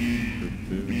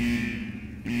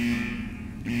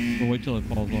 Or wait till it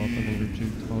falls off. I think group 2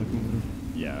 is probably coming through.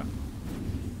 Yeah.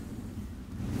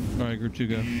 Alright, group 2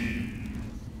 go.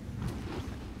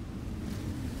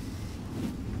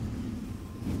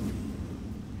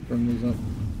 Brummel's up.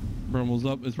 Brummel's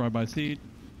up. It's right by seed.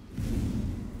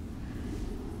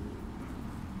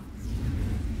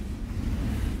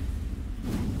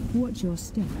 Watch your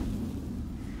step.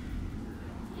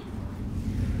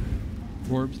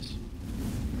 Orbs.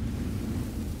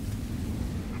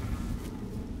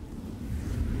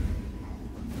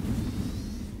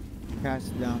 Pass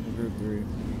it down to group 3.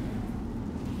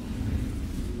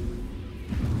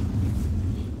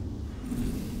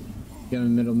 Get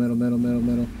in the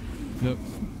middle. Yep.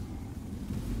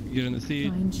 Get in the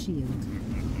seed. Find shield.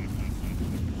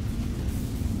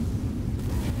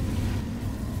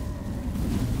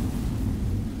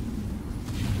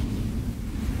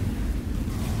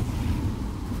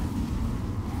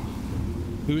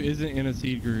 Who isn't in a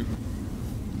seed group?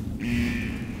 We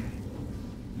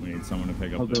need someone to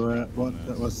pick up. I'll do it.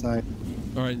 What side?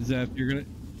 All right, Zeph, you're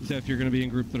gonna be in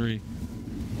group 3.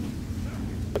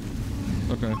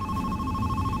 Okay.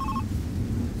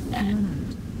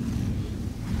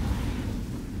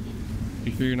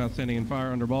 You sure you're not standing in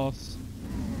fire under boss?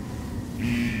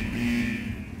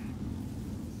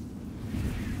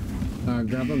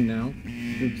 Grab him now.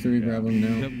 Group 3, grab him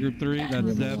now. Yep, group 3.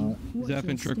 That's Zeph, Zeph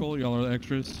and Trickle. Y'all are the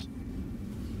extras.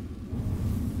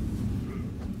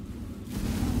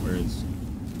 Where is?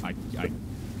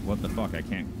 What the fuck? I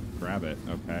can't grab it.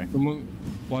 Okay.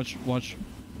 Watch.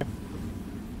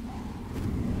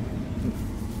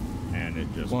 And it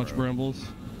just. Watch broke. Brambles.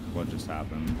 What just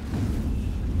happened?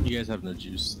 You guys have no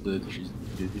juice. The juice.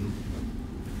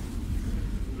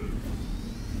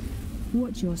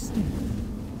 Watch your step.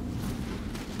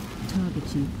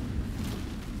 Target you.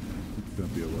 It's gonna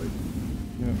be a wait.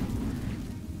 Yeah.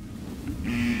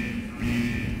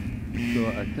 So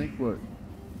I think what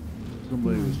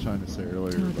somebody was trying to say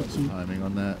earlier about the timing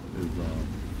on that is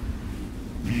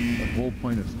the whole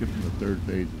point of skipping the third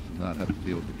phase is to not have to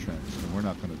deal with the trends, and we're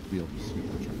not going to be able to skip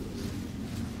the trends.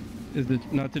 Is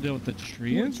it not to deal with the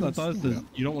treants? I thought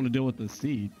you don't want to deal with the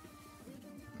seed.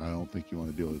 I don't think you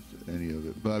want to deal with any of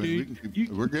it. But I mean,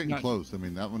 we're getting close. I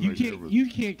mean, that one You right can't. there was You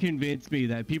can't convince me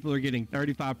that people are getting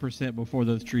 35% before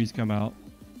those trees come out.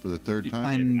 for the third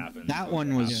time. And that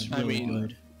one was really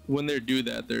good. When they do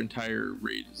that, their entire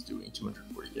raid is doing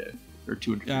 240k or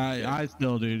 200. I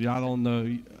still do. I don't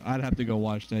know. I'd have to go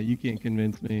watch that. You can't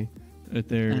convince me that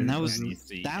they're. And that was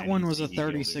that one was a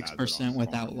 36%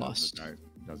 without lust.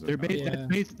 They're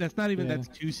that's not even that's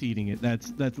two seeding it.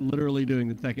 That's literally doing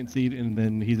the second seed, and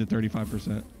then he's at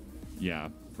 35%. Yeah,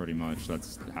 pretty much.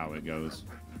 That's how it goes.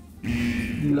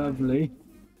 Lovely.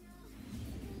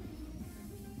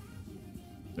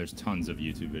 There's tons of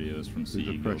YouTube videos from There's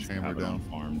a CE fresh that hammer have it on down.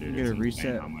 farm, dude. Get a It's insane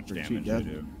reset how much for cheat damage death.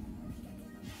 they do.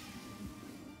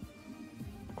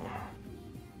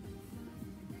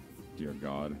 Dear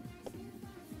God.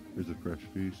 Here's a fresh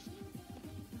feast.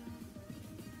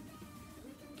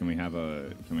 Can we have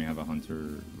a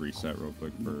hunter reset real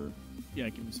quick for? Yeah,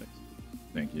 give me a sec.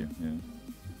 Thank you. Yeah.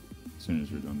 As soon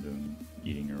as you're done doing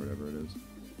eating or whatever it is.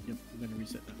 Yep, I'm gonna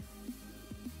reset now.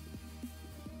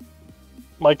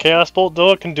 My Chaos Bolt,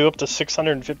 though, it can do up to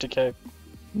 650k.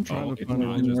 I'm trying to it's find not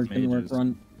one. just mages.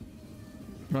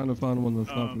 Trying to find one that's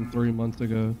not from 3 months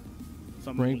ago.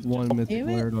 Rank 1 mythic Damn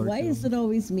it! lair dark Why elf. is it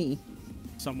always me?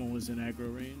 Someone was in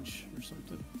aggro range or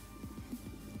something.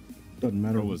 Doesn't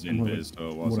matter It was from what invis, so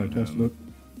it what I wasn't tested him.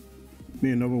 it. Me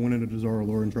and Nova went into Desara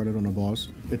lore and tried it on a boss.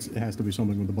 It has to be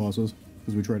something with the bosses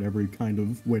because we tried every kind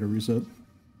of way to reset.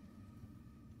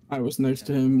 I was next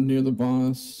to him near the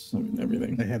boss. I mean,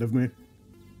 everything. Ahead of me.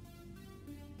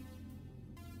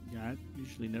 Yeah, I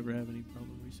usually never have any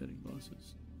problem resetting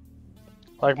bosses.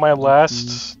 Like my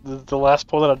last, the last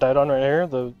pull that I died on right here,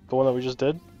 the one that we just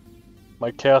did, my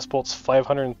Chaos Bolt's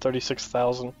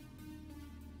 536,000.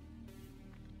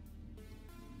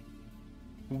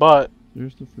 But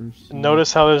There's the first.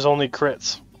 notice how there's only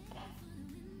crits.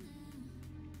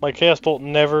 My Chaos Bolt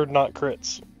never not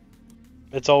crits.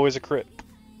 It's always a crit.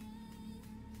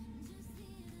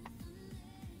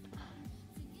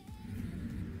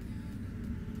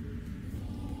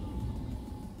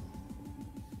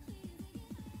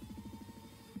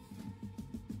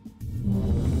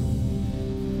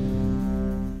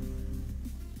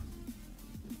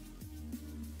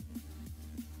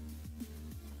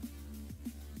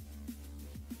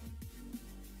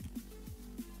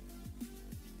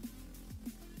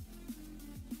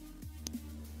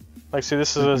 Like, see,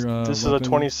 this is a this is a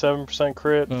 27%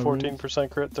 crit, 14%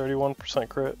 crit, 31%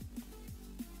 crit,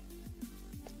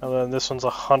 and then this one's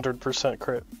 100%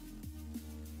 crit.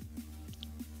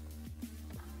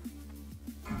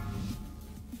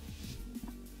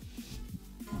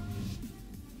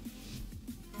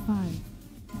 Five,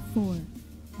 4,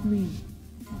 3,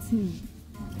 2,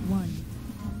 1.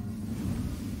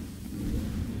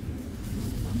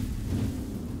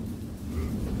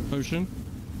 Potion.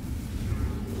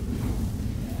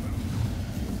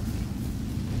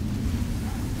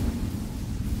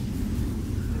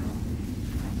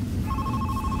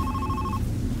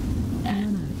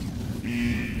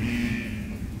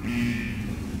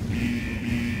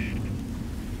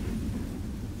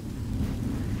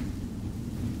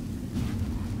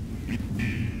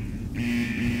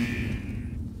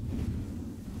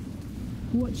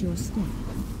 Watch your step.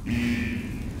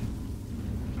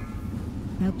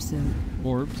 Help so.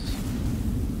 Orbs.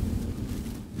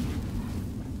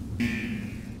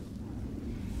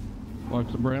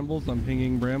 Watch the brambles. I'm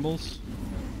pinging brambles.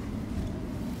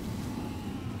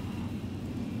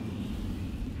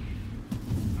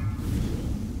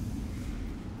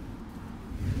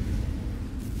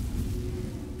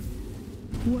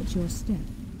 Watch your step.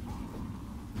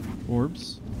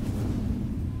 Orbs.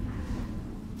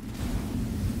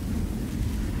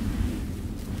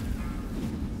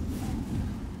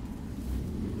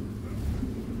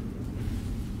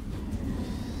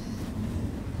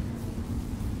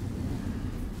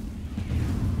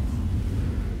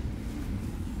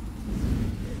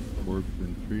 Orbs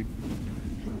and tree.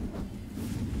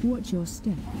 Watch your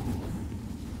step.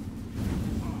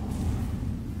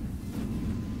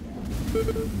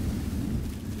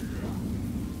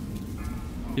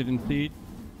 Get in seed.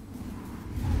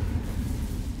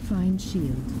 Find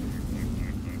shield.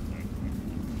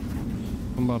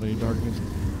 Somebody darkness.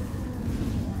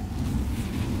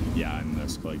 Yeah, I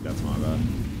missed. Like, that's my bad.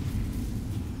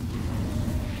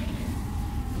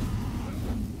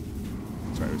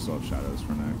 That's right, we still have shadows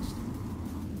for next.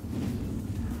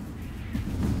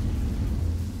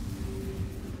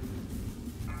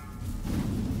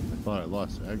 I thought I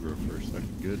lost aggro for a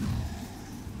second. Good.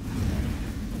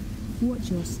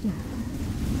 Watch your step.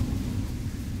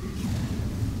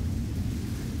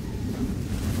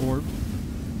 Orb.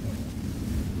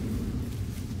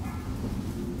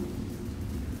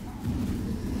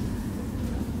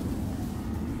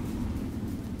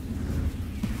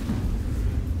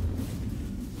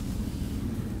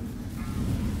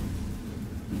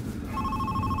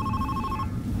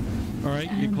 Alright,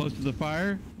 get close to the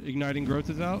fire. Igniting growth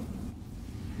is out.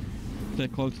 Stay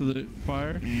close to the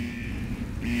fire.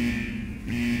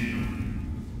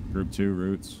 Group 2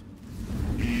 roots.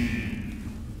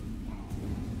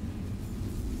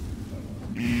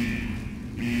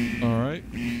 Alright.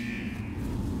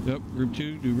 Yep, group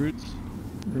 2, do roots.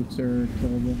 Roots are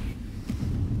killable.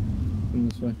 In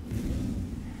this way.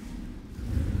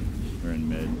 We're in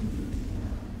mid.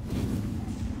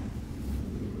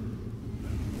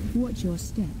 Watch your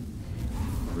step.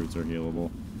 Roots are healable.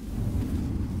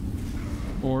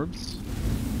 Orbs.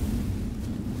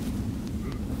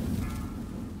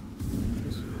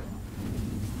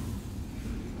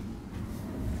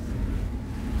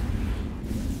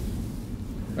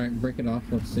 Alright, break it off.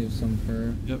 Let's save some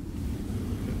for... Yep.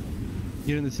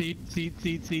 Get in the seed.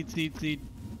 Seed.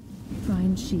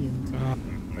 Find shield.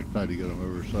 I tried to get him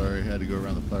over. Sorry, had to go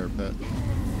around the fire pit.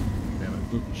 Damn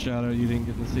it. Oops, Shadow, you didn't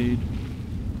get the seed.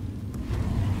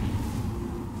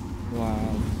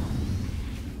 Wow.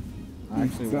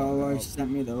 Actually, Fellow sent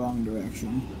me the wrong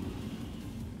direction.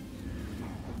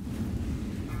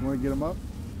 You want to get him up?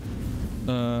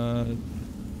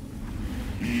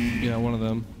 Yeah, one of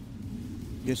them.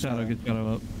 Get Shadow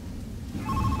up.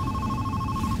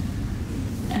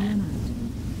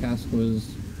 Cask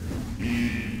was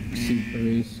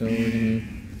C3, so we're gonna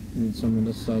need someone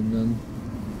to sub then.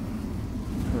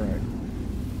 Correct.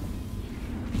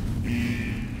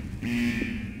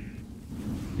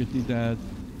 Get these ads.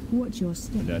 Watch your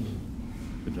step. Dead.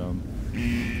 Good job.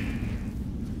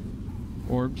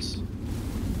 Orbs.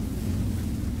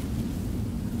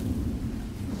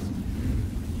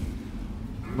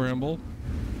 Bramble.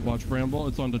 Watch Bramble.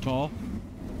 It's on to tall.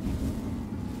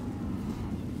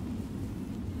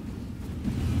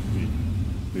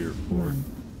 Clear 4.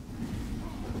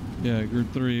 Yeah,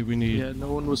 group 3, we need... Yeah,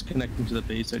 no one was connecting to the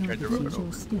base. I tried to run it over.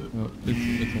 Oh,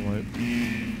 it's a wipe.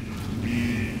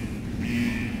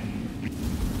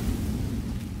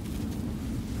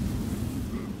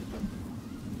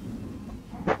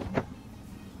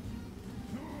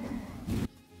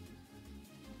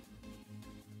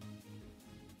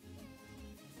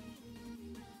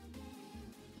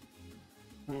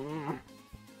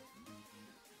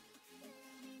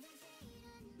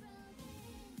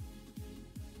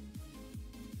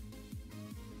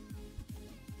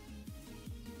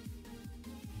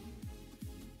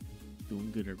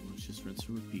 Doing good, everyone's just rinse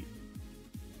and repeat.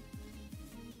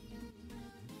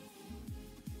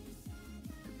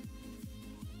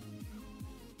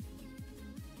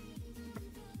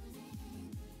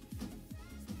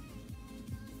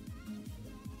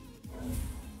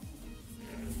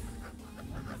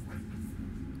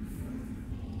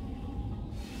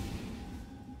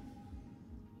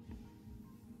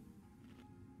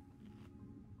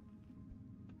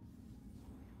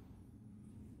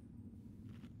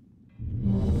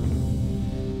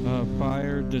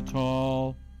 Fire,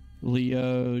 Detal,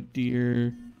 Leo,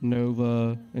 Deer,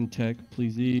 Nova, and Tech,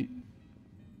 please eat.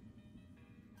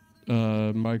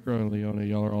 Micro and Leona,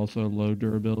 y'all are also low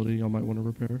durability. Y'all might want to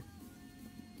repair.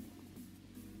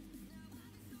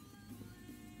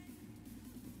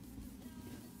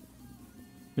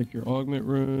 Pick your augment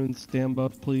runes. Stand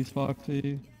buff, please,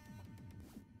 Foxy.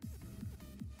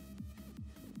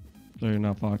 Sorry,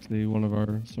 not Foxy. One of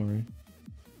our. Sorry.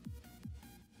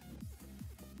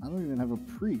 I don't even have a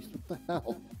priest. What the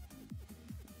hell?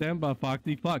 Stand buff,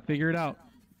 Foxy. Fuck, figure it out.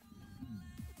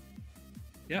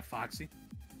 Yeah, Foxy.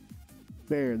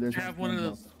 There, there's. Does you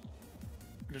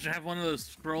have one of those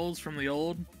scrolls from the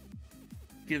old?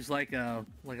 Gives like a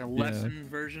lesson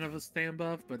version of a stand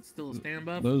buff, but still a stand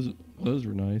buff. Those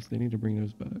were nice. They need to bring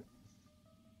those back.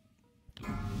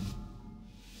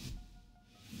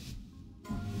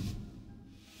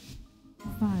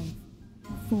 5,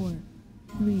 4,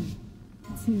 3,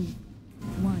 2,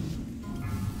 1.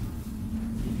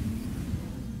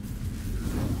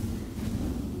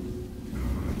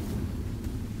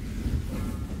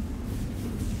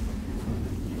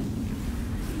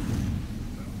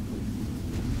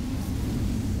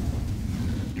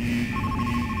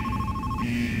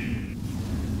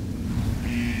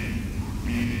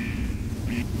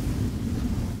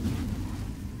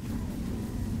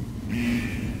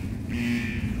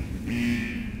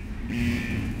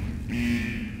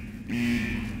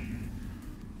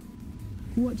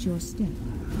 Watch your step.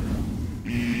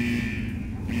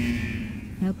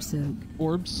 Help soak.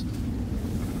 Orbs.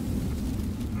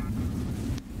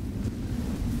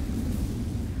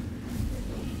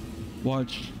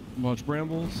 Watch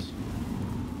brambles.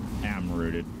 Am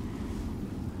rooted.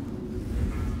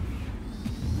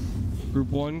 Group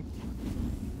 1.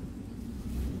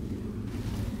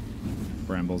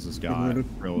 Brambles is got.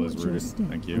 Krill is rooted.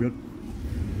 Thank you.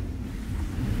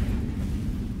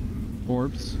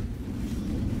 Orbs.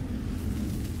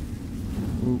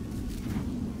 Ooh.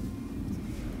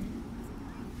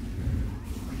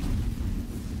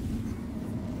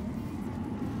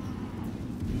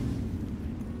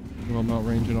 I'm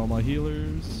outranging all my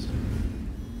healers.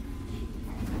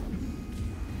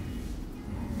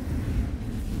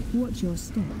 Watch your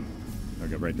step.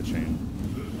 Okay, break the chain.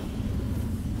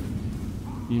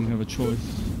 You didn't have a choice.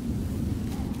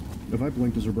 If I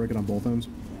blink, does it break it on both ends?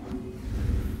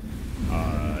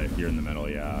 If you're in the middle,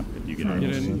 yeah. If you get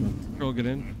in. Girl, get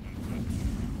in.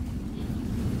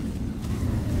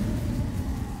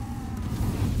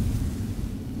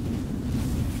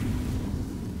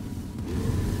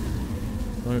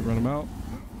 Alright, run him out.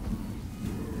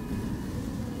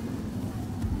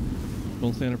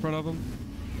 Don't stand in front of him.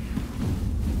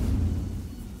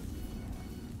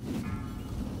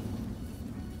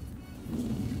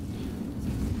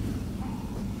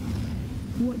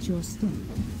 Watch your step.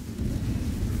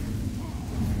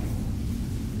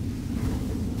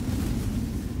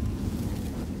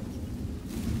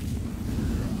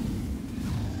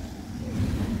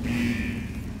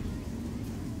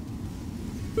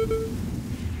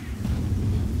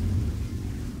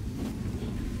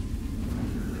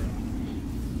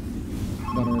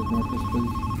 Butter is Marcus,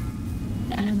 please.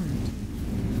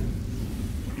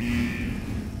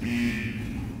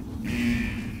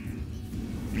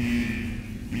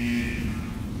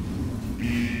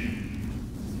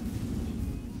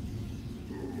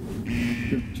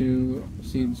 Group 2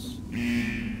 seeds.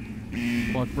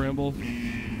 Watch Bramble.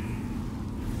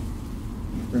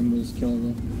 Bramble's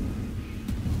killable.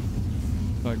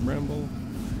 Back Bramble.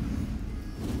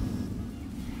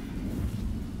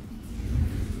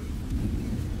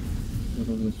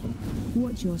 This one.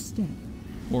 Watch your step.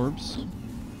 Orbs.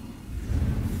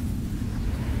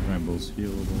 Bramble's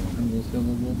healable. Bramble's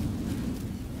healable.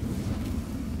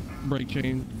 Break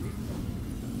chain.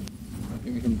 I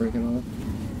think we can break it off.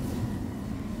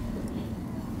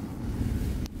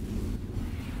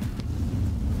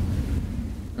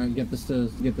 Alright, get this to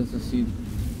seed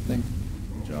thing.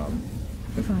 Good job.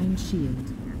 Find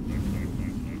shield.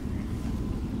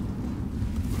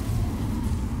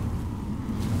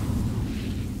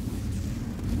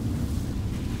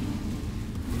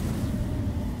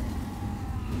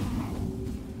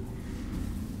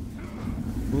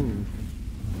 Ooh.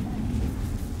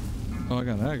 Oh, I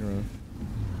got aggro.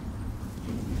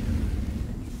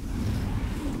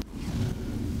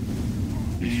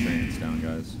 These trains down,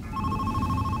 guys.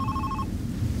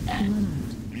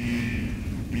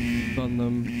 Stun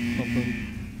them. Help them.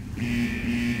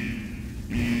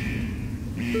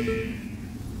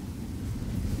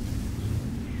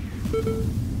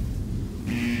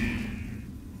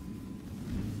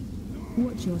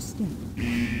 Watch your step.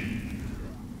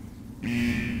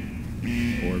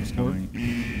 Orbs coming.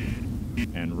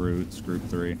 And roots, group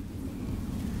 3.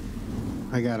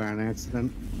 I got an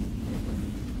accident.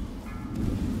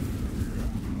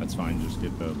 That's fine, just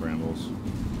get the brambles.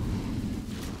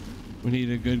 We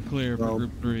need a good clear for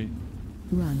group 3.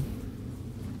 Run.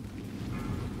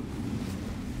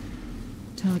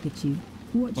 Target you.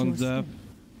 Watch your One's step. up.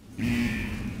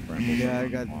 Yeah, I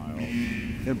got.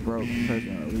 It broke because we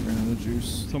ran out of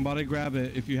juice. Somebody grab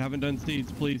it. If you haven't done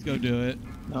seeds, please go do it.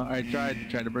 No, I tried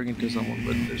to bring it to someone,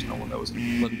 but there's no one that was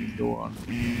letting me go on.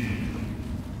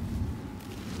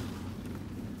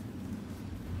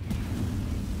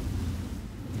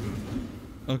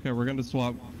 Okay, we're gonna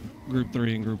swap group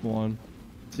 3 and group 1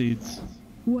 seeds.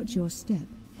 Watch your step.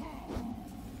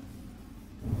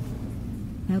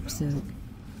 Help soak.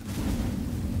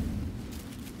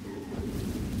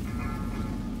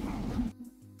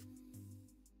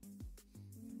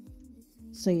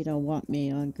 So you don't want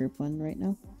me on group 1 right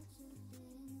now?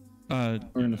 We're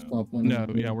gonna swap one. No,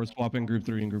 yeah, we're swapping group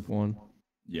 3 and group 1.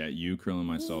 Yeah, you, Krill, and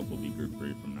myself will be group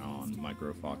 3 from now on.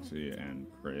 Micro, Foxy, and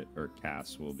Crit or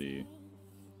Cass will be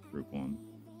group 1.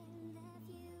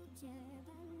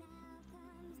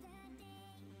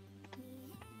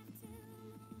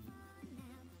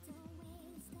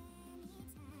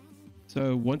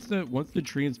 So once the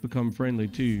trees become friendly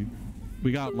too,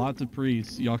 we got lots of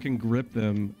priests. Y'all can grip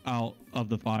them out of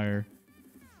the fire.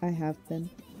 I have been.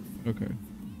 Okay.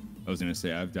 I was gonna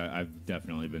say I've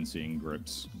definitely been seeing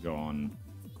grips go on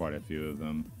quite a few of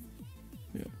them.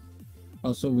 Yeah.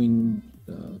 Also, we.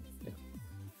 Yeah.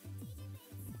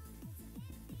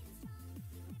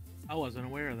 I wasn't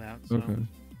aware of that. So. Okay.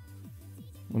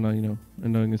 Well, now you know.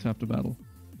 And knowing is half the battle.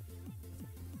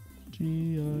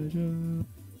 G.I. Joe.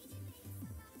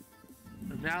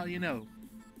 And now you know.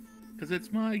 Because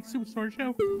it's my Superstar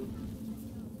show.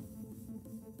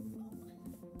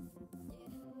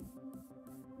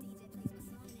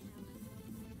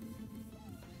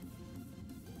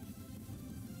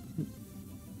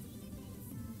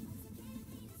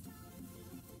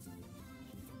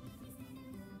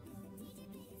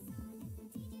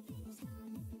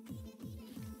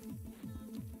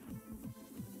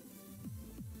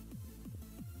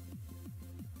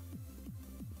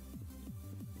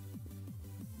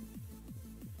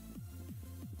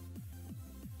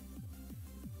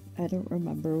 I don't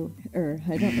remember, or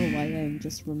I don't know why I'm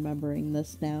just remembering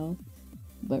this now,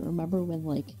 but remember when,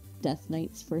 like, Death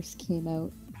Knights first came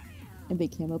out and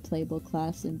became a playable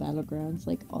class in Battlegrounds,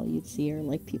 like, all you'd see are,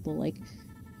 like, people, like,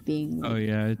 being, like, Oh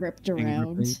yeah. ripped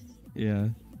around. Yeah.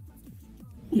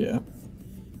 Yeah.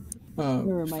 They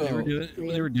were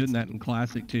They were doing that in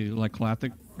Classic too, like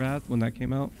Classic Wrath when that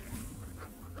came out.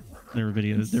 There were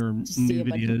videos. There were Just see new a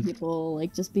bunch of videos. people,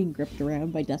 like, just being gripped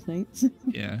around by Death Knights.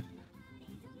 Yeah.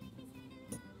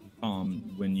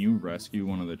 When you rescue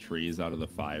one of the trees out of the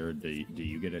fire, do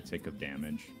you get a tick of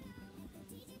damage?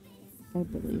 I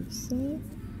believe so.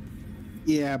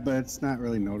 Yeah, but it's not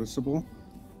really noticeable.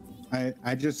 I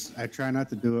try not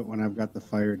to do it when I've got the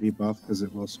fire debuff because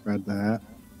it will spread that.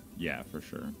 Yeah, for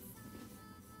sure.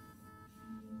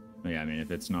 Yeah, I mean, if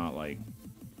it's not like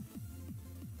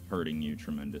hurting you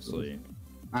tremendously.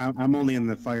 I'm only in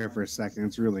the fire for a second.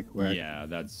 It's really quick. Yeah,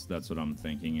 that's what I'm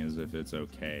thinking. Is if it's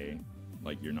okay,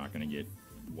 like you're not gonna get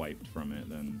wiped from it,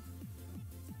 then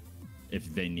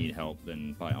if they need help,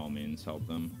 then by all means help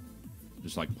them.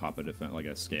 Just like pop a defense, like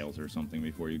a scales or something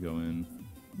before you go in.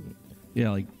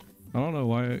 Yeah, like I don't know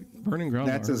why burning ground.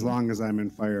 That's as long as I'm in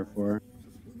fire for.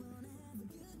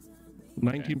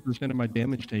 19% of my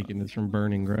damage taken is from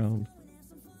burning ground.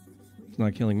 It's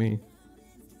not killing me.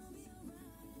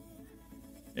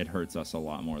 It hurts us a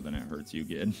lot more than it hurts you,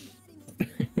 Gid. I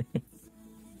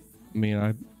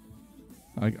mean,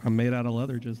 I'm made out of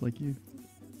leather just like you.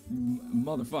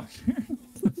 Motherfucker.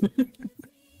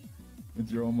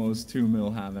 With your almost 2 mil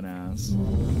having ass.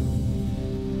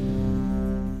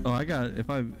 Oh, I got if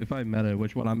I meta,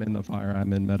 which when I'm in the fire,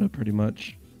 I'm in meta pretty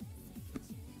much.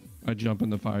 I jump in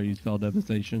the fire, use spell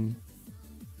devastation,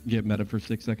 get meta for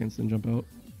 6 seconds, then jump out.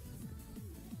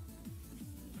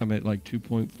 I'm at like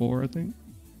 2.4, I think.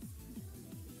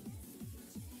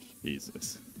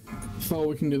 Jesus. So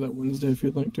we can do that Wednesday if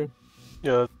you'd like to.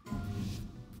 Yeah.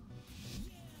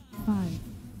 5,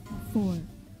 4,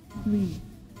 3,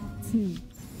 2,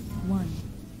 1.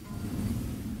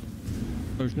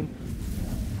 Potion.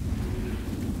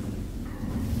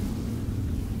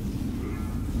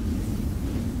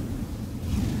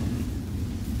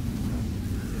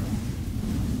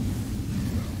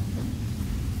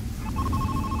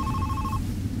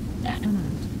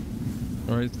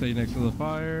 Alright, stay next to the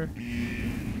fire.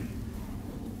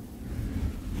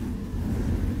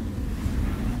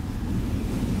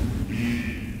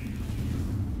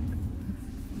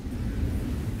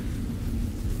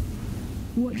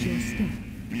 Watch your step.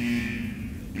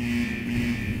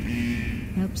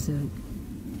 Help soak.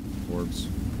 Orbs.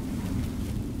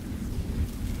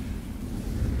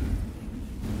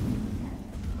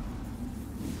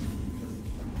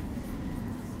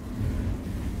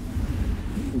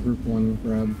 Group 1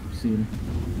 grab seed.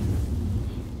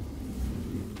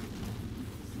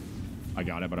 I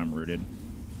got it, but I'm rooted.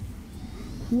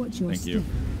 Watch your Thank you.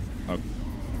 Oh,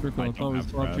 Group 1 always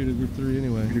swapped you to group 3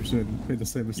 anyway. You should made the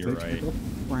same mistake. You're right.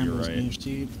 You're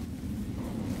right.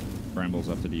 Brambles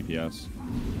up to DPS.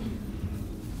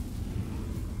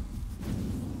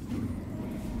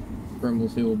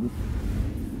 Brambles healable.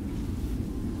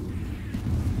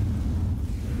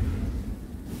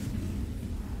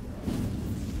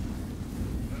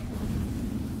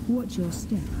 Watch your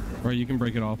step. Alright, you can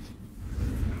break it off.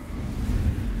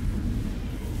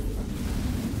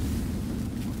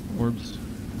 Orbs.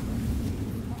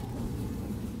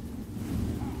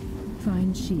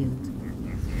 Find shield.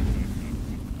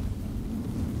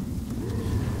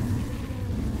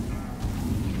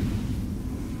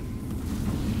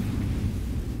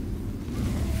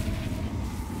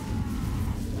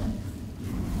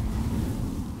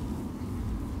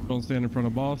 Don't stand in front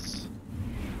of boss.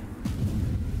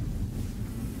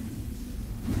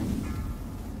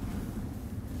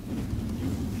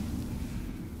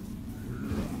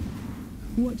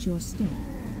 Watch your step.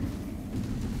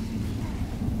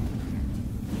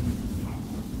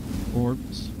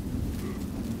 Orbs.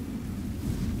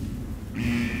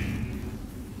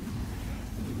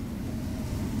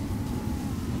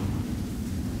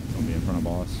 in front of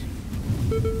boss.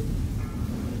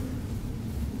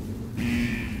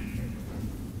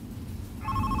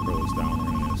 Throw this down.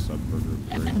 We're gonna sub for group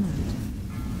 3.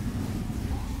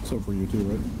 So for you too,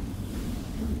 right?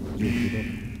 Did you get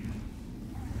it?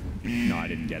 No, I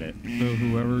didn't get it. So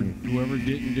whoever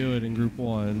didn't do it in group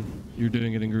 1, you're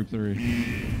doing it in group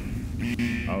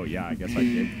 3. Oh yeah, I guess I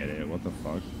did get it. What the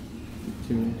fuck?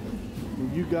 2. Well,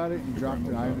 you got it and dropped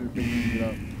it. I ended up picking it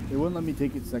up. They wouldn't let me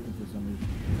take it second for some reason.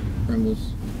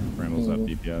 Brambles up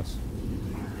DPS.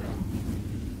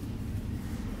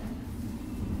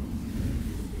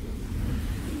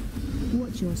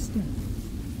 Watch your step.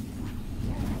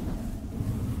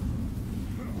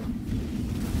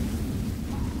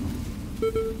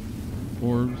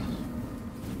 Orbs.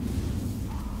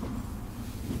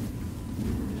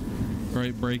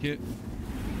 Right, break it.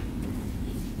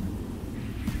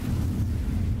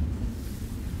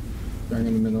 Dragon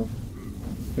in the middle.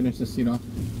 Finish the seat off.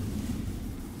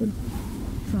 Good.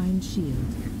 Find shield.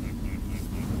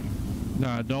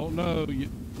 Nah, I don't know.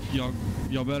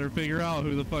 Y'all better figure out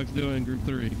who the fuck's doing group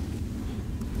 3.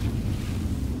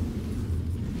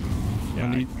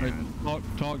 Yeah,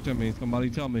 talk to me. Somebody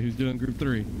tell me who's doing group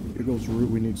 3. It goes root.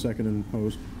 We need second and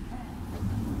host.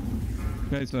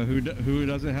 Okay, so who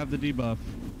doesn't have the debuff?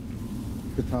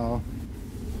 Detal.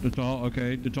 Detal,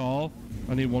 okay. Detal.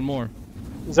 I need one more.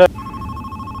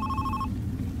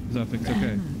 Zephyx,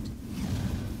 okay.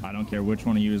 I don't care which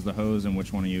one of you is the hose and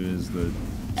which one of you is the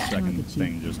second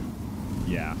thing. Just,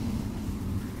 yeah.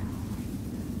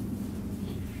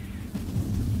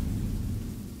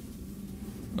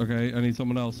 Okay, I need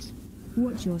someone else.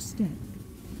 Watch your step.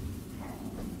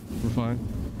 We're fine.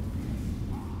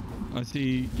 I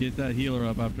see. Get that healer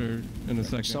up after in a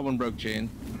second. Someone broke chain.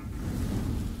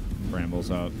 Brambles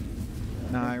up.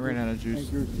 Nah, I ran out of juice.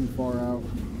 Anchor's too far out.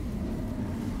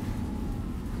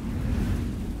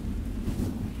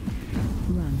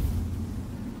 Run.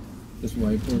 Just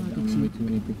wipe it. Down way too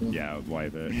many people. Yeah,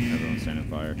 wipe it. Everyone's standing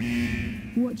fire.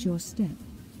 Watch your step.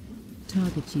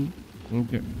 Target you.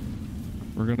 Okay.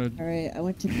 We're gonna. Alright, I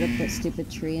went to grip that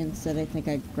stupid tree and said I think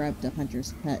I grabbed a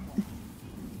hunter's pet.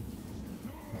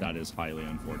 That is highly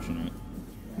unfortunate.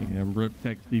 Yeah, rip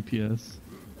tech DPS.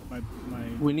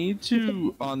 We need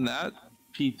to, on that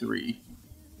P3,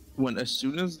 as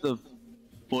soon as the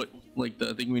foot, like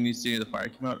the thing we need to see the fire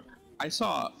came out, I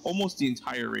saw almost the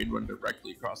entire raid run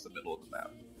directly across the middle of the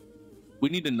map. We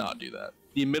need to not do that.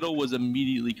 The middle was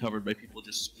immediately covered by people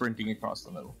just sprinting across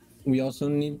the middle. We also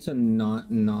need to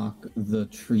not knock the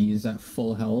trees at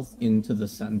full health into the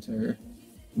center,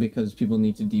 because people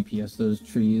need to DPS those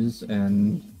trees,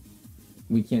 and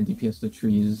we can't DPS the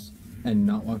trees and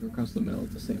not walk across the middle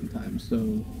at the same time.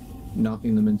 So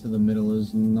knocking them into the middle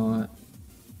is not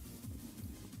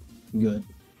good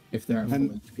if they're at full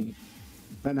HP.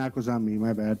 That knock was on me.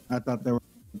 My bad. I thought they were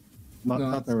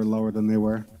lower than they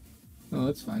were. No,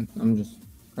 it's fine. I'm just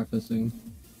prefacing.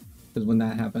 Because when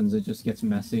that happens, it just gets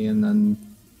messy, and then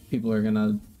people are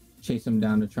gonna chase them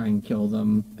down to try and kill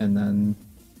them, and then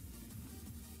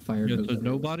fire goes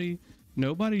so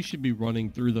nobody should be running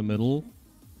through the middle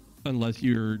unless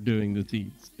you're doing the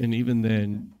seeds. And even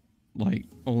then, like,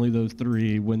 only those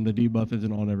 3 when the debuff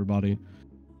isn't on everybody.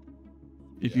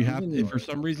 If if for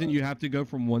some reason you have to go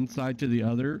from one side to the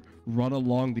other, run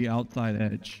along the outside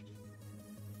edge.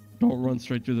 Don't run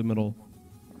straight through the middle.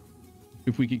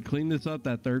 If we can clean this up,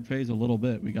 that third phase a little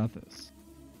bit, we got this.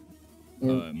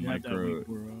 Micro.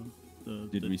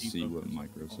 Did we see what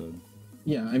Micro said?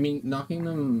 Yeah, I mean, knocking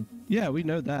them... Yeah, we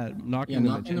know that. Knocking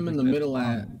them in the middle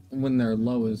when they're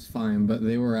low is fine, but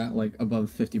they were at, like,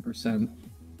 above 50%.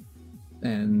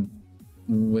 And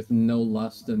with no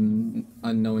lust and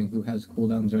unknowing who has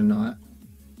cooldowns or not,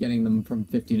 getting them from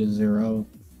 50 to 0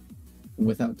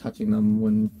 without touching them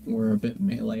when we're a bit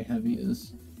melee heavy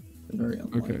is very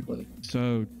unlikely. Okay,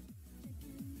 so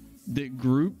the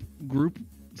group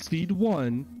seed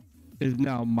 1 is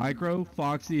now Micro,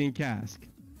 Foxy, and Cask.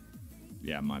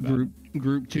 Yeah, my bad.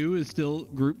 Group 2 is still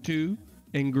Group 2,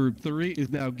 and Group 3 is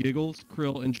now Giggles,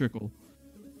 Krill, and Trickle.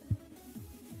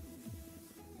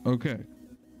 Okay.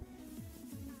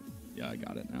 Yeah, I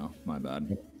got it now. My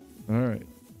bad. All right.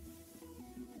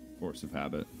 Force of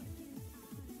habit.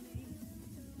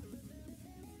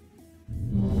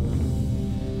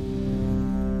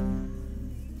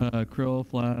 Krill,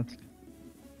 Flask.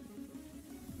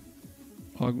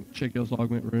 Check those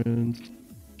augment runes.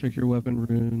 Check your weapon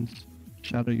runes.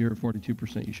 Shadow, you're at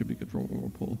 42%. You should be good for one more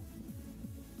pull.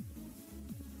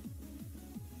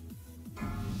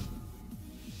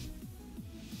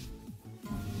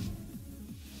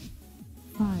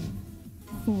 Five,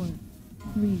 4,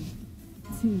 3,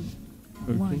 2,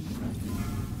 1.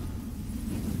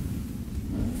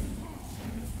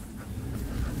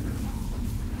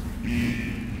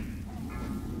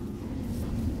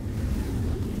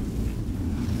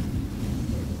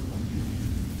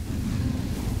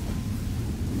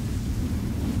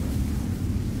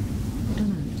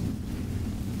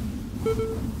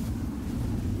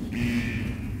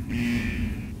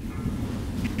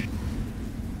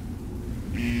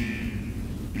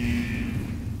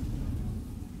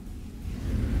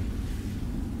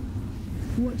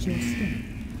 Watch your step.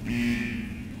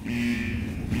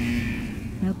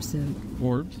 Absurd.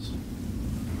 Orbs.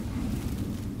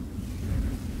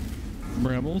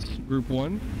 Brambles, group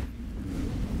 1.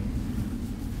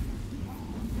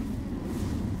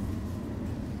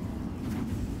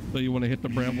 So you want to hit the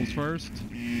brambles first?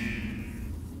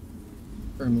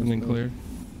 Brambles and then go. clear.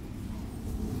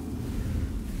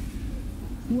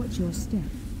 Watch your step.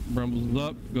 Brambles is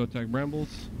up, go attack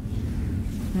brambles.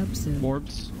 Absurd.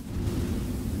 Orbs.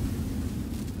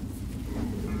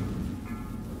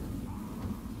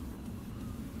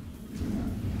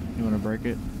 You want to break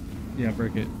it? Yeah,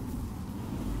 break it.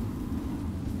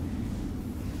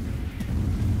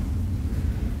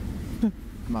 I'm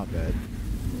not bad.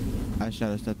 I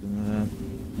shadow stepped into that.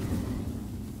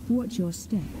 Watch your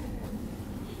step.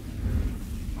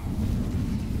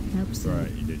 Absurd.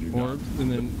 Right, you did your job.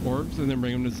 Orbs, and then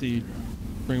bring him to seed.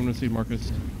 Bring him to seed,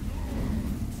 Marcus.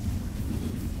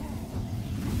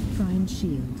 Find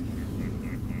shield.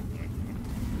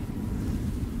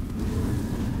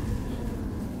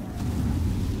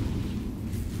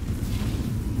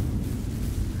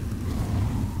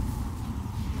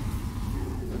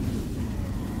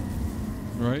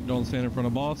 Alright, don't stand in front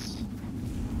of boss.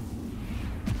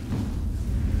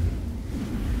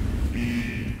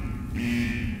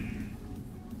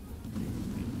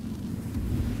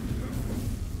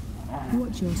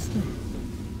 Watch your step.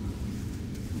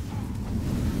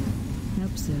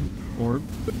 Absurd. Orb.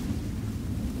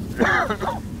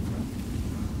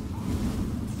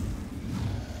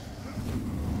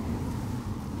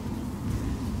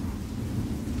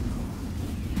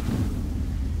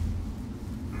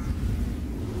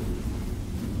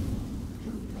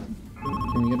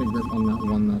 Can we get a grip on that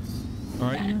one that's...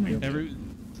 Alright, every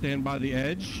stand by the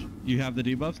edge. You have the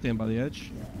debuff, stand by the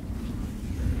edge.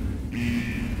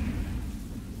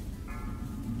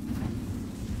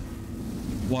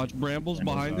 Watch brambles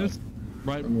behind us.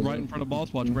 Right in front of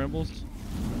boss, watch brambles.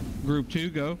 Group 2,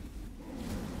 go.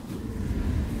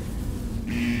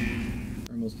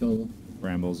 Brambles killable.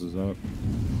 Brambles is up.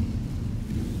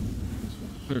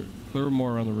 Clear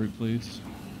more on the route, please.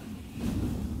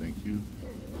 Thank you.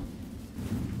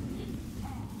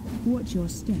 Watch your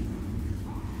step.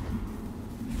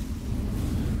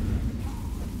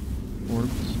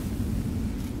 Orbs.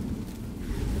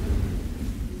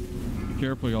 Be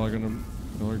careful, y'all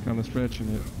are kind of stretching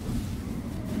it.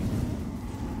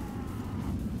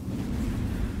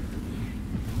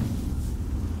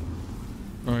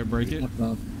 Alright, break it. Get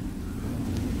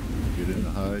in the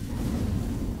hide.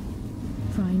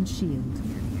 Find shield.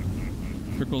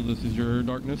 Trickle, this is your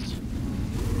darkness.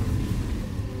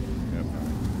 Yep.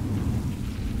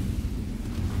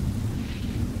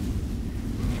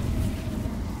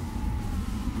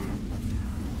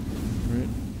 Right.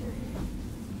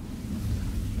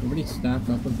 Everybody stack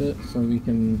up a bit so we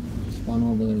can spawn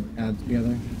all the ads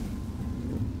together.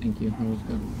 Thank you, that was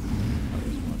good. That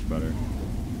was much better.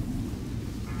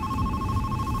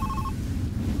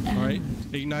 Alright,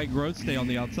 ignite growth, stay on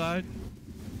the outside.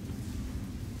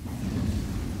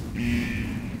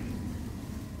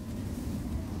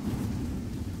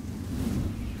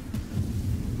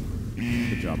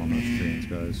 Good job on those trains,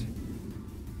 guys.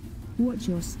 Watch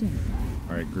your step.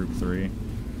 Alright, group 3.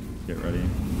 Get ready.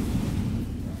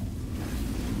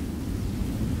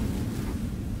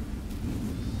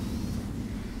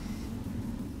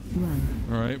 Run.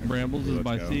 Alright, brambles is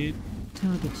by seed.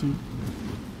 Target you.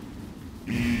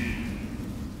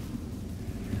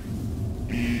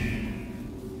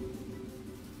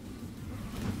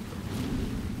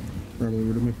 Probably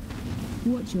rid of me.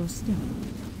 Watch your step.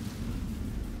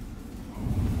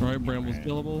 Alright, brambles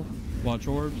killable. Watch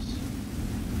orbs.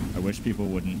 I wish people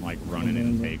wouldn't like run in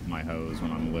and take my hose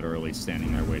when I'm literally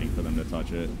standing there waiting for them to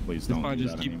touch it. Please don't do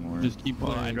that anymore. Just keep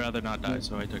Well, clearing. I'd rather not die,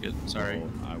 so I took it. Sorry. Well,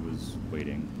 I was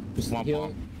waiting. Just Womp heal,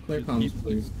 womp. clear comms,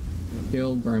 please.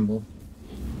 Heal Bramble.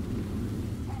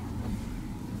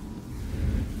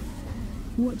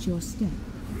 Watch your step.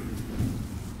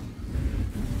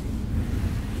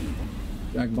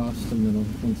 Drag boss to middle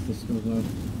once this goes up.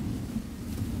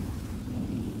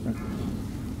 Okay.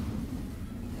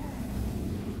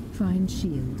 Find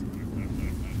shield.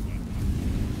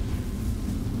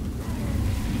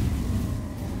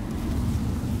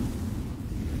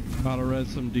 About to res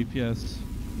some DPS.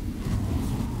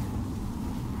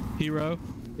 Hero.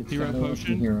 Hero Shadow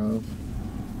potion. Hero.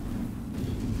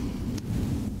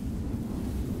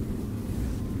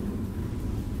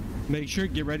 Make sure,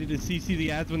 get ready to CC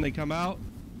the ads when they come out.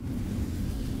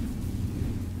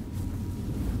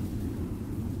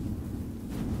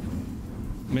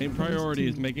 Main priority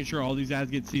is making sure all these ads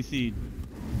get CC'd.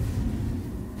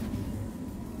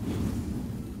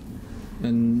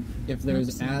 And if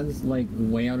there's ads like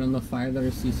way out on the fire that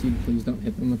are CC'd, please don't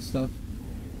hit them with stuff.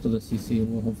 So the CC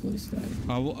will hopefully stay.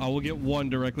 I will get one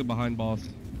directly behind boss.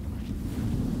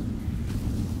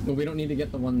 But we don't need to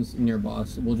get the ones near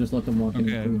boss. We'll just let them walk in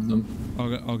and prove them.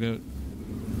 I'll go.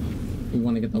 We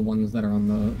want to get the ones that are on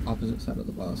the opposite side of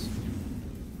the boss.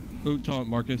 Ooh, taunt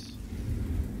Marcus.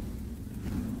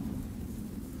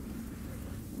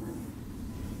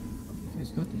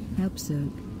 Help soak.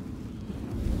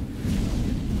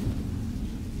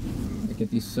 I get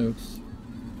these soaks.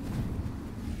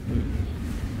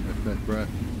 That breath.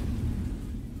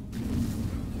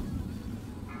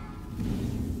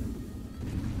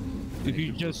 If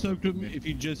you just soaked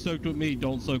with me,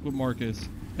 don't soak with Marcus.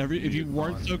 If you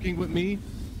weren't soaking with me,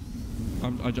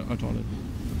 I taught it.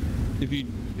 If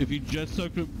you just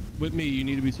soaked with me, you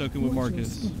need to be soaking with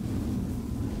Marcus.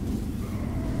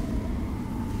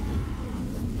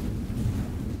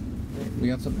 We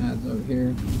got some ads over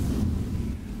here.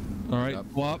 All right,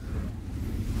 swap.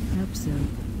 Help soak.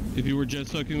 If you were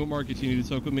just soaking with Marcus, you need to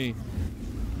soak with me.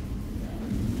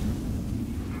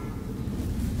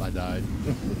 I died.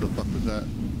 What the fuck was that?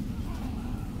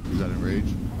 Was that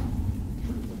enraged?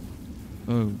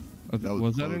 Oh,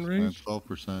 was that close, enraged?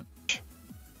 12%.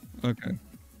 Okay.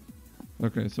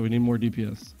 Okay, so we need more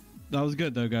DPS. That was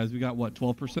good though, guys. We got what,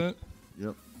 12%?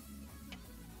 Yep.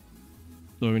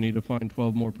 So we need to find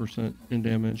 12% more in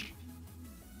damage.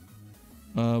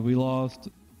 We lost.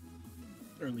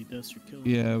 Early Destro kill.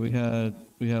 Yeah, we had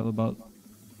about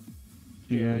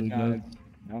two early deaths.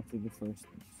 After the first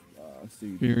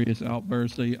siege. Furious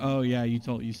outburst. So oh yeah,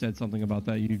 you said something about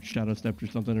that. You shadow stepped or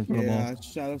something in front of Yeah, all.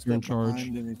 shadow You're in stepped charge.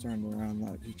 behind and he turned around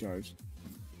like he charged.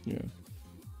 Yeah.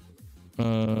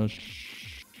 And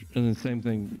then same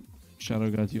thing,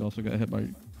 Shadow guys. You also got hit by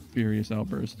Furious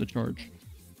outburst to charge.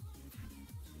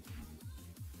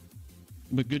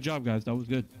 But good job, guys. That was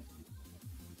good.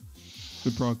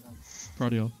 Good prog.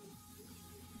 Proud of y'all.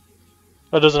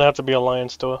 That doesn't have to be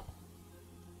Alliance, do it?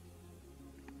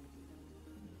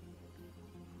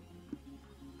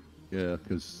 Yeah,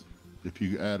 because if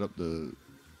you add up the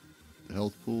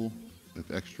health pool, if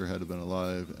Extra had been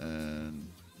alive and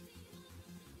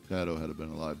Shadow had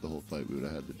been alive the whole fight, we would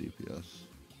have had the DPS.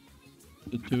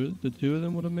 The two of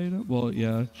them would have made it. Well,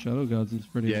 yeah, Shadow Gods is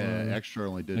pretty. Yeah, Extra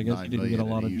only did 9 didn't million, get a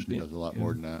lot and of he usually does a lot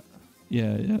more than that.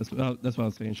 Yeah, yeah. That's what I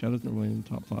was saying. Shadow's normally in the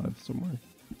top 5 somewhere.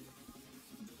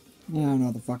 Yeah, I don't know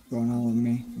what the fuck going on with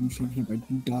me. I'm just gonna keep my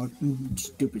dog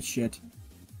stupid shit.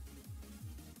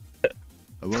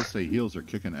 I will say heals are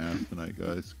kicking ass tonight,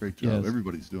 guys. Great job. Yes.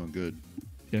 Everybody's doing good.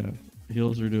 Yeah,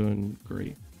 heals are doing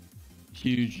great.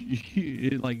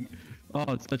 Huge, like,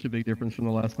 oh, it's such a big difference from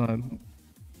the last time.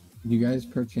 You guys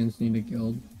perchance need a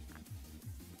guild?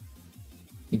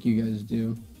 I think you guys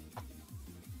do.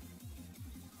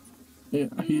 Yeah,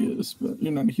 he is, but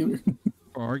you're not a healer.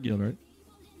 For our guild, right?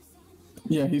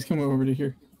 Yeah, he's coming over to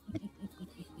here.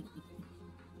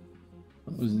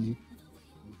 Oh, is he?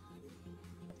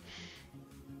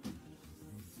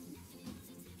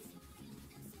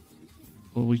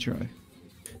 Well, we try.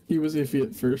 He was iffy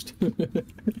at first.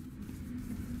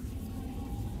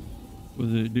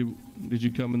 Was it? Did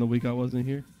you come in the week I wasn't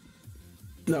here?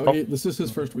 No, this is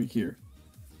his first week here.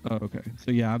 Oh, okay.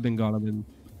 So yeah, I've been gone.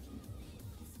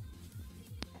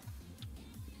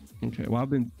 Okay. Well,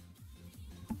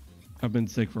 I've been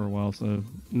sick for a while, so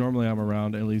normally I'm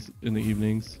around at least in the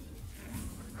evenings.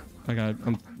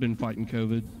 I've been fighting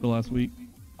COVID the last week.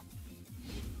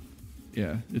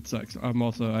 Yeah, it sucks. I'm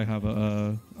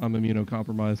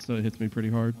immunocompromised, so it hits me pretty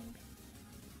hard.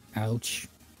 Ouch.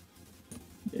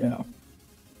 Yeah.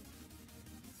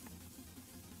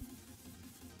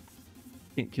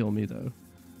 Can't kill me though.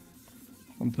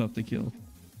 I'm tough to kill.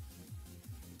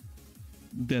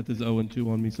 Death is 0-2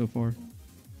 on me so far.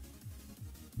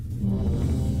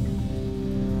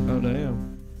 Oh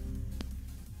damn.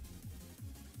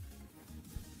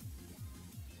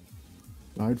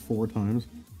 Died 4 times.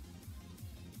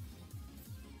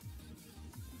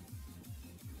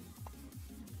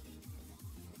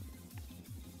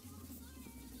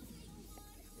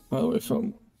 By the way,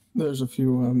 there's a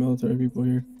few military people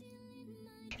here.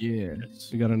 Yeah.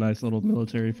 We got a nice little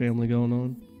military family going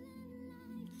on.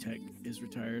 Tech is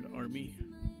retired Army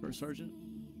First Sergeant.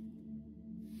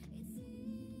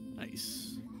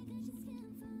 Nice.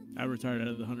 I retired out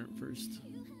of the 101st.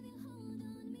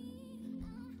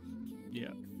 Yeah.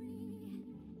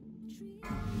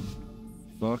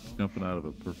 Fuck jumping out of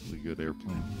a perfectly good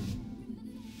airplane.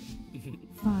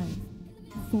 5,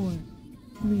 4,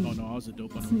 3. Oh no, I was a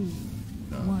dope on 2,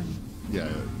 1. Yeah,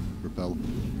 rappel.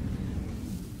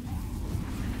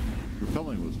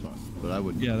 Rappelling was fun, but I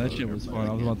wouldn't. Yeah, that shit was fun.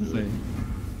 I was about to say.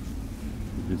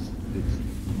 It's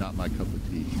not my cup of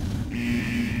tea.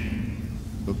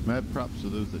 But mad props to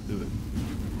those that do it.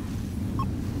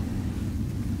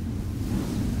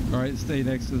 All right, stay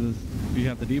next to this. You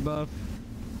have the debuff.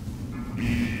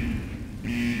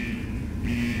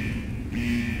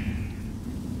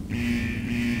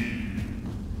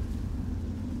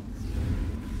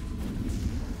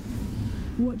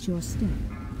 Watch your step.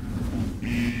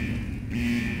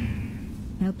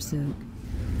 Help soak.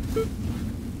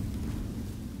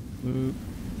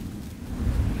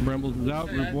 Brambles is out,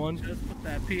 group 1. Just put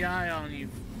that PI on you,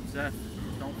 Seth.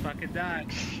 Don't fucking die.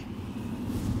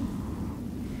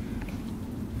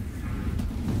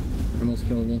 Almost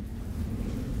killable.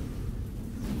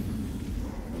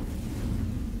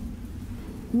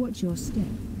 Watch your step.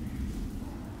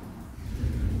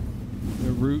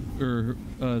 The root or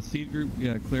seed group,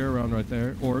 yeah, clear around right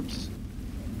there. Orbs.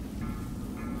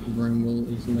 Bramble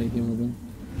is late healable.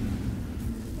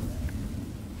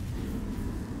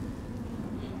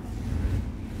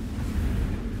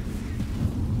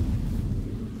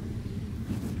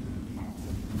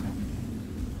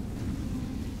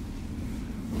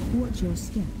 Watch your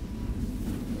step.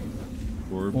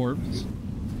 Orbs.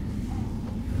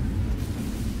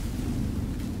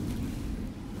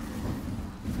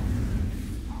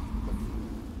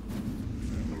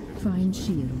 Find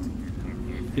shield.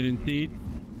 Get in seed.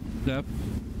 Step.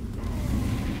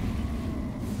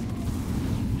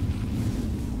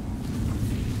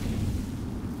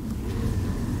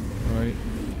 Alright.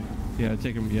 Yeah,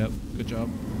 take him. Yep. Good job.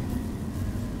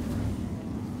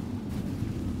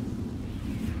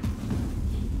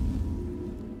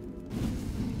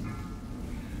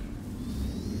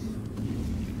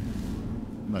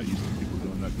 I'm not used to people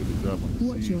doing that good a job on the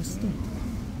Watch your step.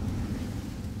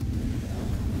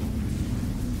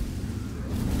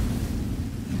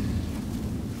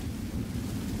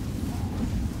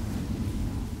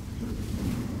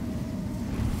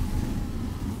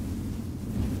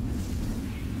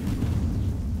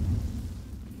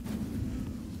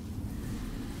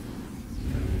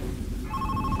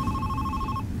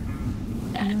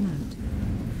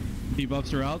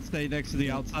 Debuffs are out. Stay next to the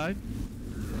outside.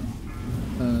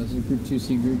 So group 2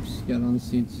 C groups get on the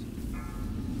seats.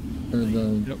 Or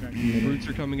the... Yep. Roots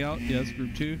are coming out. Yes,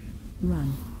 group 2.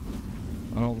 Run.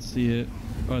 I don't see it.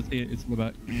 Oh, I see it. It's in the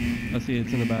back. I see it.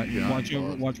 It's in the back. Yeah, Watch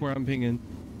over. Watch where I'm pinging.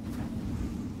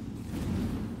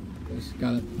 Just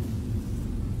got it.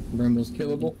 Bramble's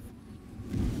killable.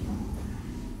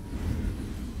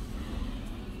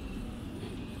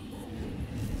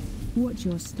 Watch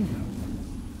your step.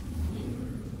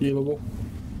 Healable.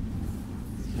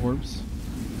 Orbs.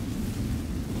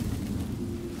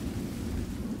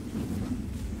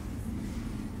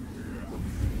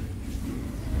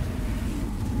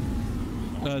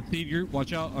 Seed group,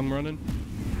 watch out, I'm running.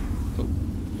 Oh.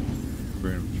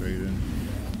 Random trade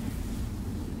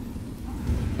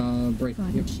in. Break.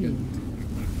 Yep, shield.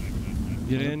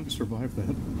 Get in. Survive that. I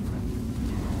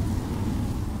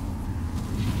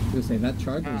was gonna say, that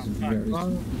charge was very...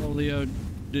 Oh, Leo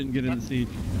didn't get in the seed.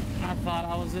 I thought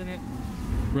I was in it.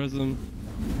 Resin.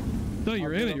 No,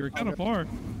 you're in it. You're kind of far.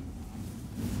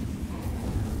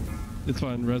 It's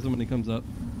fine. Resin when he comes up.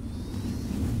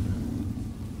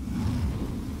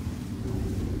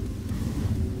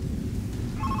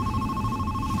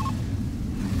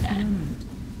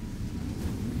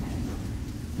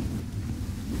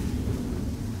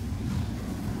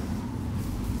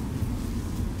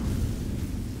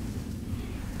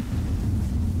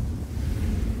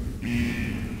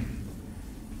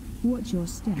 Watch your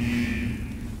step.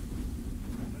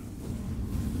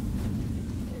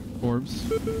 Orbs.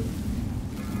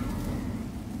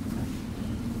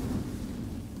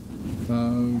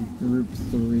 Group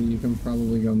 3, you can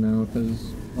probably go now,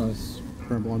 because us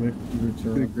Bramble on me. roots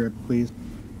are Get a up. grip, please.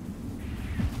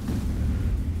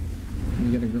 Can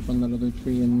you get a grip on that other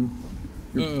tree in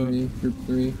group 3? Group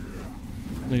 3.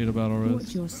 Need a battle Watch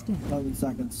rest. your step. 11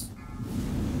 seconds.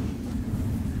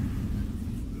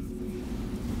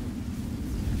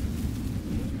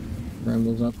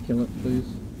 Bramble's up, kill it, please.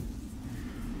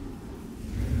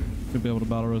 Should be able to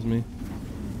battle res me.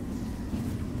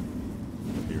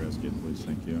 Be res kit, please.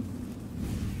 Thank you.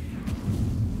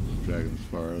 Drag him as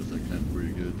far as I can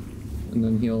pretty good. and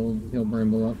then he'll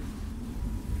bramble up,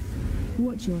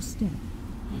 Watch your step.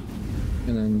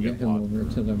 and then get him over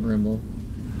to the bramble.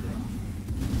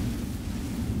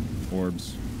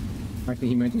 Orbs. Actually,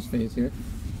 he might just phase here.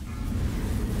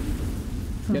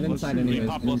 Get inside anyways.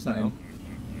 Get inside.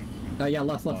 Yeah,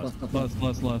 less.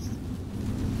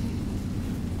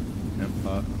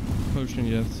 Potion,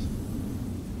 yes.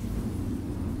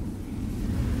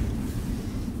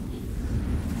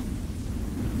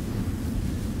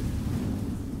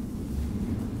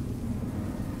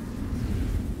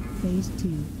 Phase 2.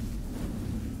 Damn,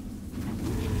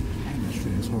 this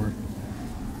shit is hard.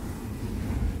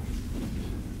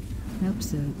 Help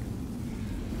soak.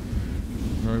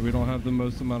 Alright, we don't have the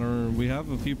most amount of room. We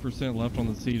have a few percent left on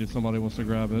the seat if somebody wants to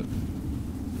grab it.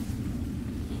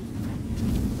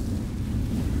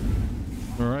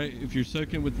 Alright, if you're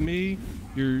soaking with me,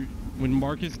 when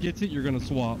Marcus gets it, you're gonna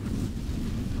swap.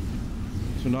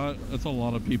 So that's a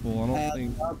lot of people. I don't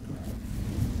think.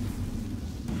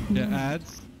 Yeah,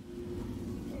 ads.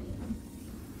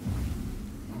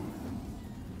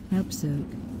 Help soak.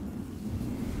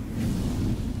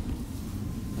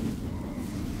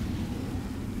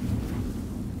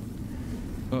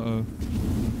 Uh-oh.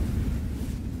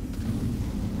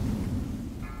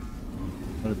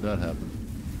 How did that happen?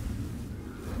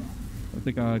 I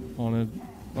think I taunted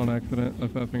on accident. I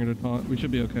fat fingered a taunt. We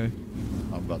should be okay.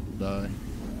 I'm about to die.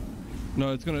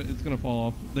 No, it's gonna fall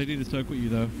off. They need to soak with you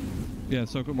though. Yeah,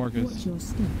 soak with Marcus. Watch your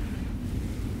step.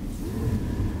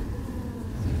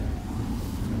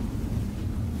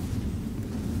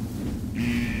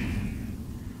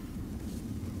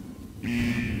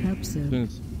 Help soak.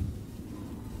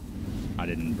 I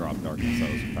didn't drop darkness.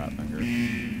 I was a fat finger.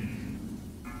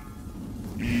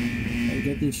 Hey,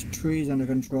 get these trees under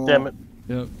control. Damn it.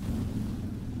 Yep.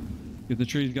 Get the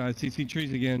trees, guys. CC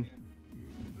trees again.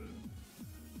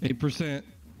 8%.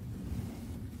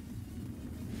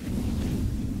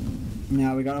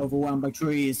 Now we got overwhelmed by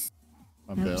trees.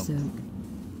 I'm down.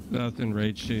 That's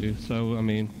enraged too. So I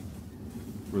mean,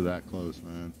 we're that close,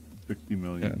 man. 60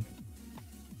 million.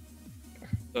 Yeah.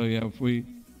 So yeah, if we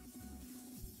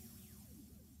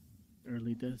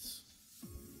Early deaths.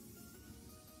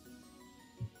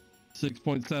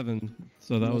 6.7.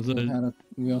 So that was it.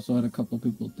 We also had a couple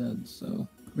people dead. So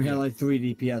We had like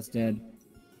 3 DPS dead.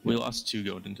 We lost 2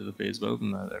 going into the phase, but other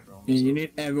than that, everyone. Yeah, you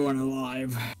need everyone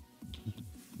alive.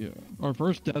 Yeah, our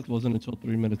first death wasn't until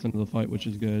 3 minutes into the fight, which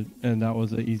is good, and that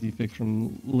was an easy fix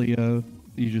from Leo.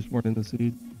 You just weren't in the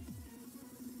seed.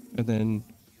 And then,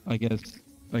 I guess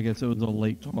it was a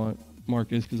late taunt,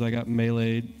 Marcus, because I got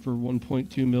meleeed for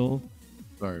 1.2 mil.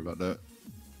 Sorry about that.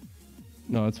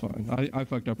 No, it's fine. I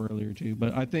fucked up earlier too,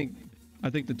 but I think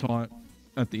the taunt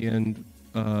at the end,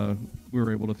 we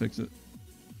were able to fix it.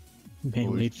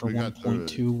 Meleeed for 1.2,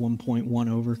 1.1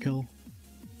 overkill.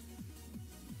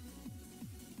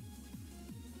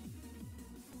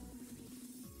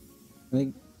 I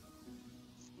think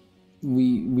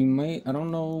we might. I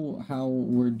don't know how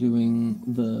we're doing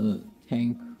the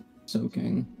tank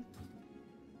soaking.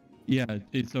 Yeah,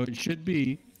 so it should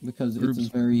be because groups it's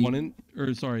very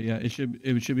it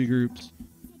should be groups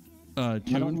 2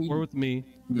 and 4 with me,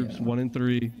 groups 1 and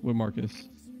 3 with Marcus.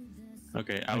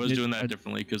 Okay, I was doing that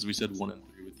differently because we said 1 and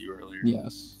 3 with you earlier.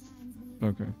 Yes.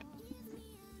 Okay.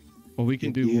 Well, we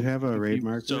can do. You have a raid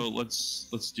marker. So let's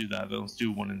do that. Then let's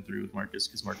do 1 and 3 with Marcus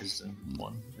because Marcus is in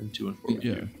 1 and 2 and 4 with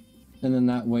you. And then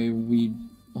that way we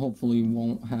hopefully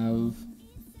won't have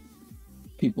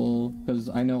people, because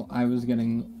I know I was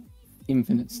getting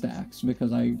infinite stacks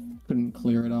because I couldn't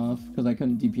clear it off because I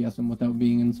couldn't DPS them without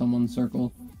being in someone's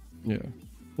circle. Yeah.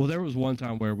 Well, there was one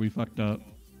time where we fucked up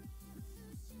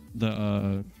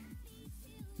the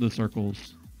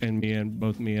circles, and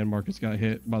both me and Marcus got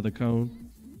hit by the cone.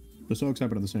 The soaks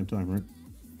happen at the same time, right?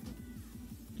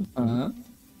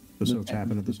 The soaks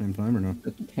happen at the same time, or no?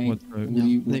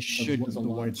 They should.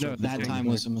 No, that time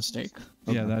was a mistake.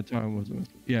 Yeah, that time was a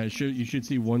mistake. Yeah, you should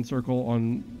see one circle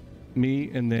on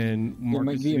me, and then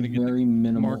Marcus. There might be a very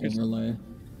minimal overlay.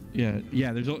 Yeah,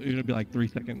 there's gonna be like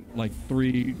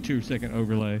 2-second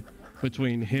overlay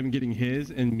between him getting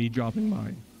his and me dropping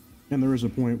mine. And there is a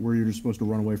point where you're just supposed to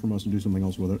run away from us and do something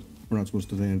else with it. We're not supposed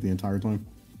to stay in it the entire time.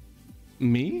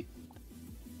 Me?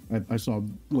 I saw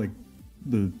like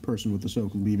the person with the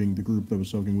soak leaving the group that was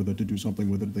soaking with it to do something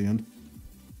with it at the end.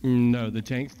 No, the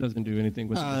tanks doesn't do anything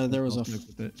with it. There was a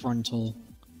frontal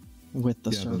with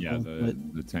the circle. Yeah,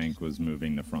 the tank was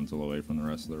moving the frontal away from the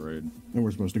rest of the raid. And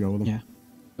we're supposed to go with them? Yeah.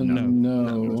 No.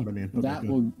 That's what I mean. Okay, that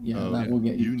good. will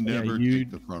get you. You never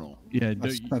take the frontal. Yeah,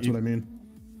 that's what I mean.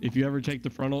 If you ever take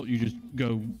the frontal, you just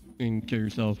go and kill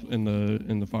yourself in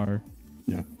the fire.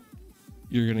 Yeah.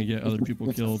 you're gonna get other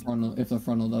people killed. If the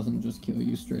frontal doesn't just kill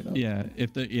you straight up. Yeah,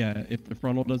 if the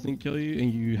frontal doesn't kill you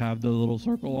and you have the little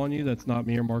circle on you, that's not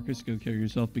me or Marcus. Go kill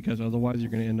yourself, because otherwise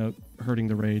you're gonna end up hurting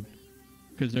the raid.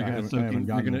 Because they're gonna. I haven't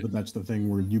gotten it, but that's the thing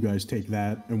where you guys take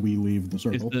that and we leave the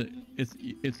circle. It's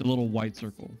the little white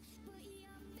circle.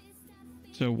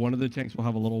 So one of the tanks will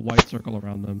have a little white circle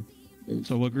around them.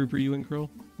 So what group are you in, Krill?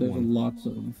 There's lots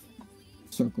of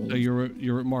circles. So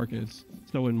you're at Marcus.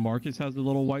 So when Marcus has the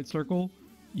little white circle,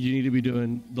 you need to be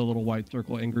doing the little white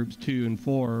circle. And groups 2 and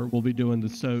 4 will be doing the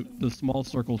small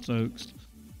circle soaks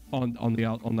on the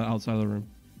outside of the room.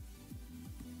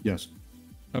 Yes.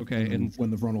 Okay. And when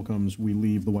the frontal comes, we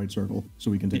leave the white circle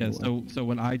so we can take it away.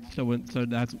 So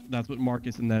that's what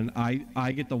Marcus, and then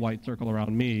I get the white circle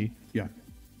around me. Yeah.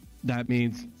 That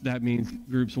means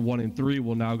groups 1 and 3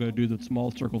 will now go do the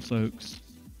small circle soaks,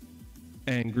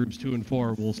 and groups 2 and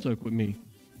 4 will soak with me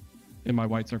in my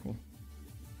white circle.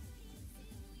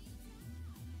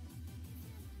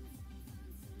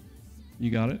 You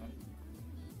got it?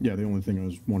 Yeah, the only thing I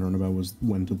was wondering about was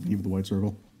when to leave the white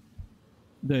circle.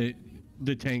 The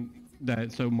tank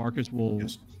so Marcus will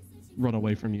run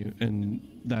away from you, and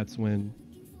that's when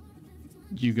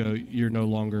you're no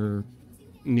longer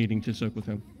needing to soak with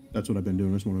him. That's what I've been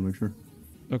doing. I just want to make sure.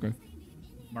 Okay.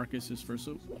 Marcus is first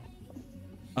soap?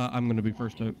 I'm going to be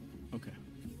first soap. Okay.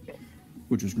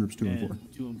 Which is groups 2 and 4.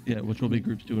 2 and 4. Yeah, which will be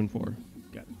groups 2 and 4.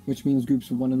 Got it. Which means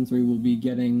groups 1 and 3 will be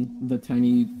getting the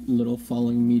tiny little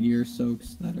falling meteor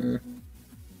soaks that are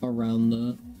around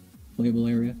the playable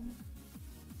area.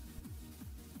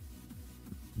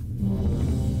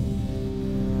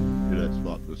 Did I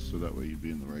spot this so that way you'd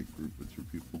be in the right group with your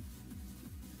people?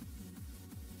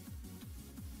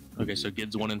 Okay, so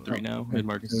Gid's 1 and 3 now, and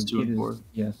Marcus is 2 and 4.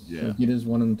 Yes. Yeah. So Gid is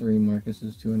 1 and 3, Marcus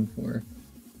is 2 and 4.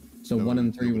 So 1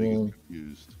 and 3 will.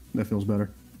 That feels better.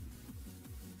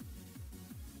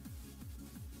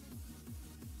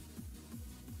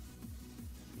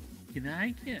 Can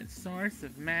I get a source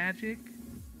of magic?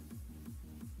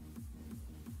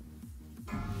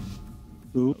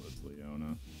 Ooh. That was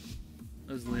Leona.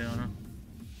 That was Leona.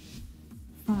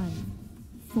 5,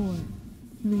 4,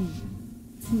 3,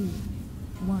 2,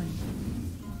 1.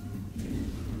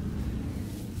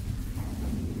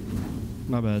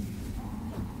 My bad.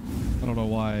 I don't know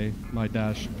why my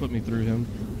dash put me through him.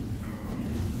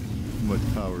 Too much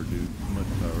power, dude. Too much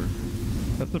power.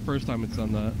 That's the first time it's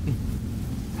done that.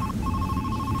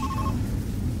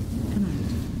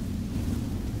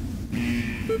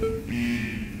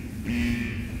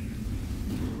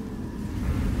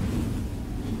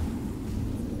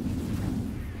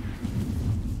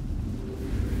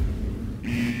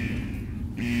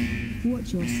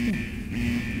 Watch your step.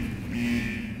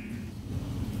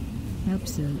 Help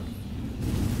soak.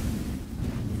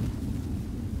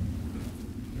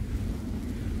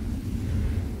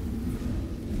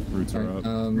 Roots are up.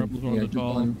 Rebels are on the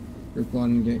tall. Group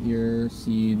 1, get your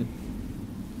seed.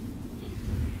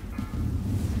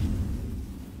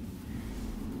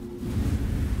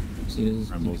 Seed is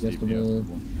digestible.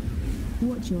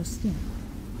 Watch your step.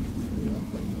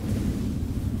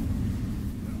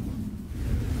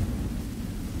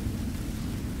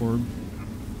 Orb.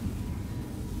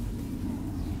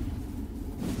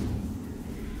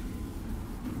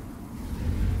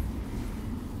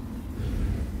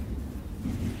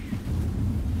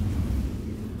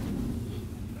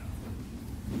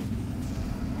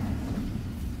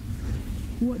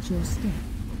 Watch your step.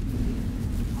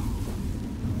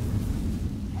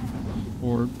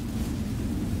 Orb.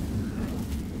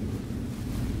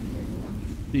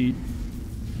 Seed.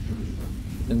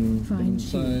 And Find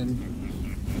inside.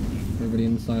 Everybody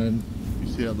inside. You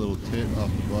see that little tit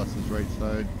off the boss's right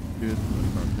side, dude? That's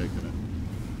where I'm taking it.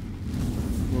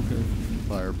 Okay.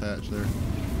 Fire patch there.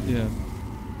 Yeah.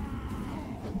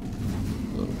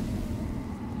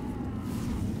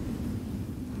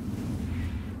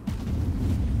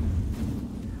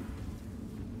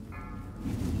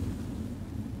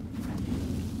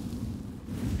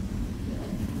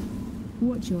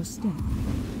 Watch your step.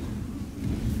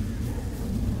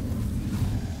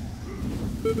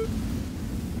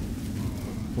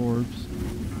 Orbs.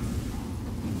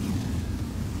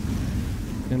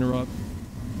 Interrupt.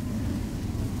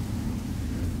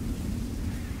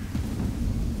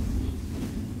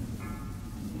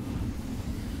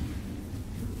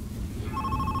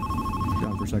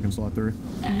 Down for second slot 3.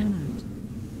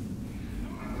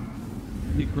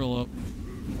 He Krill up.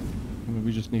 I mean,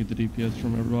 we just need the DPS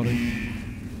from everybody.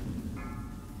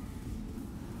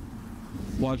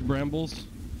 Watch brambles.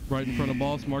 Right in front of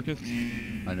boss, Marcus.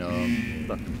 I know, I'm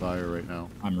stuck in fire right now.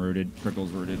 I'm rooted.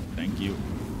 Trickle's rooted. Thank you.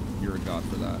 You're a god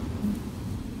for that.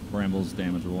 Bramble's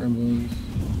damageable. Bramble's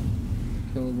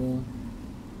killable.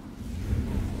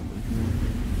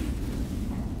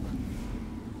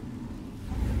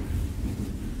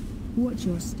 Watch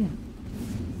your step.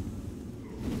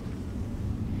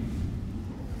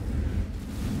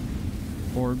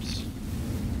 Orbs.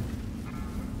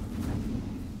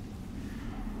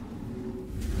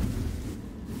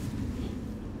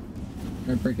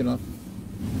 Alright, break it off.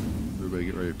 Everybody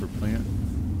get ready for plant.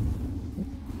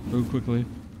 Move quickly.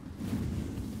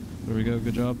 There we go.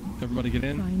 Good job. Everybody get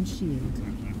in. Find shield.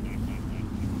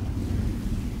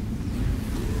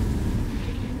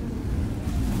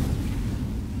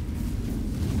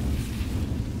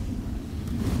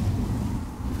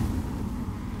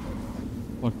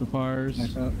 Watch the fires.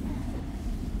 Stack up.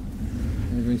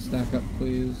 Everybody stack up,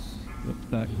 please. Yep,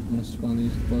 stack. I'm gonna spawn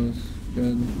these close.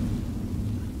 Good.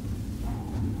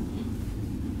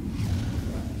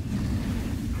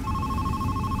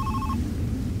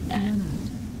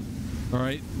 All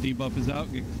right, debuff is out.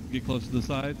 Get close to the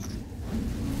sides.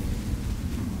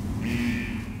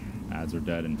 Ads are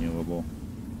dead and healable.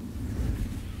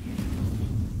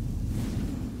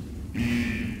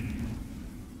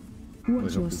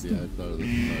 Watch your step.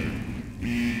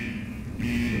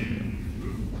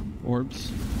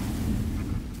 Orbs.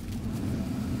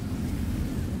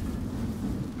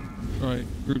 All right,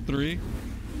 group 3.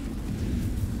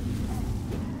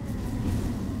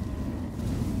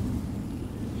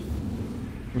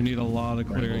 We need a lot of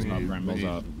clearing. Bramble's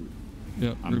up.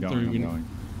 Yep, I'm group 3. going, I'm going.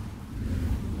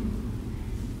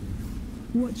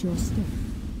 Watch your step.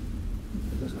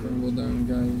 Just Bramble down,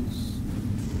 guys.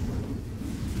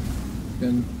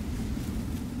 Good.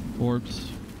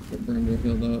 Orbs. Get Bramble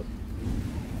healed up.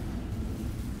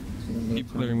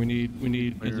 Keep clearing. We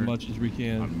need as much as we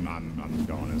can. I'm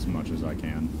going as much as I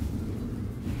can.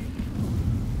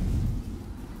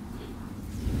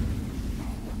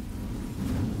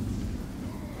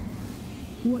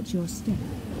 Watch your step.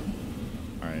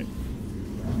 All right,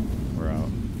 we're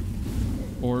out.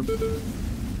 Orb.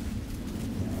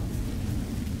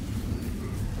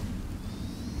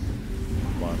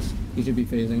 Lust. You should be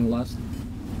phasing lust.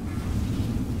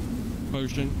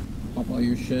 Potion. Pop all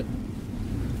your shit.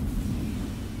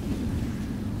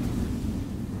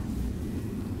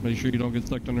 Make sure you don't get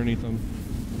stuck underneath them.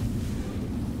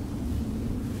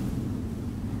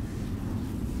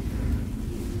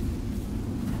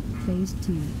 Phase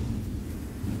 2.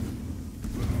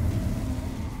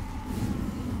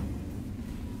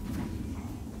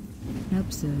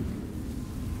 Absurd.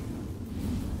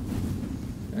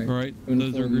 All right,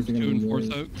 those are groups 2 and 4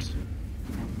 soaks.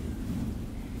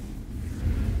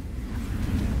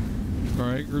 All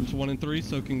right, groups 1 and 3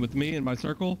 soaking with me in my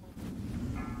circle.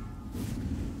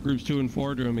 Groups 2 and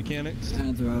 4 doing mechanics.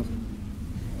 Ads are up.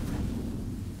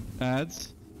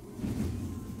 Ads.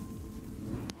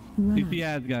 Run CC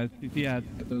ads, guys. CC ads.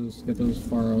 Get those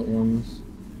far out ones.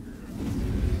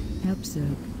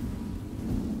 Absurd.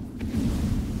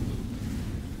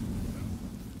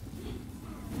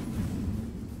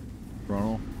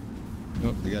 Ronald.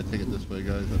 Yep. You gotta take it this way,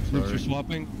 guys. I'm Groups sorry. are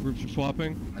swapping. Groups are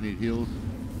swapping. I need heals.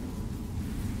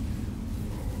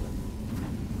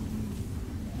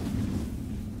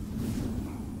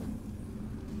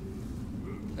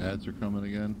 Ads are coming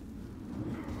again.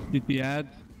 CC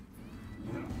ads.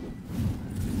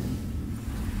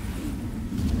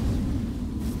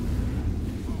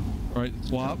 All right,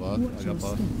 swap. I got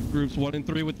boss. Groups 1 and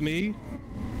 3 with me.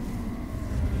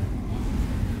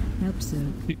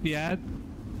 Absurd. CC ads.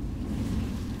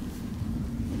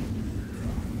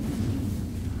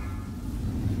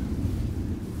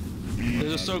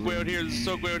 There's a soak way out here. There's a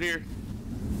soak way out here.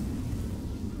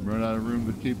 Run out of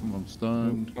room to keep him. I'm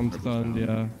stunned. I'm stunned,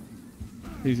 yeah.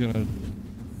 He's gonna...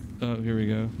 Oh, here we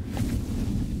go.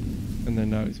 And then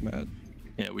now he's mad.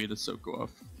 Yeah, we had a soak go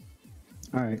off.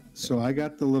 All right, so I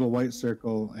got the little white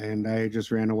circle and I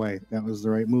just ran away. That was the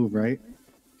right move, right?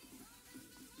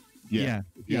 Yeah.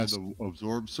 If you had the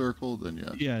absorb circle, then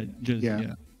yeah. Yeah, just,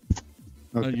 yeah.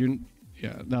 Okay.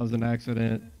 Yeah, that was an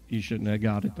accident. You shouldn't have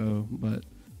got it, though, but...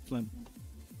 Flem.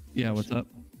 Yeah, what's up?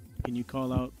 Can you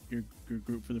call out your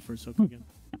group for the first soak again?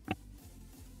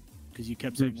 Because you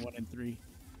kept saying 1 and 3.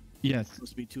 Yes. It's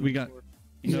supposed to be 2 we and got... 4.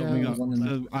 No, we got... one and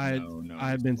So I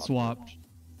had been swapped.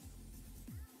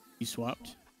 You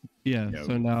swapped? Yeah,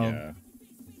 so now...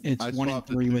 It's I 1 and swapped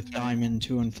the 3 two with Diamond,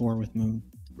 2 and 4 with Moon.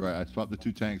 Right, I swapped the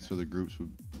 2 tanks so the groups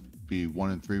would be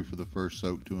 1 and 3 for the first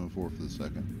soak, 2 and 4 for the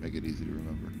second. Make it easy to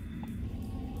remember.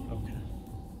 Okay.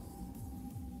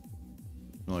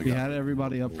 Only We got had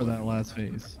everybody up for that last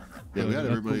phase. Yeah, we So had that's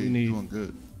what everybody we need. doing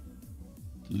good.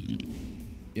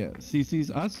 Yeah, CC's...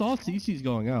 I saw CC's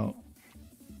going out.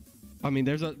 I mean,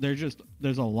 there's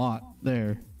a lot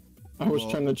there. I was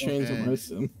trying to change the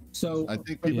system. So I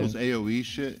think people's AOE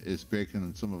shit is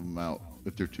breaking some of them out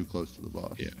if they're too close to the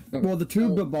boss. Yeah. Well, the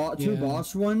two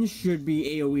boss ones should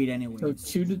be AOE'd anyway.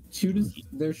 So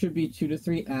there should be 2 to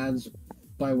 3 ads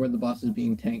by where the boss is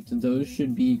being tanked. Those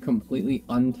should be completely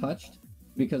untouched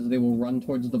because they will run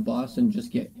towards the boss and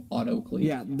just get auto clear.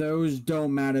 Yeah, those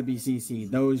don't matter BCC.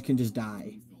 Those can just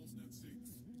die.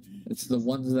 It's the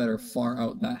ones that are far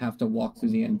out that have to walk through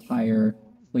the entire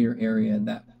clear area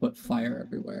that put fire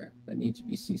everywhere that need to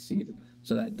be CC'd,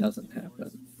 so that doesn't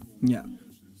happen. Yeah.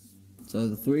 So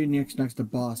the 3 next to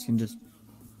boss can just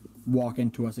walk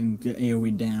into us and get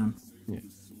AoE down. Yeah.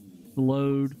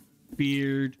 Load,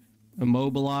 beard,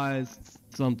 immobilized,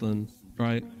 something,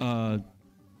 right?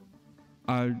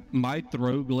 My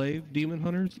throw glaive demon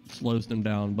hunters slows them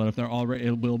down, but if they're already,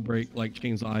 it will break like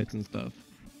chains of ice and stuff.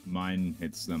 Mine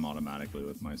hits them automatically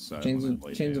with my set. Chains of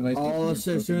ice.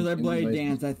 As soon as I blade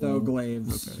dance, I throw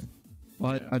glaives. Okay.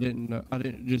 Well, I didn't know. I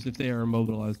didn't just if they are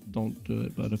immobilized, don't do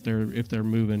it. But if they're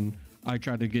moving, I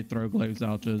try to get throw glaives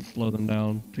out to slow them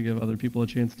down to give other people a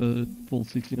chance to full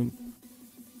CC them.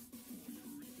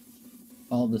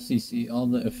 All the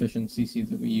efficient CC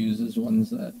that we use is ones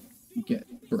that get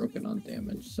broken on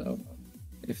damage. So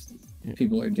if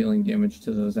people are dealing damage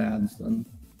to those ads, then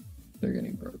they're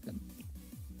getting broken.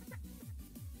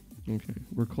 Okay,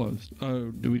 we're close.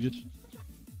 Oh, do we just?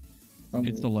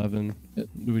 Probably. It's 11.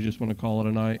 Do we just want to call it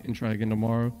a night and try again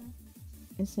tomorrow?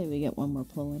 I say we get one more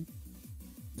pull in.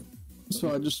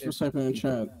 So I just was typing in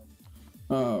chat.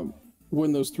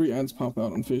 When those 3 ads pop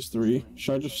out on phase 3,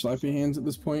 should I just slappy hands at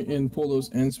this point and pull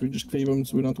those ends so we just cleave them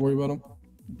so we don't have to worry about them?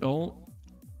 Don't.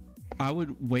 I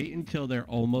would wait until they're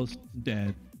almost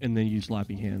dead and then use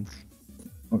slappy hands.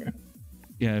 Okay.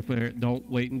 Yeah, don't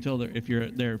wait until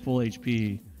they're full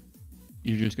HP.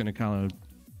 You're just gonna kind of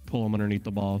pull them underneath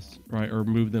the boss, right, or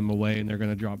move them away, and they're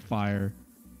gonna drop fire,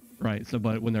 right? So,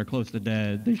 but when they're close to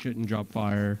dead, they shouldn't drop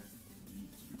fire,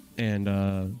 and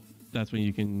that's when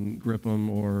you can grip them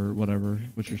or whatever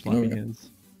with your slappy hands.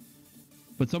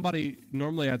 But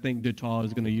normally I think Detal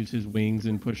is gonna use his wings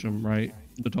and push them, right,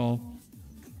 Detal?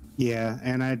 Yeah,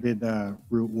 and I did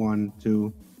Route 1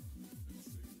 too.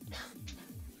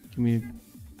 Can we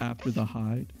after the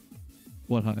hide?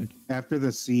 What hide? After the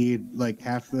seed, like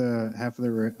half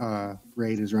the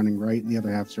raid is running right, and the other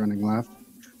half's running left.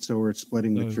 So we're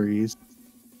splitting the trees.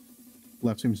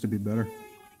 Left seems to be better.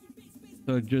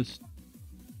 So just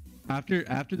after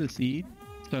the seed.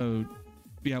 So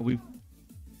yeah,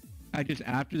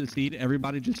 after the seed,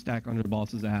 everybody just stack under the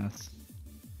boss's ass,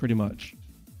 pretty much.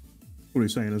 What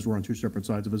he's saying is we're on 2 separate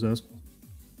sides of his ass.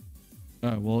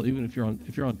 Well, even if you're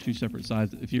on 2 separate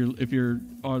sides, if you're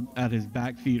at his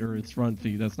back feet or his front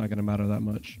feet, that's not going to matter that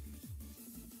much.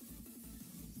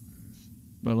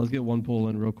 But let's get one pull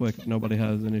in real quick if nobody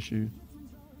has an issue.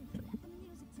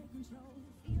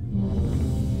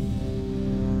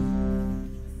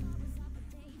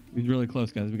 He's really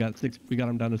close, guys. We got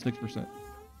him down to 6%.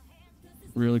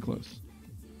 Really close.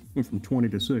 Went from 20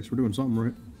 to 6. We're doing something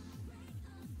right.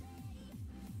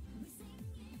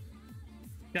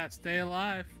 Got to stay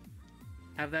alive.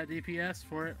 Have that DPS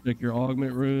for it. Check your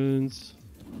augment runes.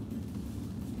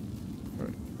 All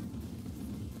right.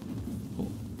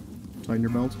 Cool. Tighten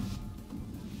your belts.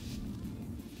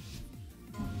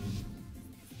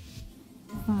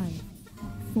 5,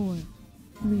 4,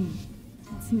 3,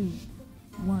 2,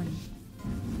 1.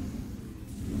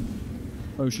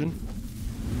 Ocean.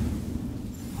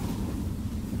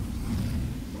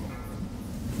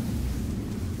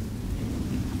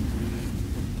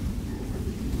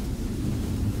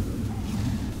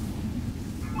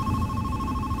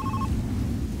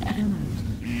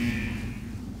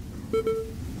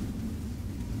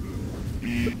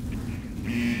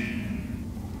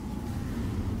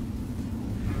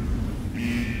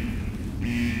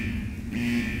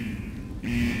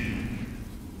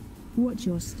 Watch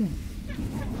your step.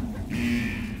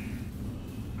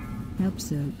 Help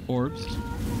soak. Orbs.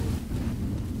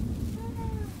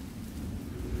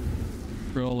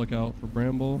 Krill, look out for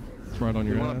Bramble. It's right on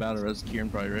your You ass. want to battle res Kieran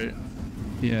probably, right?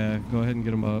 Yeah, go ahead and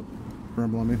get him up.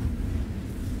 Bramble on me.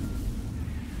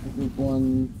 Group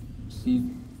 1,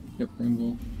 seed, get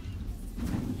Bramble.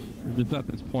 We're just at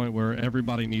this point where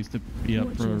everybody needs to be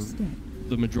up for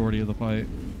the majority of the fight.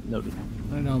 Noted.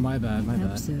 I know, my bad, my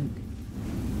bad. Soak.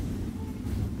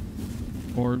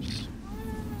 Orbs.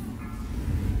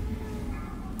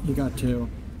 He got 2.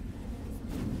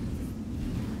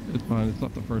 It's fine. It's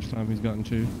not the first time he's gotten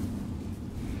 2.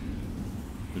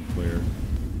 Good clear.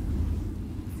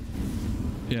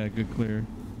 Yeah, good clear.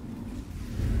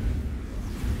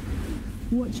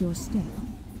 Watch your step.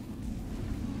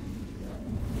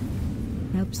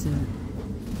 Help, sir.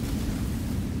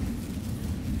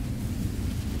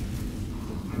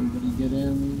 Everybody get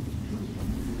in.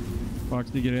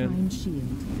 Foxy, get in. Find shield.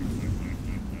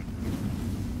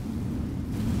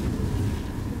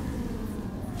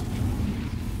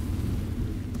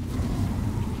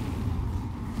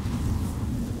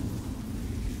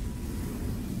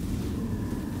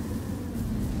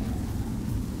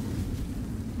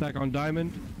 Stack on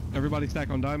diamond. Everybody stack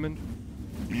on diamond.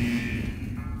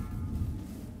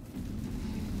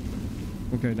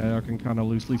 Okay, now y'all can kind of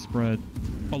loosely spread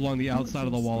along the outside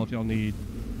of the wall if y'all need.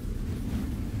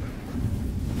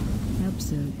 Help,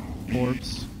 sir.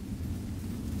 Orbs.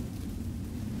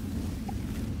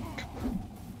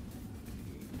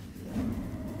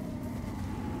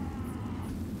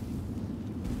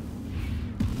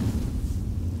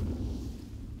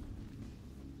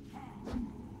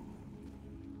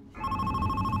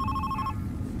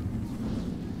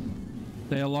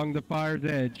 Stay along the fire's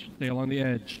edge. Stay along the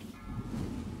edge.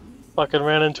 Fucking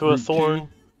ran into a Group thorn.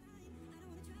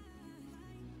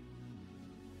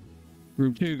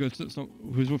 Group 2, go sit some.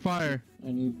 Who's with fire?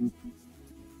 I need.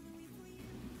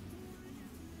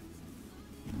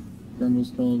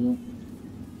 Grandma's killable.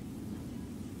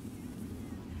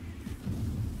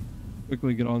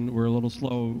 Quickly get on. We're a little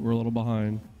slow. We're a little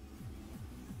behind.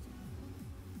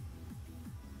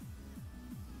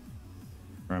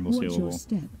 Bramble Watch your sealable.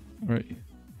 step. All right,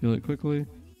 heal it quickly.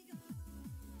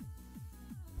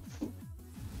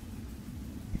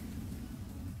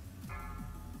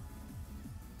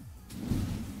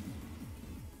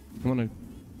 I want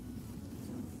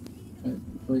to.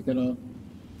 Break it up.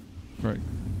 Right.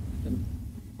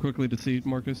 Quickly deceive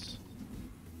Marcus.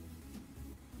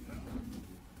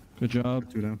 Good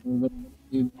job. 2 down.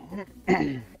 Do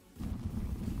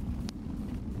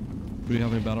we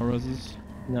have any battle reses?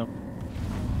 No.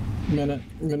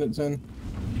 Minute's in.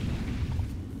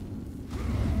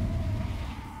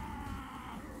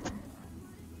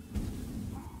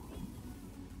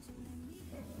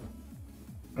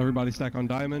 Everybody stack on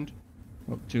diamond.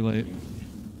 Oh, too late.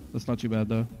 That's not too bad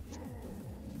though.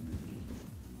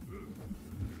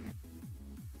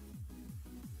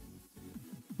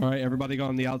 All right, everybody go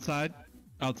on the outside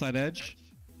edge.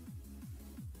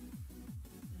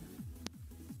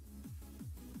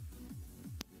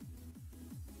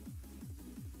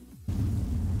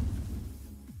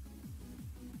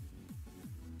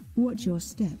 Watch your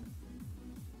step.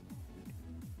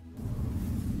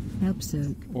 Help,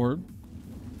 sir. Orb.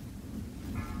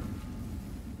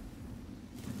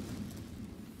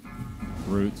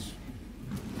 Roots.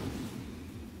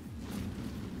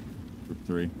 Group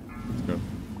 3. Let's go.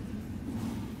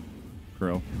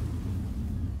 Krill.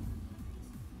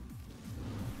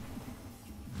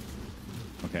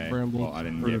 Okay. Bramble. Well, I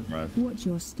didn't get breath. Watch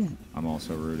your step. I'm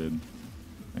also rooted.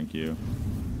 Thank you.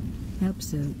 Help,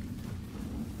 sir.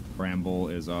 Bramble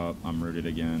is up. I'm rooted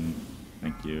again.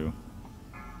 Thank you.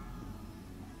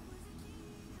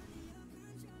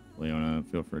 Leona,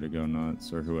 feel free to go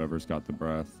nuts, or whoever's got the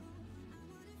breath.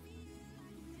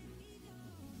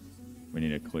 We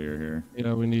need a clear here.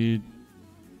 Yeah, we need.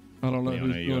 I don't know Leona,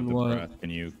 who's you have doing the what. breath. Can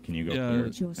you go Yeah.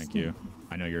 clear? Thank you.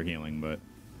 I know you're healing, but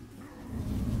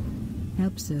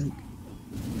Help, sir.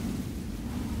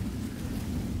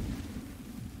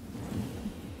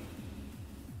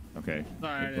 okay.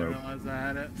 Sorry, I Good didn't rope. realize I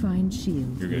had it. Find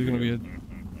shield. You're good.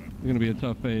 It's gonna be a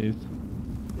tough phase.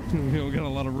 We don't got a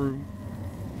lot of room.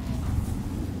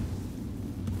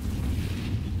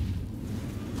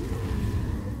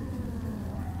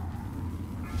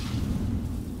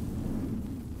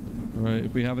 All right,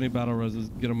 if we have any battle reses,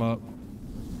 get them up.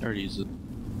 Already used it.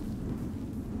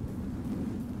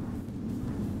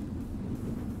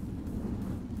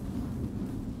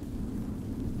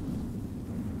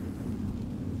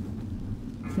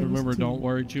 Remember, don't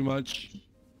worry too much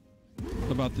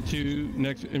about the two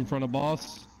next in front of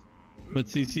boss, but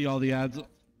CC all the ads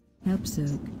Help, sir.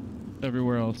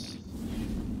 everywhere else.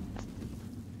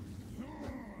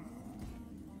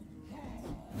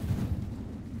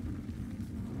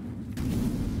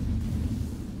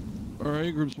 All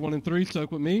right, groups 1 and 3,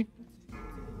 soak with me.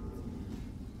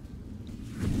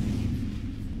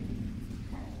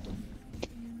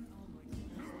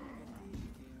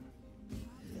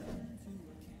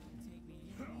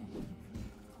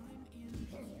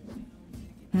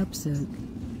 Help, sir.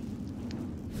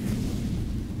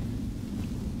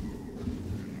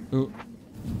 Oh.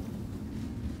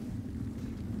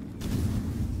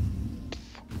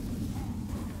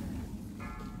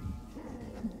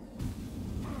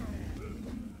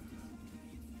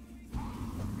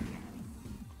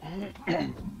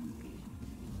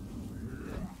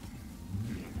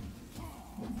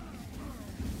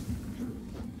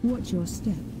 Watch your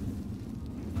step.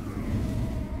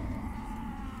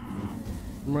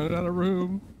 I'm running out of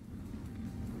room.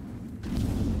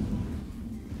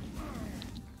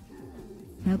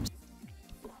 Help.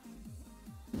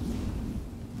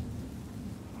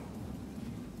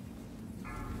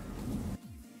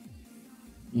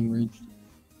 Being reached.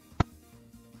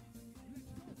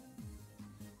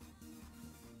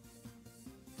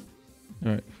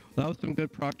 All right, that was some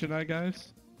good proc tonight,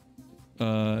 guys.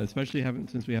 Especially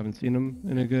since we haven't seen them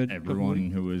in a good.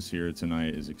 Everyone who is here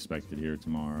tonight is expected here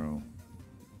tomorrow.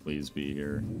 Please be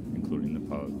here, including the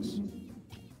pugs.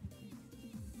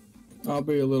 I'll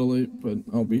be a little late, but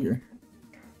I'll be here.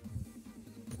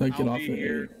 I get I'll off be at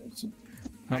here. 8.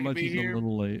 How much be is here, a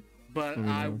little late? But Let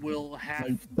me I know. will have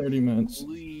Like 30 minutes. to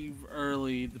leave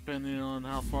early depending on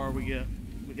how far we get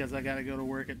because I gotta go to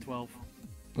work at 12.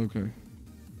 Okay.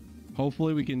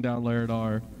 Hopefully we can down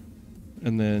Laredar,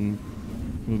 and then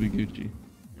we'll be Gucci.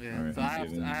 Yeah, All right, so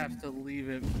I'm I have to leave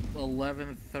at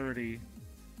 11:30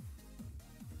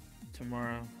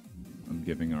 tomorrow. I'm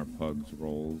giving our pugs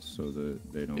rolls so that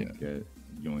they don't get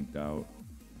yoinked out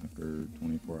after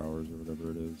 24 hours or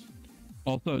whatever it is.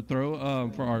 Also, throw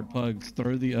for our pugs.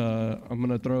 Throw the I'm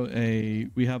gonna throw a.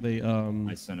 We have a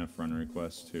I sent a friend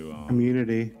request to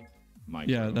Community. Mike.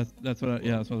 Yeah, that's what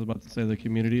I was about to say. The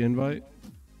community invite.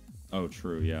 Oh,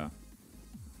 true. Yeah.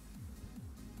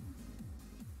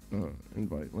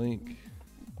 Invite link.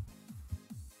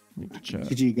 Link to chat.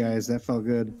 GG guys, that felt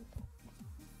good.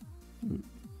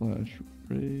 Flash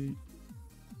raid.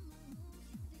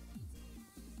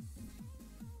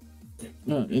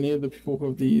 Any of the people who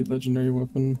have the legendary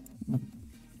weapon,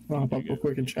 I'll hop up real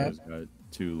quick and You chat. guys got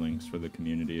 2 links for the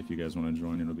community. If you guys want to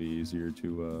join, it'll be easier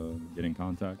to get in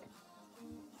contact.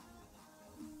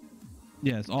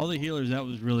 Yes, all the healers. That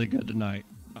was really good tonight.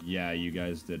 Yeah, you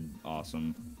guys did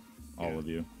awesome, all of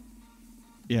you.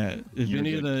 Yeah, if You're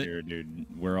any of good the here, dude,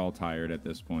 we're all tired at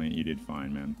this point. You did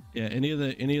fine, man. any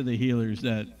of the healers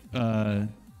that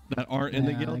aren't in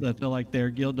the guild that feel like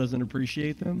their guild doesn't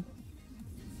appreciate them,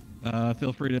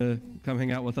 feel free to come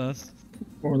hang out with us.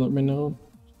 Or let me know.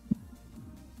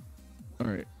 All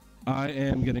right, I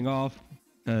am getting off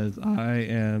because I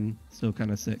am still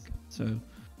kind of sick. So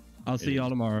I'll see y'all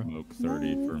tomorrow. Smoke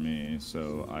 30 for me,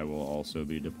 so I will also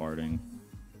be departing.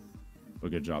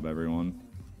 But good job, everyone.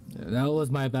 That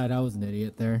was my bad. I was an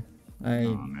idiot there. Aw,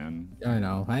 man. I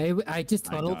know. I just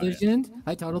tunnel visioned.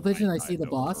 I tunnel visioned. I see the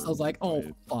boss. I was like, oh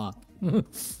fuck.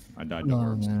 I died to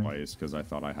orbs twice because I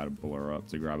thought I had a blur up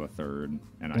to grab a third,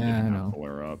 and I Yeah, didn't I have know.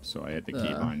 blur up, so I hit the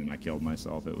keybind and I killed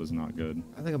myself. It was not good.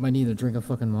 I think I might need to drink a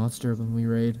fucking monster when we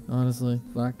raid. Honestly,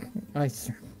 fuck. I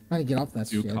need to get off that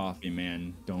Do shit. coffee,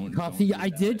 man. Don't Coffee. Don't do I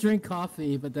that. did drink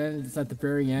coffee, but then it's at the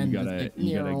very end. You it's gotta, like,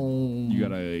 you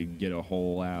gotta get a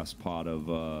whole ass pot of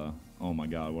oh my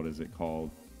god, what is it called?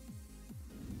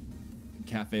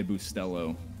 Cafe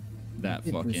Bustelo. That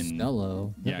Cafe fucking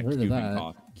Bustelo? Yeah, Never heard of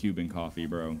that. Cuban coffee,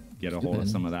 bro. Get a hold of Cuban.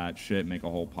 some of that shit, make a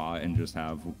whole pot, and just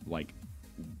have like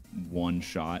 1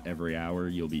 shot every hour.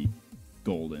 You'll be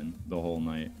golden the whole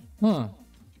night. Huh.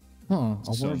 I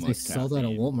So wonder if they much sell that at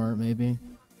caffeine. Walmart, maybe.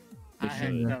 I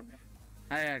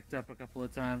hacked up a couple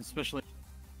of times, especially.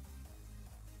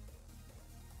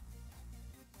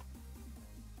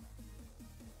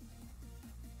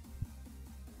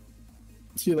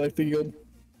 See, like the guild.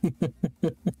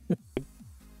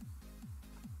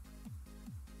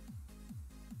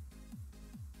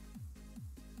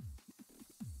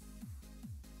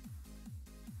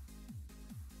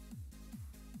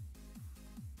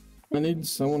 I need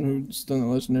someone who's done the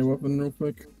legendary weapon real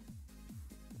quick.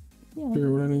 Yeah.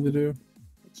 Figure what I need to do.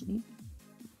 What you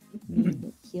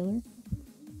need? Healer.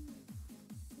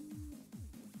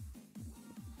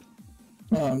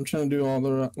 I'm trying to do all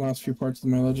the last few parts of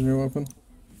my legendary weapon.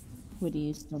 What do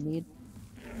you still need?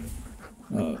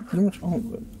 Pretty much all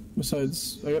of it.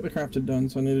 Besides, I got the crafted done,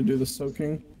 so I need to do the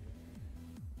soaking.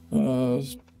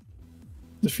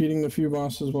 Defeating the few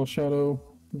bosses while shadow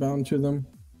bound to them.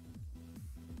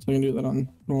 So I can do that on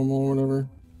normal or whatever.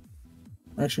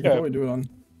 Actually, I can probably do it on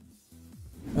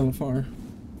LFR.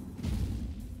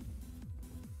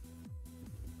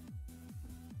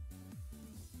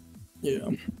 Yeah.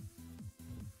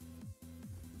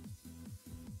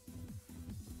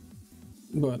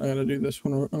 But I gotta do this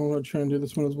one. I want to try and do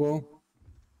this one as well.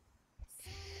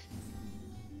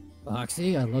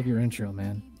 Foxy, I love your intro,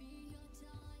 man.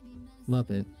 Love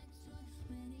it.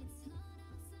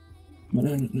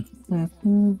 Thank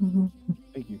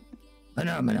you.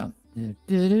 Phenomenal.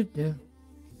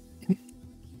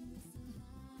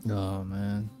 Oh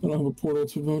man. I don't have a portal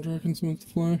to Veldrak and Smith to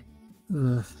fly.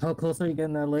 How close are you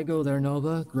getting that Lego there,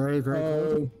 Nova? Very, very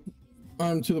close.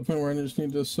 I'm to the point where I just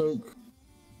need to soak.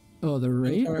 Oh, the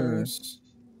raid?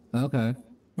 Okay.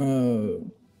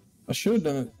 I should have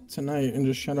done it tonight and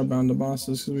just shadow bound the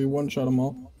bosses because we one-shot them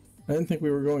all. I didn't think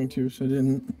we were going to, so I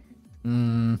didn't.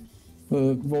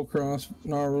 Volcross,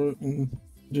 Naruto, and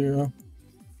Jira.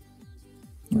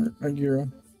 Or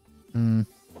Agira.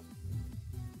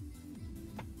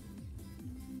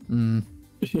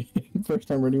 First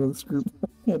time running with this group.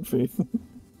 I had faith.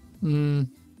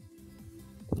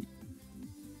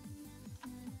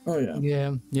 Oh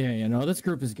yeah. Yeah. No, this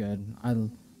group is good. I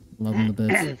love them the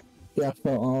best. Yeah,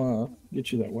 well, I'll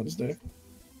get you that Wednesday.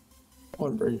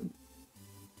 One break.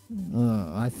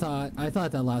 I thought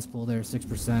that last pull there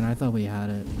 6%. I thought we had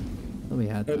it. I thought we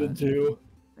had that. I did too.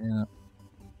 Yeah.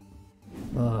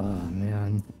 Oh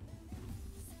man.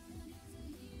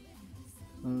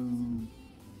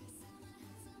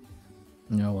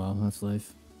 Oh well, that's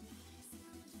life.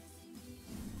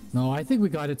 No, I think we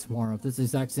got it tomorrow. If this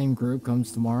exact same group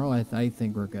comes tomorrow, I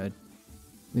think we're good.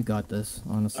 We got this,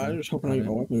 honestly. I was just hoping I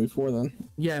got one before then.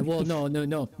 Yeah, well, no.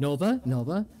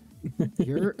 Nova.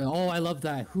 You're. Oh, I love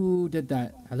that. Who did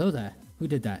that? Hello there. Who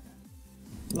did that?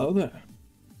 Hello there.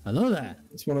 Hello there.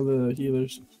 It's one of the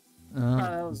healers.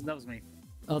 that was me.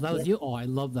 Oh, that was you. Oh, I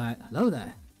love that. Hello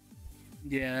there.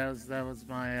 Yeah, that was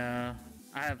my.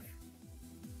 I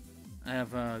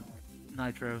have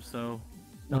Nitro, so.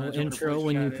 No intro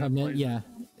when you come in. Yeah,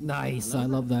 nice. I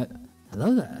love that.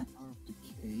 Hello there.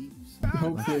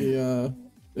 Hopefully,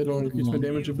 it'll increase my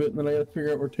damage a bit, and then I gotta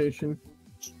figure out rotation.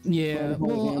 Yeah,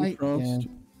 well,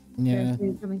 yeah. Are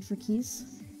you coming for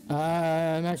keys?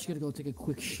 I'm actually gonna go take a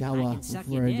quick shower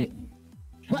before I get.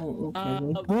 Oh, okay.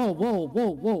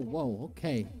 Whoa.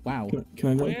 Okay, wow. Can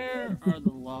I do it? Where are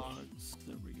the logs?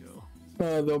 There we go.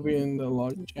 They'll be in the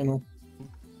log channel.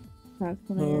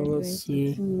 Let's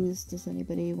see. Keys. Does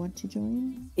anybody want to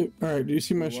join? Alright, do you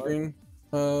see my screen?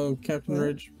 Captain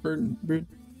Ridge, Brood?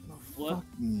 What?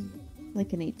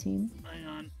 Like an 18. Hang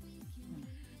on.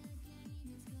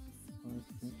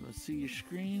 Let's see your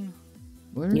screen.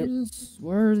 Where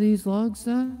are these logs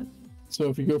at? So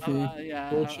if you go from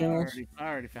I channels.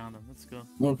 already found them. Let's go.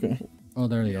 Okay. Oh,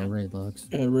 there they go. Raid logs.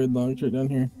 Yeah, raid logs right down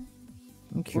here.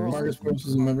 I'm curious. Marcus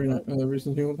posts them every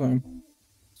single time.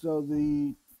 So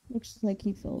the looks like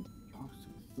he filled.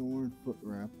 Thorn foot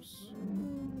wraps.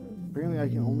 Apparently, I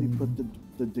can only put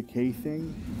the decay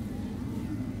thing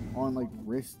on like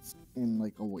wrists and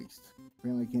like a waist.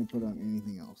 Apparently, I can't put on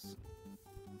anything else.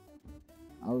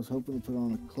 I was hoping to put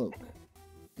on a cloak.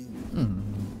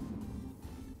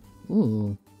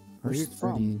 Ooh, Here's first the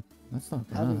problem. 30. That's not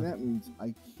bad. Having that means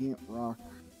I can't rock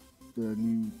the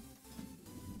new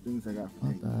things I got for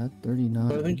Not Nate. bad. 39.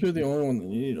 But I think you're the only one that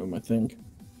needed them. I think.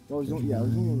 I was the only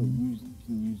one that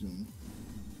can use them.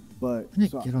 But I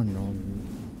didn't get on your own.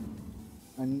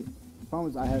 The problem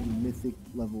is I have mythic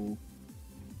level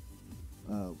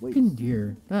weight. Fucking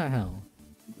deer. The hell.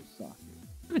 Socket.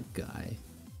 What a guy.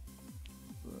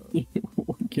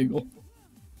 Giggle.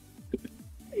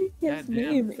 His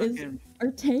name is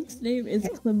our tank's name is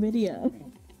Chlamydia.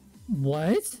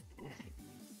 What?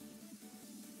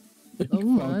 Oh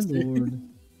my lord.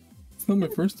 It's not my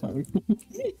first time.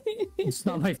 It's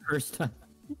not my first time.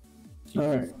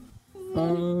 Alright.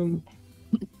 Okay,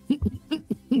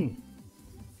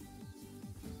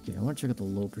 I want to check out the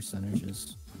low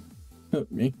percentages.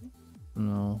 Me?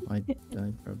 No, I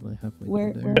probably halfway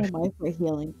Where there. am I for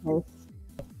healing?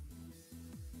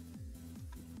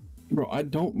 Bro, I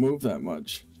don't move that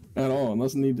much at all,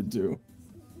 unless needed to.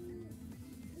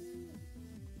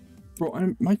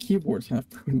 Bro, my keyboard's half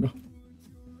broken up.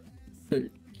 Hey,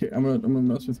 okay, I'm gonna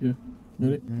mess with you.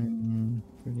 Ready?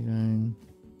 39.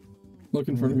 Look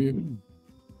in front of you.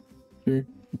 Here.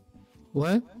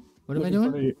 What? What am I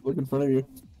doing? Look in front of you.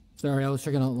 Sorry, I was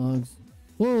checking out logs.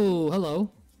 Whoa,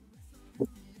 hello.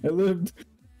 I lived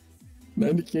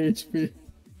 90k HP.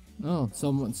 Oh,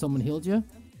 someone healed you?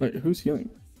 Wait, who's healing?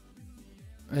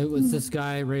 It was this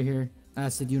guy right here,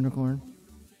 Acid Unicorn.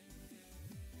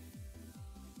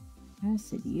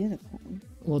 Acid Unicorn.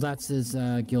 Well, that's his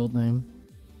guild name.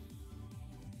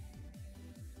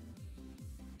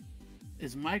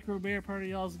 Is Micro Bear part of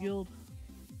y'all's guild?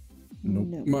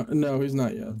 Nope. No, he's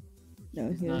not yet.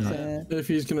 No, he was If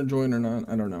he's gonna join or not,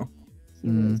 I don't know. he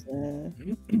was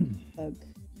bug.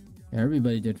 Yeah,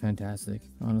 everybody did fantastic,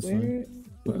 honestly.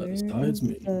 Besides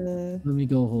me. Let me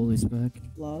go holy spec.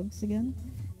 Logs again?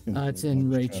 It's in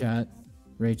raid chat.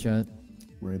 Raid chat.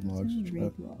 Raid logs.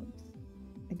 Raid logs.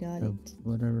 I got it.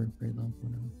 Whatever. Raid log.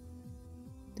 Whatever.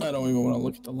 I don't even want to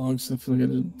look at the logs. I feel like I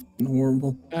did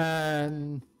horrible.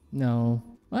 No.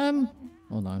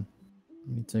 Hold on.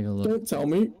 Let me take a look. Don't tell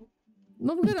me.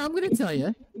 No, I'm gonna tell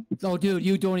you. Oh, dude,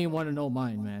 you don't even want to know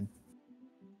mine, man.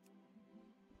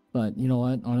 But you know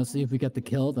what? Honestly, if we get the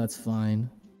kill, that's fine.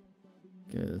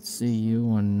 Okay, let's see you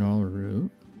on no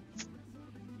route.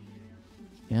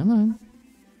 Come on.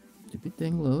 Stupid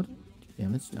thing load.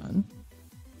 Damage done.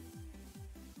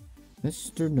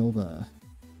 Mr. Nova.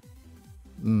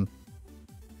 You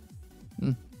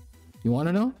want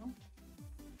to know?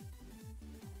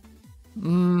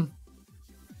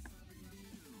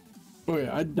 Oh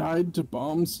yeah, I died to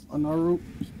bombs on Naru.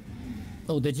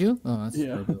 Oh, did you? Oh, that's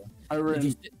Yeah. pretty cool. I ran.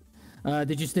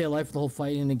 Did you stay alive for the whole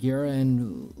fight in Nagira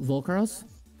and Volcaros?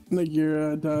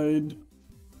 Nagira died,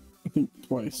 I think,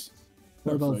 twice.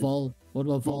 What about Vol? What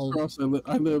about Vol? Volcaros,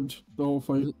 I lived the whole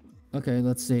fight. Okay,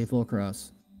 let's say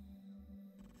Volcaros.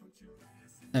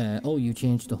 Oh, you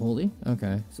changed to holy.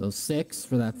 Okay, so 6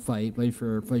 for that fight. But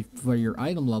for your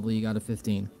item level, you got a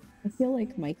 15. I feel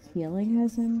like my healing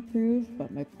has improved, but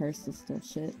my purse is still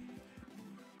shit.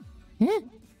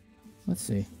 Let's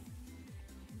see.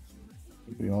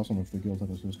 It'd be awesome if the guild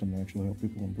had a system to actually help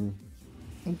people improve.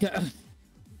 Okay.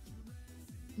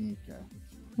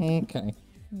 Okay.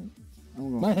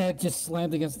 My head just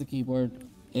slammed against the keyboard.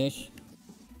 Ish.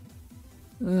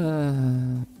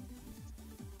 You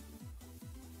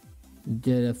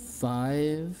did a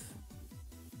 5.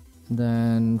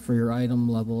 Then for your item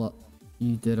level up,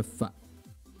 you did a 5.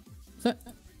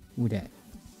 Who that?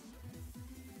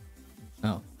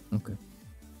 Oh, okay.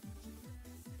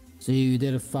 So you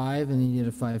did a 5 and then you did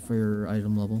a 5 for your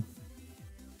item level.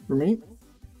 For me?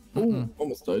 Oh,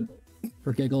 almost died.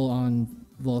 For Giggle on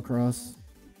Volcross.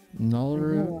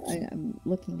 No, I'm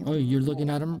looking at Oh, you're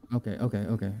looking at him? Okay.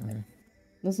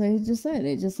 That's what I just said.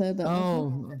 I just said that.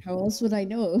 Oh. How else would I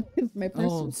know if my person?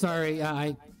 Oh, sorry.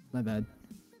 My bad.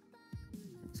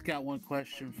 Just got one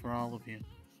question for all of you.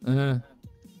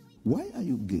 Why are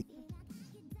you gay?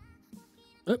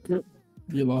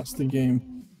 You lost the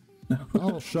game.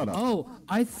 Oh, shut up. Oh,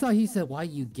 I thought he said, "Why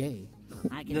you gay?"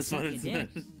 I can suck your dick.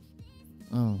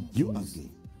 Oh, you are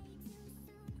gay.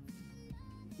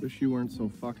 Wish you weren't so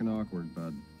fucking awkward,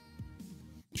 bud.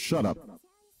 Shut up.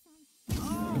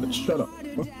 Shut up.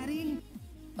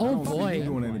 Oh boy. You're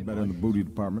doing any better in the booty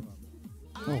department.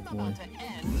 Oh boy.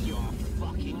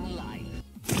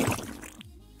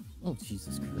 Oh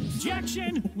Jesus Christ.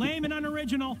 Objection! Lame and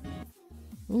unoriginal.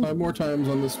 5 more times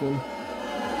on this one.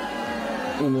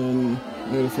 And then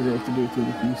I gotta figure out what to do with the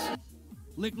other piece.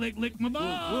 Lick my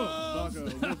balls!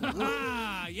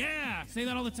 Yeah! Say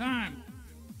that all the time.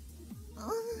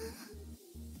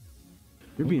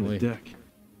 You're being a dick.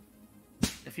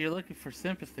 If you're looking for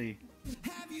sympathy,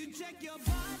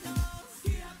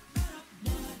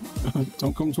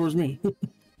 Don't come towards me.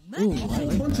 Ooh, a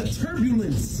whole bunch of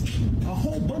turbulence. A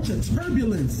whole bunch of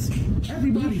turbulence.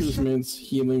 Everybody. This man's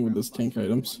healing with his tank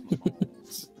items.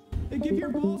 Give your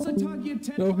balls a tug, you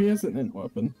No, he has an int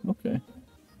weapon. Okay.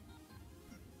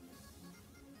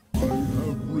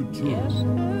 Can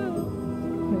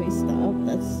we stop?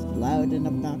 That's loud and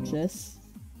obnoxious.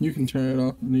 You can turn it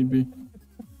off if need be.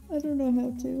 I don't know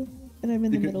how to. And I'm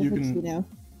in the middle of a queue now.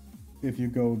 If you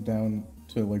go down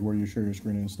to like where you share your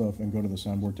screen and stuff and go to the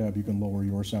soundboard tab, you can lower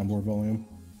your soundboard volume.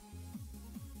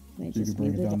 So you can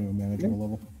bring it down to a manageable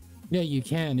level. Yeah, you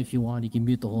can if you want. You can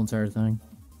mute the whole entire thing.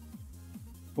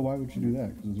 But why would you do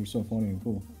that? Because they're so funny and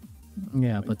cool.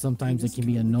 Yeah, but sometimes it can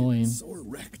be annoying. So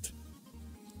erect.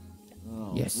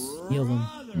 Yes, heal them.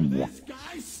 This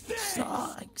guy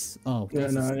sucks. Oh, Yeah,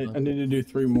 no, I need to do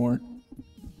 3 more.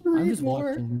 I'm just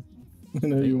watching. I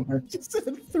know you are. He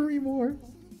said 3 more.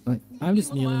 I'm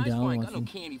just kneeling down. I got no Watching.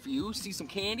 candy for you. See some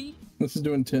candy? This is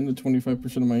doing 10 to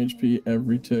 25% of my HP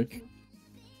every tick.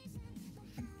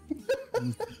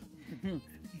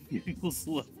 you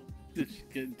slow. She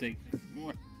couldn't take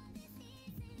more.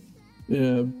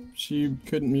 Yeah, she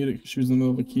couldn't mute it because she was in the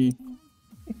middle of a key.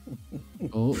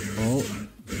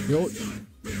 Yo.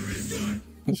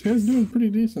 This guy's doing pretty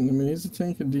decent. I mean, he's a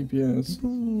tank at DPS.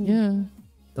 Yeah.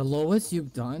 The lowest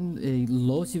you've done, the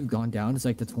lowest you've gone down is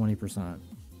like the 20%.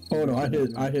 Oh no, I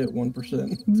hit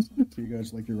 1%. Do you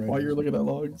guys like your right? While you're looking at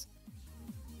logs.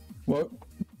 What?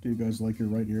 Do you guys like your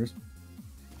right ears?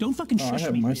 Don't fucking I shush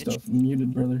have me, my bitch. stuff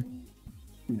muted, brother.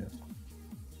 Yes.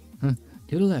 Huh.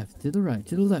 To the left, to the right,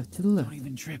 to the left, to the left. Don't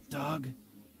even trip, dog.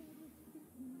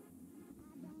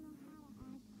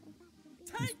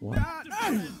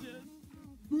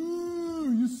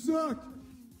 Ooh, you suck.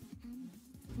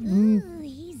 Ooh,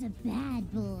 he's a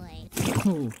bad boy.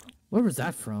 Oh, where was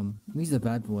that from? He's a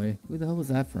bad boy. Who the hell was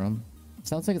that from?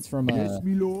 Sounds like it's from Yes,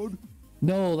 me lord.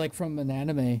 No, like from an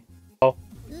anime. Ooh,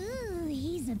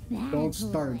 he's a bad boy. Don't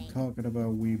start talking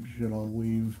about weeb shit. I'll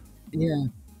leave. Yeah.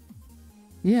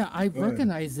 Yeah, I Good.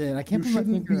 recognize it. I can't You put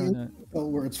my shouldn't finger be on able it. to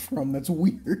tell where it's from. That's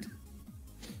weird.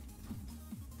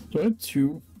 Do I have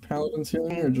 2 paladins healing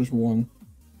me or just 1?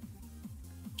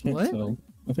 Can't What? tell.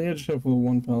 I think I just have the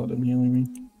 1 paladin healing me.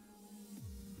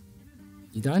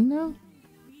 You done now?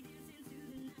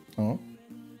 Oh.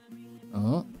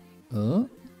 Oh.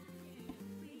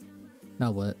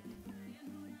 Now what?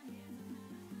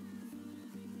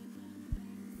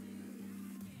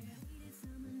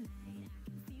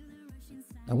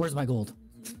 Now where's my gold?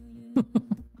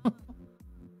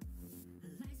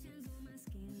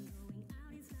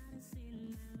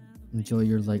 Enjoy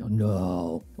your like.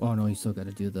 No. Oh no, you still got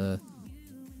to do the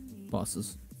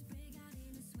bosses.